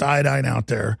purest iodine out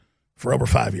there, for over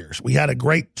 5 years. We had a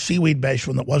great seaweed-based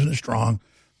one that wasn't as strong,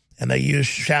 and they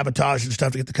used sabotage and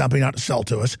stuff to get the company not to sell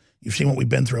to us. You've seen what we've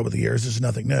been through over the years. This is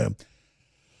nothing new.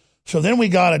 So then we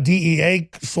got a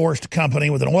DEA-sourced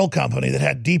company with an oil company that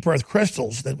had Deep Earth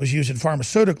crystals that was used in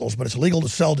pharmaceuticals, but it's legal to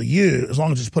sell to you as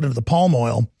long as it's put into the palm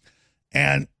oil.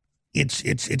 And it's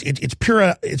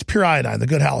pure iodine, the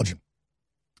good halogen.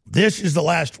 This is the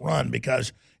last run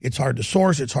because it's hard to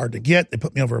source, it's hard to get. They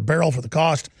put me over a barrel for the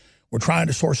cost. We're trying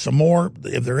to source some more.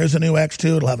 If there is a new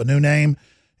X2, it'll have a new name,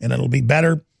 and it'll be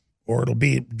better, or it'll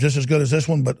be just as good as this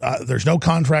one. But there's no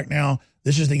contract now.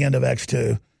 This is the end of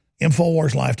X2.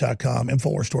 InfoWarsLife.com,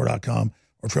 InfoWarsStore.com,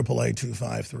 or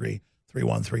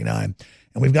 888-253-3139.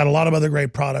 And we've got a lot of other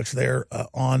great products there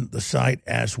on the site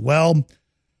as well.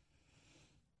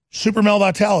 Super Male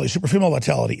Vitality, Super Female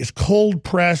Vitality is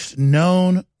cold-pressed,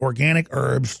 known organic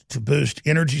herbs to boost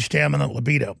energy, stamina,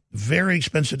 libido. Very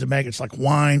expensive to make. It's like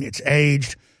wine. It's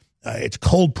aged. It's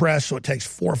cold-pressed, so it takes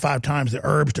 4 or 5 times the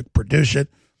herbs to produce it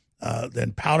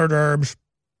than powdered herbs.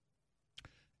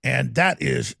 And that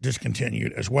is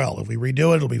discontinued as well. If we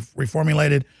redo it, it'll be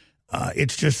reformulated.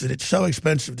 It's just that it's so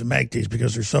expensive to make these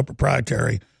because they're so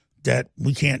proprietary that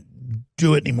we can't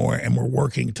do it anymore, and we're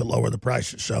working to lower the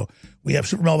prices. So we have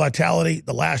Super Male Vitality,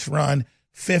 the last run,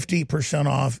 50%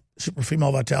 off. Super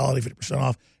Female Vitality, 50%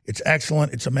 off. It's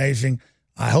excellent. It's amazing.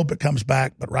 I hope it comes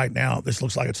back, but right now this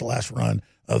looks like it's the last run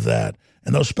of that.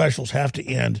 And those specials have to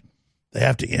end. They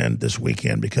have to end this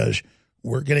weekend because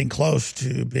we're getting close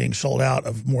to being sold out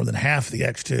of more than half the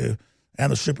X2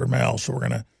 and the Super Male. So we're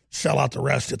going to sell out the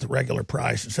rest at the regular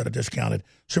price instead of discounted.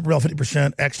 Super Male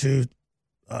 50%, X2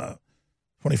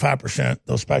 25%.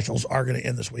 Those specials are going to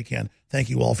end this weekend. Thank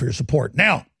you all for your support.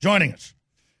 Now, joining us,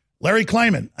 Larry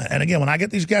Klayman. And again, when I get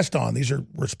these guests on, these are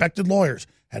respected lawyers.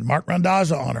 Had Mark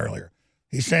Randazza on earlier.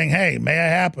 He's saying, hey, may it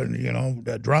happen,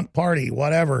 a drunk party,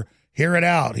 whatever. hear it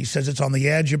out. He says it's on the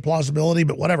edge of plausibility,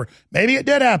 but whatever. Maybe it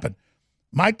did happen.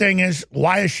 My thing is,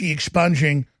 why is she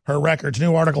expunging her records?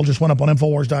 New article just went up on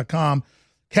Infowars.com.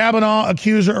 Kavanaugh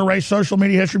accuser erased social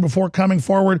media history before coming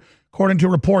forward, according to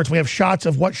reports. We have shots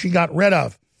of what she got rid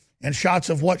of and shots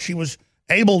of what she was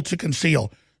able to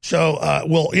conceal. So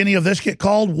will any of this get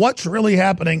called? What's really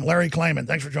happening? Larry Klayman,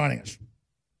 thanks for joining us.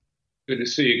 Good to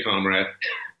see you, comrade.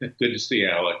 Good to see you,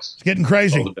 Alex. It's getting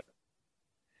crazy.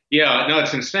 Yeah, no,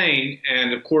 it's insane.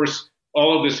 And, of course,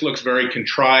 all of this looks very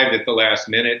contrived at the last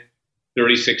minute.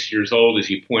 36 years old, as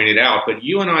you pointed out. But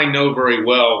you and I know very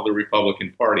well the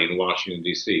Republican Party in Washington,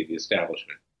 D.C., the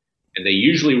establishment. And they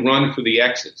usually run for the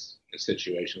exits in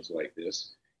situations like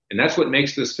this. And that's what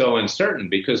makes this so uncertain,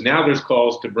 because now there's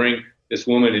calls to bring this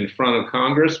woman in front of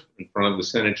Congress, in front of the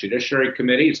Senate Judiciary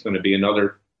Committee. It's going to be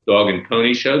another dog and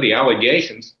pony show. The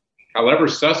allegations, however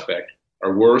suspect,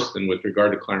 are worse than with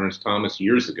regard to Clarence Thomas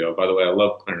years ago. By the way, I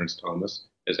love Clarence Thomas,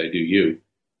 as I do you.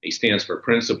 He stands for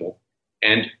principle.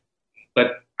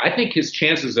 But I think his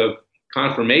chances of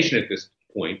confirmation at this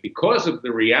point, because of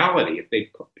the reality, if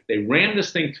they ran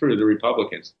this thing through, the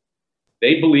Republicans,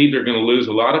 they believe they're going to lose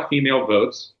a lot of female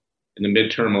votes in the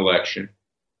midterm election.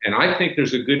 And I think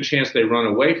there's a good chance they run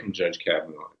away from Judge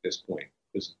Kavanaugh at this point.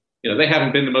 Because, they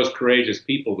haven't been the most courageous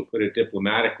people, to put it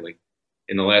diplomatically,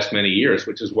 in the last many years,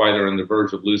 which is why they're on the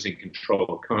verge of losing control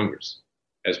of Congress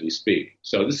as we speak.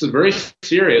 So this is very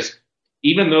serious,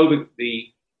 even though the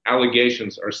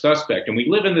allegations are suspect. And we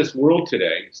live in this world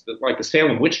today, it's like the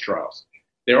Salem witch trials.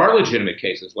 There are legitimate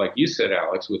cases, like you said,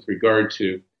 Alex, with regard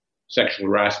to sexual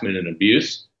harassment and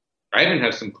abuse. I even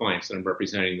have some clients that I'm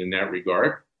representing in that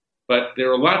regard. But there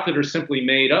are a lot that are simply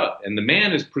made up. And the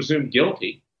man is presumed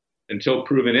guilty until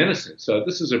proven innocent. So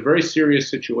this is a very serious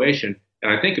situation.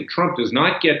 And I think if Trump does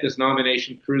not get this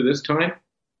nomination through this time,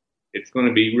 it's going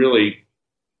to be really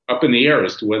up in the air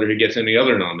as to whether he gets any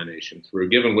other nomination through,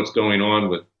 given what's going on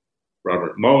with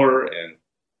Robert Mueller and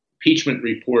impeachment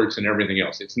reports and everything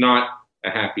else. It's not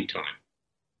a happy time.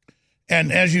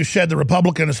 And as you said, the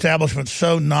Republican establishment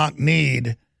so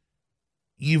knock-kneed.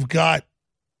 You've got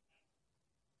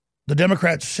the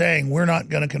Democrats saying we're not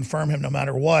going to confirm him no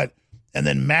matter what. And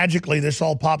then magically this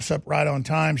all pops up right on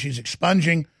time. She's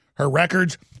expunging her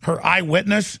records. Her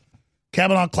eyewitness,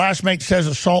 Kavanaugh classmate, says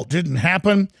assault didn't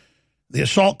happen. The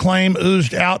assault claim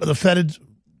oozed out of the fetid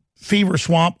fever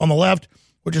swamp on the left,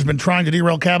 which has been trying to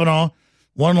derail Kavanaugh.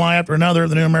 One lie after another,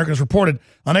 the New Americans reported.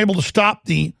 Unable to stop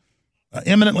the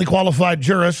eminently qualified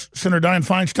jurist, Senator Dianne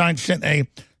Feinstein sent a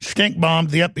stink bomb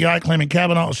to the FBI claiming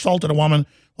Kavanaugh assaulted a woman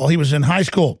while he was in high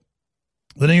school.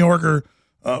 The New Yorker,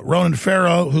 Ronan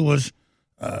Farrow, who was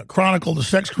chronicled the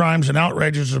sex crimes and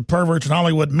outrages of perverts in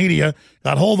Hollywood media,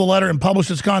 got hold of the letter and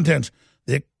published its contents.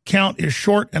 The account is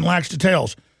short and lacks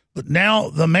details. But now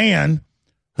the man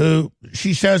who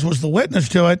she says was the witness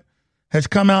to it has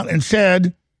come out and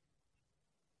said,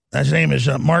 his name is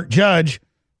Mark Judge,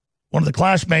 one of the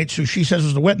classmates who she says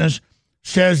was the witness,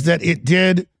 says that it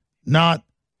did not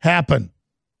happen.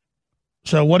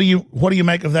 So what do you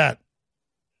make of that?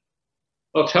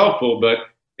 Well, it's helpful, but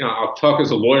I'll talk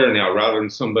as a lawyer now rather than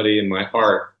somebody in my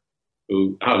heart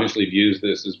who obviously views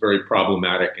this as very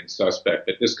problematic and suspect.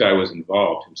 But this guy was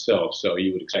involved himself, so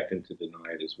you would expect him to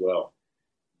deny it as well.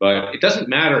 But it doesn't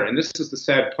matter, and this is the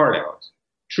sad part, Alex.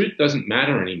 Truth doesn't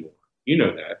matter anymore. You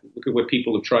know that. Look at what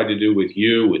people have tried to do with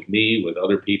you, with me, with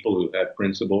other people who have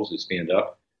principles, who stand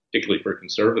up, particularly for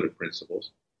conservative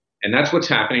principles. And that's what's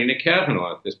happening to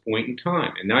Kavanaugh at this point in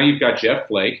time. And now you've got Jeff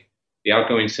Flake, the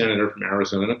outgoing senator from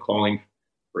Arizona, calling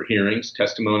for hearings,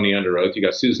 testimony under oath. You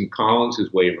got Susan Collins,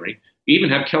 who's wavering. You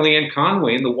even have Kellyanne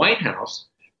Conway in the White House,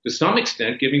 to some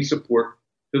extent, giving support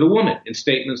to the woman in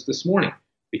statements this morning.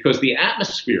 Because the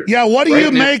atmosphere. Yeah, what do you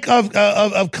make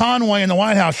of Conway in the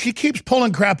White House? She keeps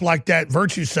pulling crap like that,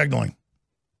 virtue signaling.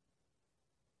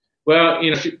 Well,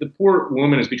 the poor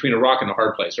woman is between a rock and a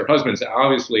hard place. Her husband's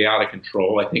obviously out of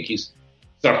control. I think he's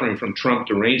suffering from Trump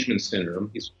derangement syndrome.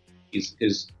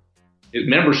 His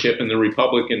membership in the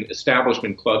Republican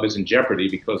establishment club is in jeopardy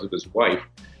because of his wife.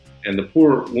 And the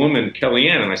poor woman,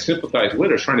 Kellyanne, and I sympathize with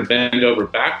her, is trying to bend over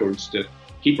backwards to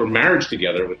keep her marriage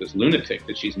together with this lunatic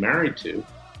that she's married to.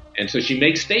 And so she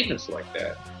makes statements like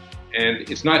that. And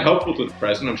it's not helpful to the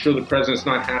president. I'm sure the president's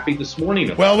not happy this morning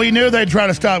about Well, we knew they'd try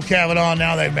to stop Kavanaugh.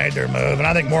 Now they've made their move. And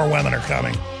I think more women are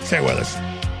coming. Stay with us.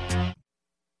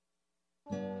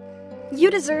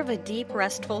 You deserve a deep,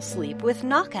 restful sleep with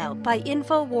Knockout by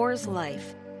InfoWars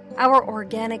Life. Our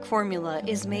organic formula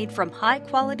is made from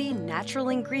high-quality natural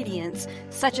ingredients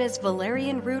such as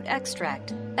valerian root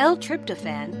extract,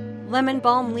 L-tryptophan, lemon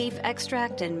balm leaf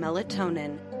extract, and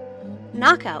melatonin.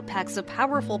 Knockout packs a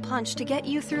powerful punch to get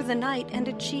you through the night and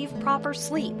achieve proper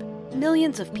sleep.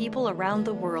 Millions of people around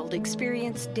the world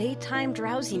experience daytime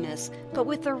drowsiness, but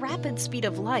with the rapid speed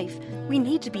of life, we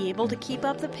need to be able to keep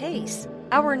up the pace.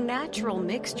 Our natural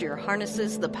mixture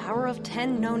harnesses the power of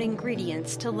 10 known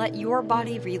ingredients to let your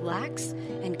body relax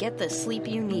and get the sleep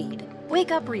you need.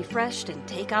 Wake up refreshed and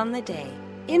take on the day.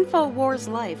 InfoWars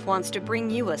Life wants to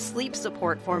bring you a sleep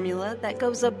support formula that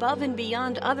goes above and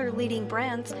beyond other leading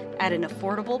brands at an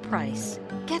affordable price.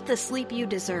 Get the sleep you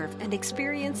deserve and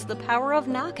experience the power of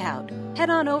Knockout.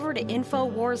 Head on over to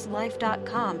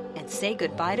InfoWarsLife.com and say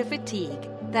goodbye to fatigue.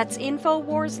 That's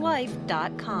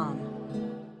InfoWarsLife.com.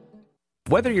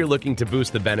 Whether you're looking to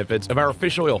boost the benefits of our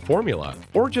fish oil formula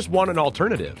or just want an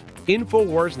alternative,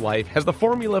 InfoWars Life has the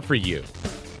formula for you.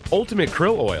 Ultimate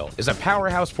Krill Oil is a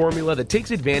powerhouse formula that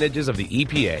takes advantages of the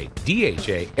EPA,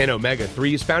 DHA, and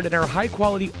omega-3s found in our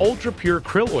high-quality, ultra-pure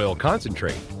krill oil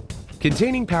concentrate.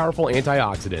 Containing powerful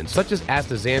antioxidants such as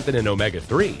astaxanthin and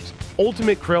omega-3s,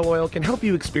 Ultimate Krill Oil can help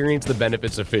you experience the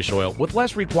benefits of fish oil with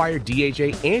less required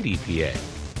DHA and EPA.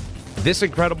 This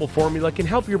incredible formula can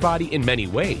help your body in many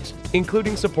ways,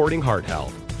 including supporting heart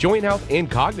health, joint health, and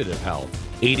cognitive health,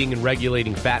 aiding and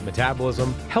regulating fat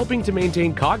metabolism, helping to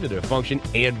maintain cognitive function,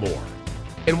 and more.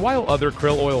 And while other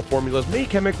krill oil formulas may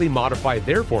chemically modify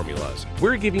their formulas,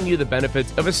 we're giving you the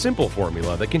benefits of a simple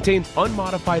formula that contains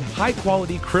unmodified,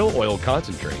 high-quality krill oil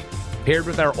concentrate, paired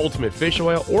with our Ultimate Fish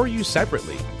Oil or used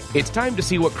separately. It's time to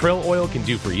see what krill oil can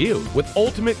do for you with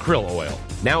Ultimate Krill Oil,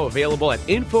 now available at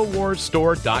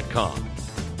InfoWarsStore.com.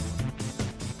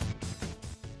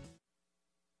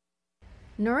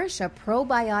 Nourish a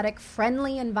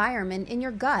probiotic-friendly environment in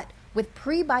your gut with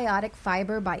prebiotic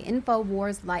fiber by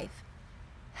InfoWars Life.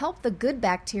 Help the good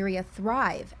bacteria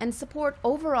thrive and support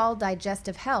overall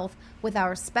digestive health with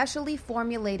our specially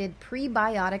formulated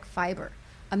prebiotic fiber,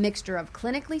 a mixture of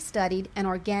clinically studied and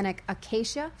organic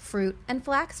acacia, fruit, and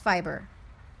flax fiber.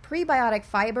 Prebiotic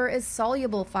fiber is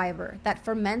soluble fiber that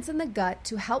ferments in the gut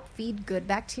to help feed good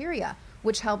bacteria,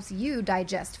 which helps you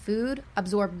digest food,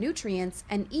 absorb nutrients,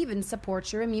 and even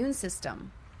support your immune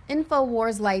system.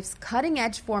 InfoWars Life's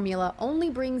cutting-edge formula only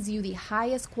brings you the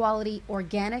highest quality,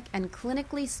 organic, and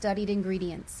clinically studied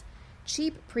ingredients.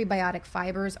 Cheap prebiotic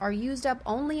fibers are used up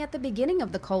only at the beginning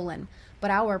of the colon,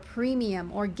 but our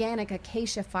premium organic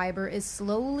acacia fiber is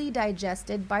slowly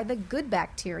digested by the good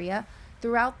bacteria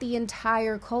throughout the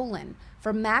entire colon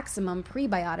for maximum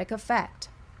prebiotic effect.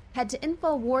 Head to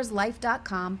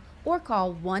InfoWarsLife.com or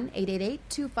call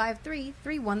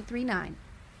 1-888-253-3139.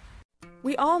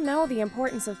 We all know the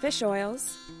importance of fish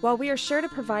oils. While we are sure to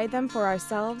provide them for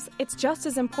ourselves, it's just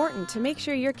as important to make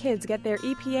sure your kids get their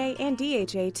EPA and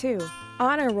DHA too.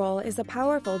 Honor Roll is a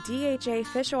powerful DHA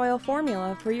fish oil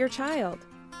formula for your child.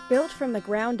 Built from the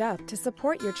ground up to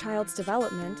support your child's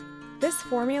development, this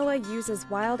formula uses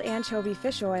wild anchovy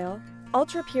fish oil,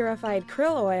 ultra-purified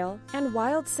krill oil, and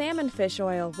wild salmon fish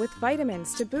oil with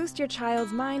vitamins to boost your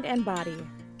child's mind and body.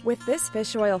 With this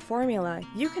fish oil formula,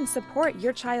 you can support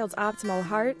your child's optimal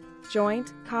heart,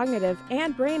 joint, cognitive,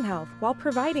 and brain health while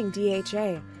providing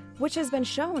DHA, which has been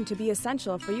shown to be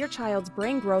essential for your child's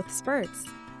brain growth spurts.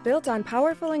 Built on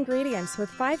powerful ingredients with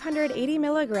 580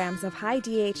 milligrams of high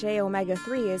DHA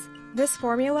omega-3s, this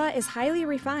formula is highly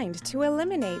refined to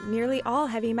eliminate nearly all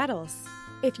heavy metals.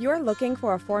 If you're looking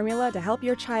for a formula to help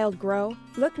your child grow,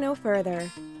 look no further.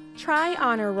 Try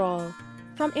Honor Roll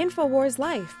from InfoWars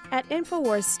Life at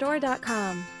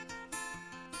InfoWarsStore.com.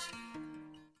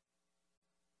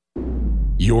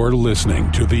 You're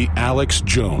listening to The Alex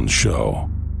Jones Show.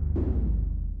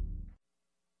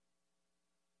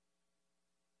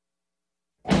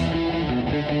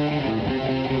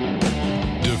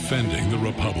 Defending the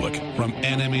Republic from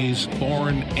enemies,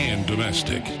 foreign and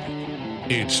domestic.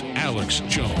 It's Alex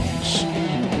Jones.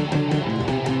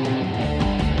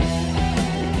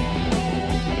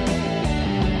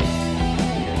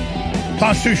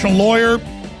 Constitutional lawyer,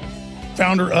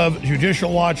 founder of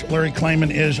Judicial Watch, Larry Klayman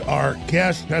is our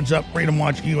guest. Heads up,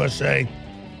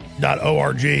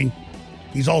 freedomwatchusa.org.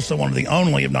 He's also one of the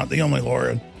only, if not the only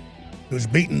lawyer who's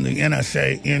beaten the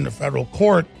NSA in the federal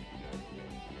court.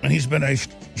 And he's been a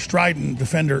strident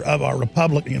defender of our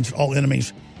republic against all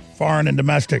enemies, foreign and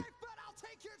domestic.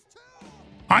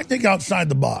 I think outside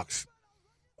the box.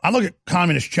 I look at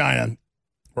communist China,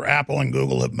 where Apple and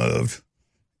Google have moved,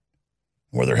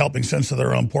 where they're helping censor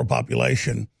their own poor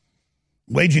population,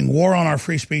 waging war on our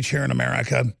free speech here in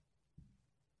America.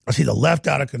 I see the left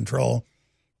out of control,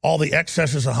 all the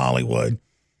excesses of Hollywood.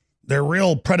 They're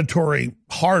real predatory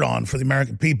hard-on for the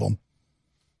American people.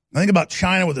 I think about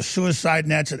China with the suicide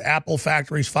nets at Apple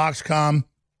factories, Foxconn.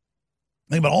 I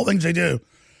think about all the things they do.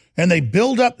 And they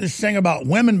build up this thing about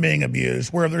women being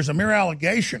abused where there's a mere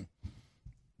allegation,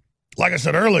 like I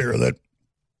said earlier, that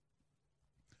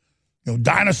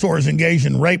dinosaurs engaged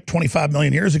in rape 25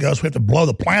 million years ago, so we have to blow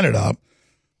the planet up.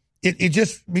 It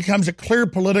just becomes a clear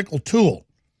political tool.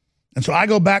 And so I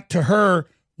go back to her.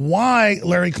 Why,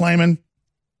 Larry Klayman,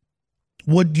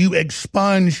 would you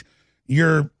expunge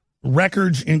your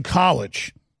records in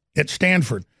college at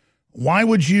Stanford? Why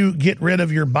would you get rid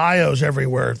of your bios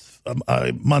everywhere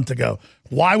a month ago?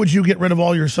 Why would you get rid of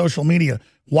all your social media?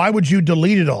 Why would you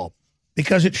delete it all?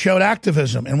 Because it showed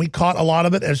activism, and we caught a lot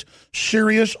of it as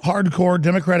serious, hardcore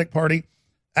Democratic Party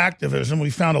activism. We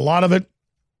found a lot of it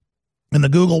in the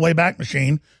Google Wayback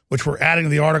Machine, which we're adding to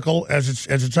the article as it's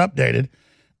updated.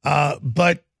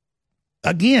 But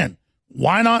again,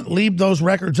 why not leave those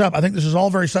records up? I think this is all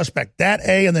very suspect. That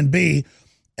A, and then B,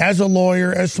 as a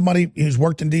lawyer, as somebody who's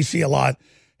worked in D.C. a lot,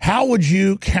 how would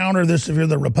you counter this if you're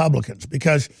the Republicans?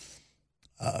 Because,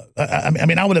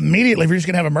 I would immediately, if you're just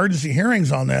going to have emergency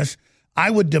hearings on this, I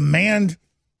would demand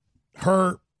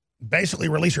her basically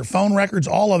release her phone records,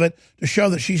 all of it, to show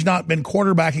that she's not been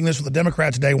quarterbacking this with the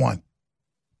Democrats day one.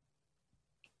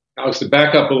 Alex, to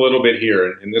back up a little bit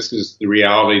here, and this is the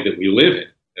reality that we live in,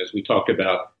 as we talk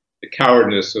about the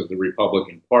cowardness of the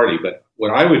Republican Party. But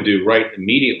what I would do right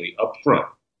immediately up front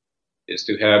is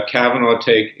to have Kavanaugh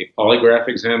take a polygraph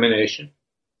examination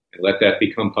and let that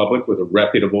become public with a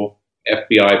reputable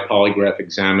FBI polygraph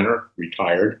examiner,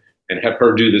 retired, and have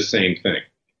her do the same thing.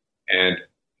 And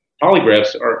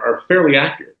polygraphs are fairly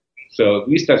accurate. So at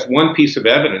least that's one piece of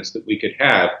evidence that we could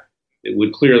have that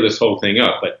would clear this whole thing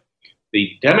up. But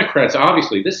the Democrats,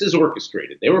 obviously, this is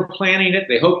orchestrated. They were planning it.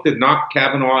 They hoped to knock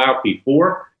Kavanaugh out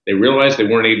before. They realized they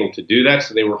weren't able to do that,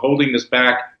 so they were holding this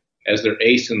back as their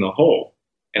ace in the hole.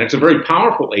 And it's a very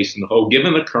powerful ace in the hole,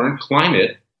 given the current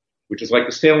climate, which is like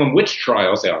the Salem witch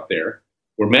trials out there,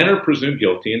 where men are presumed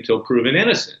guilty until proven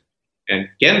innocent. And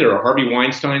again, there are Harvey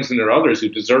Weinsteins and there are others who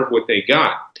deserve what they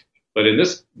got. But in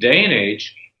this day and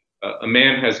age, a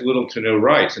man has little to no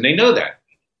rights. And they know that.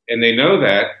 And they know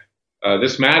that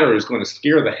this matter is going to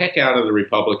scare the heck out of the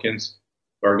Republicans,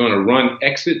 who are going to run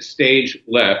exit stage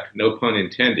left, no pun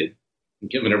intended,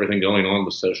 given everything going on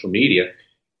with social media.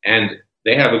 And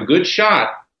they have a good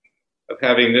shot of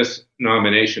having this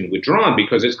nomination withdrawn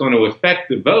because it's going to affect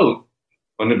the vote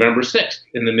on November 6th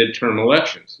in the midterm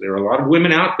elections. There are a lot of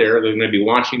women out there that are going to be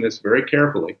watching this very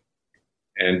carefully.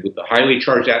 And with the highly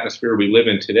charged atmosphere we live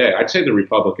in today, I'd say the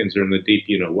Republicans are in the deep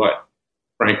you-know-what,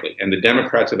 frankly. And the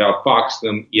Democrats have outfoxed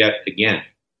them yet again.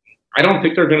 I don't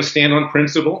think they're going to stand on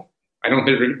principle. I don't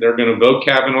think they're going to vote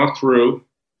Kavanaugh through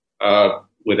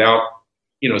without,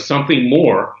 something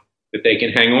more that they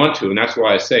can hang on to. And that's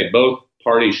why I say both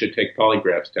parties should take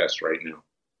polygraph tests right now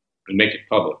and make it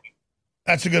public.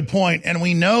 That's a good point. And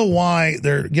we know why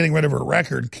they're getting rid of her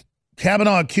record.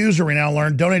 Kavanaugh accuser, we now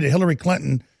learned, donated Hillary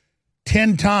Clinton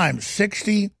 10 times,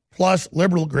 60-plus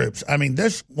liberal groups. I mean,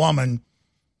 this woman,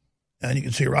 and you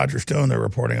can see Roger Stone, they're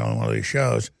reporting on one of these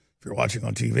shows, if you're watching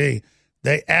on TV,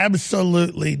 they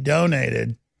absolutely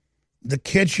donated the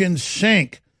kitchen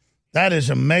sink. That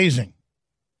is amazing.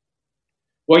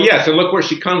 Well, yes, and look where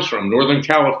she comes from, Northern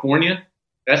California.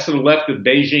 That's to the left of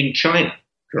Beijing, China,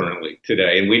 currently,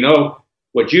 today. And we know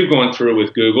what you've gone through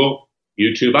with Google,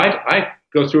 YouTube. I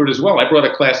go through it as well. I brought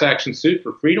a class action suit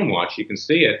for Freedom Watch. You can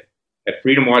see it at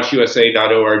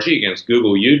freedomwatchusa.org against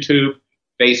Google, YouTube,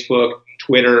 Facebook,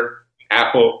 Twitter,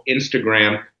 Apple,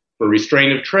 Instagram for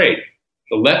restraint of trade.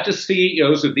 The leftist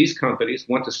CEOs of these companies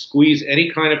want to squeeze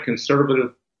any kind of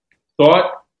conservative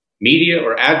thought, media,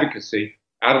 or advocacy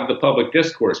out of the public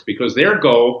discourse because their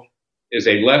goal is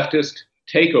a leftist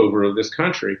takeover of this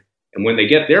country. And when they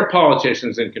get their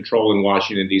politicians in control in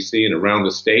Washington, D.C. and around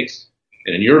the states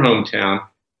and in your hometown,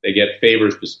 they get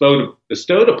favors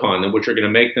bestowed upon them, which are going to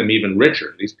make them even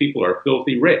richer. These people are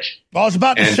filthy rich. Well, I was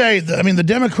about to say, the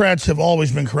Democrats have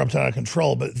always been corrupt out of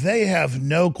control, but they have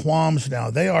no qualms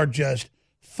now. They are just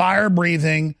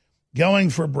fire-breathing, going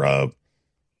for broke,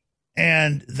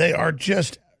 and they are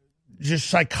just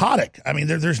psychotic. I mean,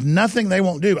 there's nothing they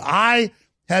won't do. I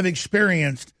have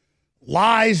experienced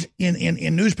lies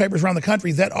in newspapers around the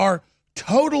country that are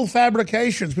total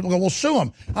fabrications. People go, well, sue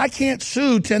them. I can't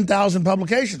sue 10,000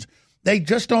 publications. They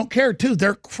just don't care, too.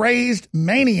 They're crazed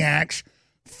maniacs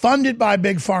funded by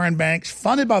big foreign banks,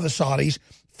 funded by the Saudis,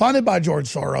 funded by George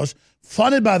Soros,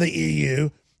 funded by the EU,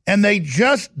 and they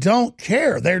just don't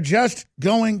care. They're just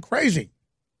going crazy.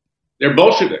 They're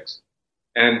Bolsheviks.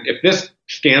 And if this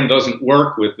scam doesn't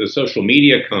work with the social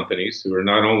media companies who are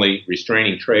not only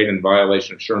restraining trade in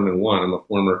violation of Sherman 1, I'm a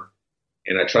former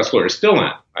antitrust lawyer, still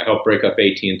am. I helped break up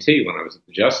AT&T when I was at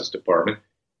the Justice Department.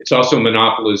 It's also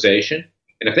monopolization.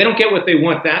 And if they don't get what they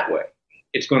want that way,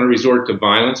 it's going to resort to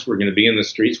violence. We're going to be in the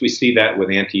streets. We see that with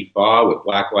Antifa, with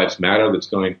Black Lives Matter that's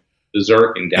going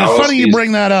berserk in Dallas. It's funny you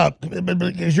bring that up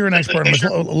because you're an expert.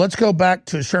 Let's go back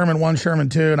to Sherman 1, Sherman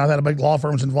 2, and I've had a big law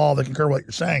firms involved that concur with what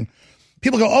you're saying.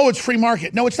 People go, oh, it's free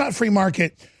market. No, it's not free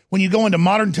market. When you go into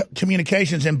modern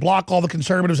communications and block all the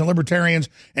conservatives and libertarians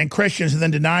and Christians and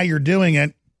then deny you're doing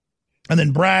it and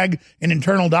then brag in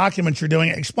internal documents you're doing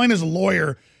it, explain as a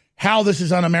lawyer how this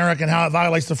is un-American, how it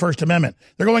violates the First Amendment.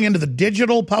 They're going into the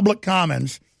digital public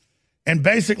commons and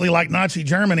basically like Nazi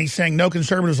Germany saying no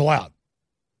conservatives allowed.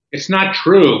 It's not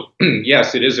true.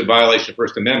 Yes, it is a violation of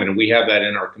First Amendment, and we have that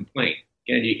in our complaint.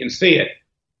 And you can see it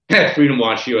at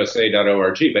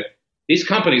freedomwatchusa.org. But these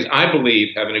companies, I believe,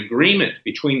 have an agreement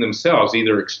between themselves,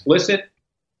 either explicit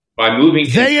by moving.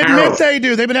 They admit they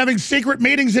do. They've been having secret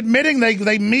meetings admitting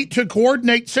they meet to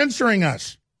coordinate censoring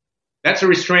us. That's a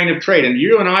restraint of trade. And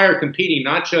you and I are competing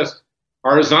not just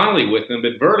horizontally with them,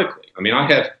 but vertically. I mean, I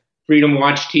have Freedom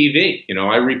Watch TV. You know,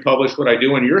 I republish what I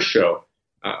do on your show.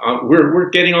 We're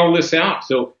getting all this out.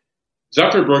 So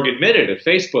Zuckerberg admitted at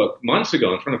Facebook months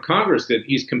ago in front of Congress that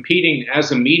he's competing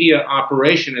as a media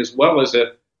operation as well as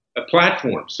a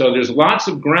platform. So there's lots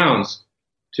of grounds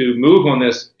to move on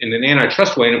this in an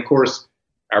antitrust way. And of course,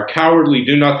 our cowardly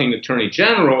do-nothing attorney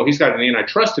general, he's got an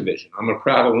antitrust division. I'm a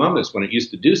proud alumnus when it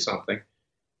used to do something.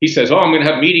 He says, I'm going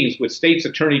to have meetings with state's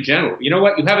attorney general. You know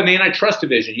what? You have an antitrust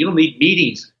division. You don't need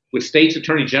meetings with state's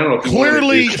attorney general.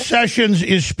 Clearly, Sessions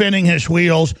is spinning his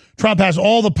wheels. Trump has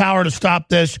all the power to stop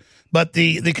this, but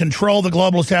the control the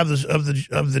globalists have of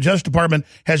the Justice Department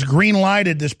has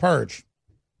green-lighted this purge.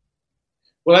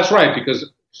 Well, that's right,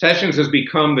 because Sessions has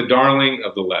become the darling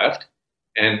of the left,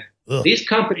 and these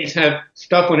companies have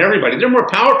stuff on everybody. They're more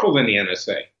powerful than the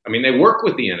NSA. I mean, they work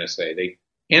with the NSA. They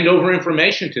hand over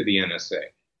information to the NSA.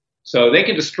 So they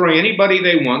can destroy anybody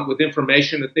they want with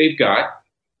information that they've got.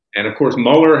 And, of course,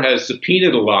 Mueller has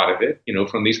subpoenaed a lot of it,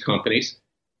 from these companies.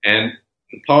 And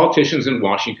the politicians in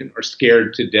Washington are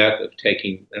scared to death of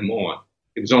taking them on.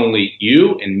 It was only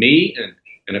you and me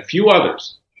and a few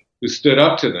others who stood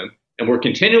up to them. And we're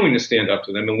continuing to stand up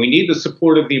to them. And we need the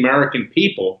support of the American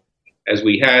people as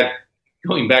we had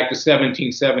going back to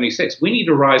 1776. We need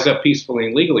to rise up peacefully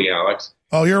and legally, Alex.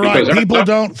 Oh, you're right.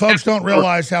 Folks don't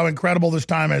realize how incredible this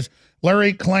time is.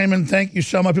 Larry Klayman, thank you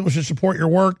so much. People should support your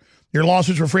work. Your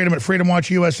lawsuits for freedom at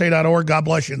freedomwatchusa.org. God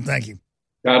bless you and thank you.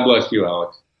 God bless you,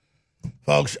 Alex.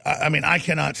 Folks, I mean, I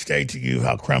cannot state to you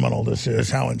how criminal this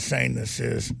is, how insane this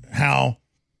is, how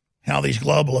these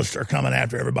globalists are coming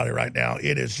after everybody right now.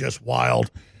 It is just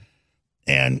wild.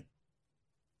 And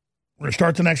we're going to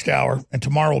start the next hour, and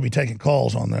tomorrow we'll be taking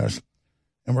calls on this.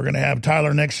 And we're going to have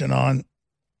Tyler Nixon on,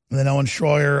 and then Owen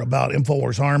Schroyer about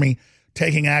InfoWars Army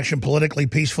taking action politically,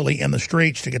 peacefully in the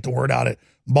streets to get the word out at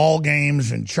ball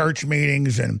games and church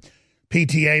meetings and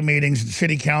PTA meetings and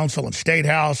city council and state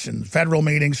house and federal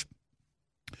meetings.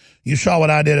 You saw what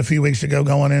I did a few weeks ago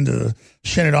going into the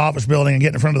Senate office building and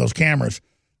getting in front of those cameras.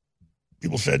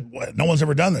 People said, well, no one's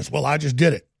ever done this. Well, I just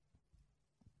did it.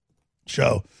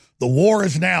 So the war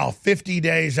is now 50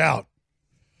 days out.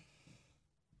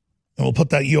 And we'll put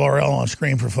that URL on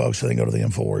screen for folks so they can go to the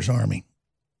InfoWars Army.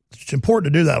 It's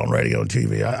important to do that on radio and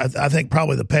TV. I think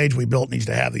probably the page we built needs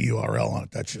to have the URL on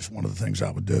it. That's just one of the things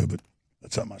I would do, but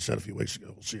that's something I said a few weeks ago.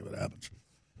 We'll see what happens.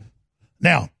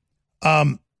 Now, we're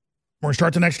going to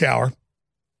start the next hour,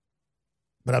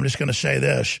 but I'm just going to say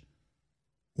this.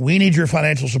 We need your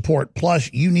financial support.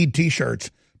 Plus, you need T-shirts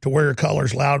to wear your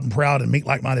colors loud and proud and meet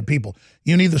like-minded people.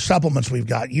 You need the supplements we've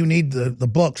got. You need the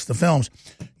books, the films.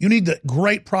 You need the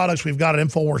great products we've got at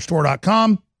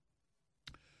InfoWarsStore.com.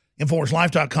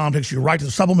 InfoWarsLife.com takes you right to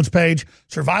the supplements page.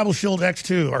 Survival Shield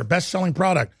X2, our best-selling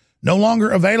product, no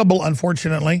longer available,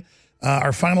 unfortunately.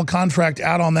 Our final contract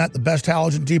out on that, the best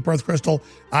halogen deep earth crystal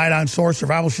iodine source,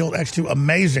 Survival Shield X2,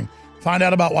 amazing. Find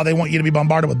out about why they want you to be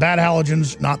bombarded with bad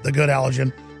halogens, not the good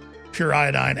halogen, pure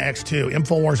iodine X2.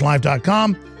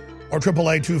 InfoWarsLife.com or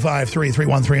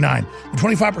 888-253-3139. The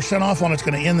 25% off on it's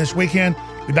going to end this weekend.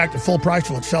 Be back to full price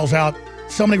till it sells out.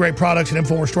 So many great products at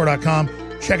InfoWarsStore.com.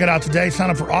 Check it out today. Sign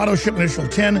up for auto ship, initial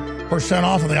 10%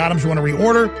 off on the items you want to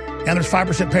reorder. And there's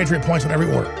 5% Patriot points on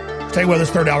every order. Stay with us,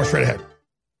 third hour straight ahead.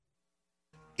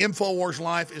 InfoWars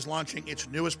Life is launching its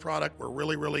newest product. We're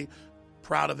really, really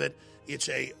proud of it. It's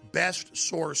a best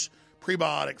source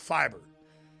prebiotic fiber.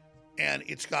 And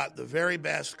it's got the very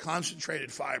best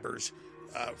concentrated fibers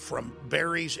from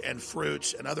berries and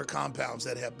fruits and other compounds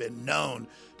that have been known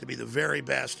to be the very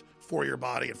best for your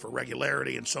body and for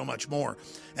regularity and so much more.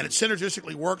 And it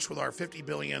synergistically works with our 50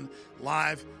 billion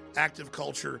live active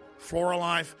culture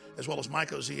Floralife, as well as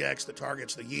Myco-ZX that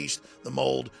targets the yeast, the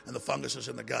mold, and the funguses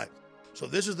in the gut. So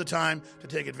this is the time to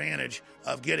take advantage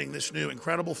of getting this new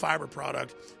incredible fiber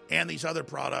product and these other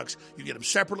products. You get them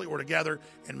separately or together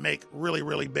and make really,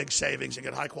 really big savings and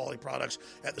get high-quality products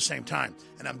at the same time.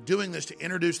 And I'm doing this to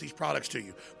introduce these products to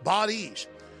you. Bodease,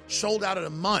 sold out in a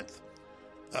month.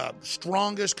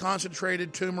 Strongest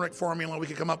concentrated turmeric formula we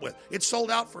could come up with. It's sold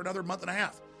out for another month and a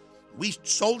half. We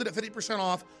sold it at 50%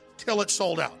 off till it's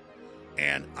sold out.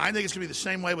 And I think it's going to be the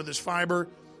same way with this fiber.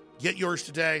 Get yours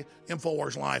today,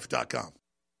 InfoWarsLife.com.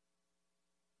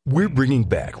 We're bringing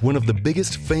back one of the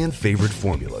biggest fan-favorite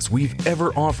formulas we've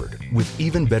ever offered with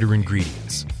even better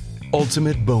ingredients,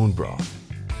 Ultimate Bone Broth.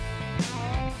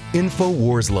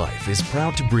 InfoWars Life is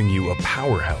proud to bring you a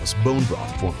powerhouse bone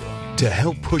broth formula to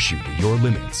help push you to your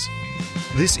limits.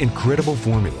 This incredible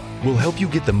formula will help you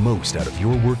get the most out of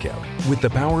your workout with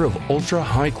the power of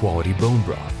ultra-high-quality bone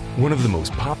broth, one of the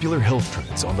most popular health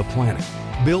trends on the planet.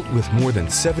 Built with more than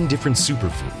 7 different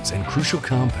superfoods and crucial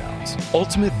compounds,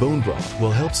 Ultimate Bone Broth will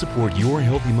help support your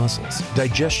healthy muscles,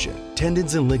 digestion,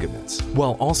 tendons, and ligaments,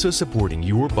 while also supporting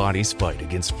your body's fight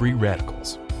against free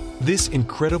radicals. This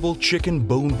incredible chicken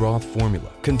bone broth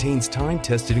formula contains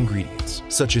time-tested ingredients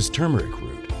such as turmeric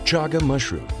root, chaga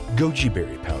mushroom, goji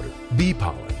berry powder, bee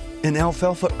pollen, and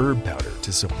alfalfa herb powder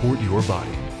to support your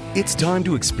body. It's time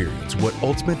to experience what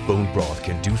Ultimate Bone Broth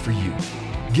can do for you.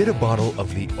 Get a bottle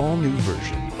of the all-new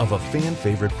version of a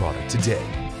fan-favorite product today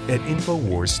at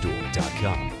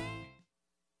InfoWarsStore.com.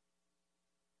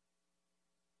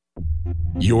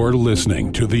 You're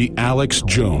listening to The Alex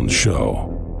Jones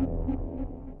Show.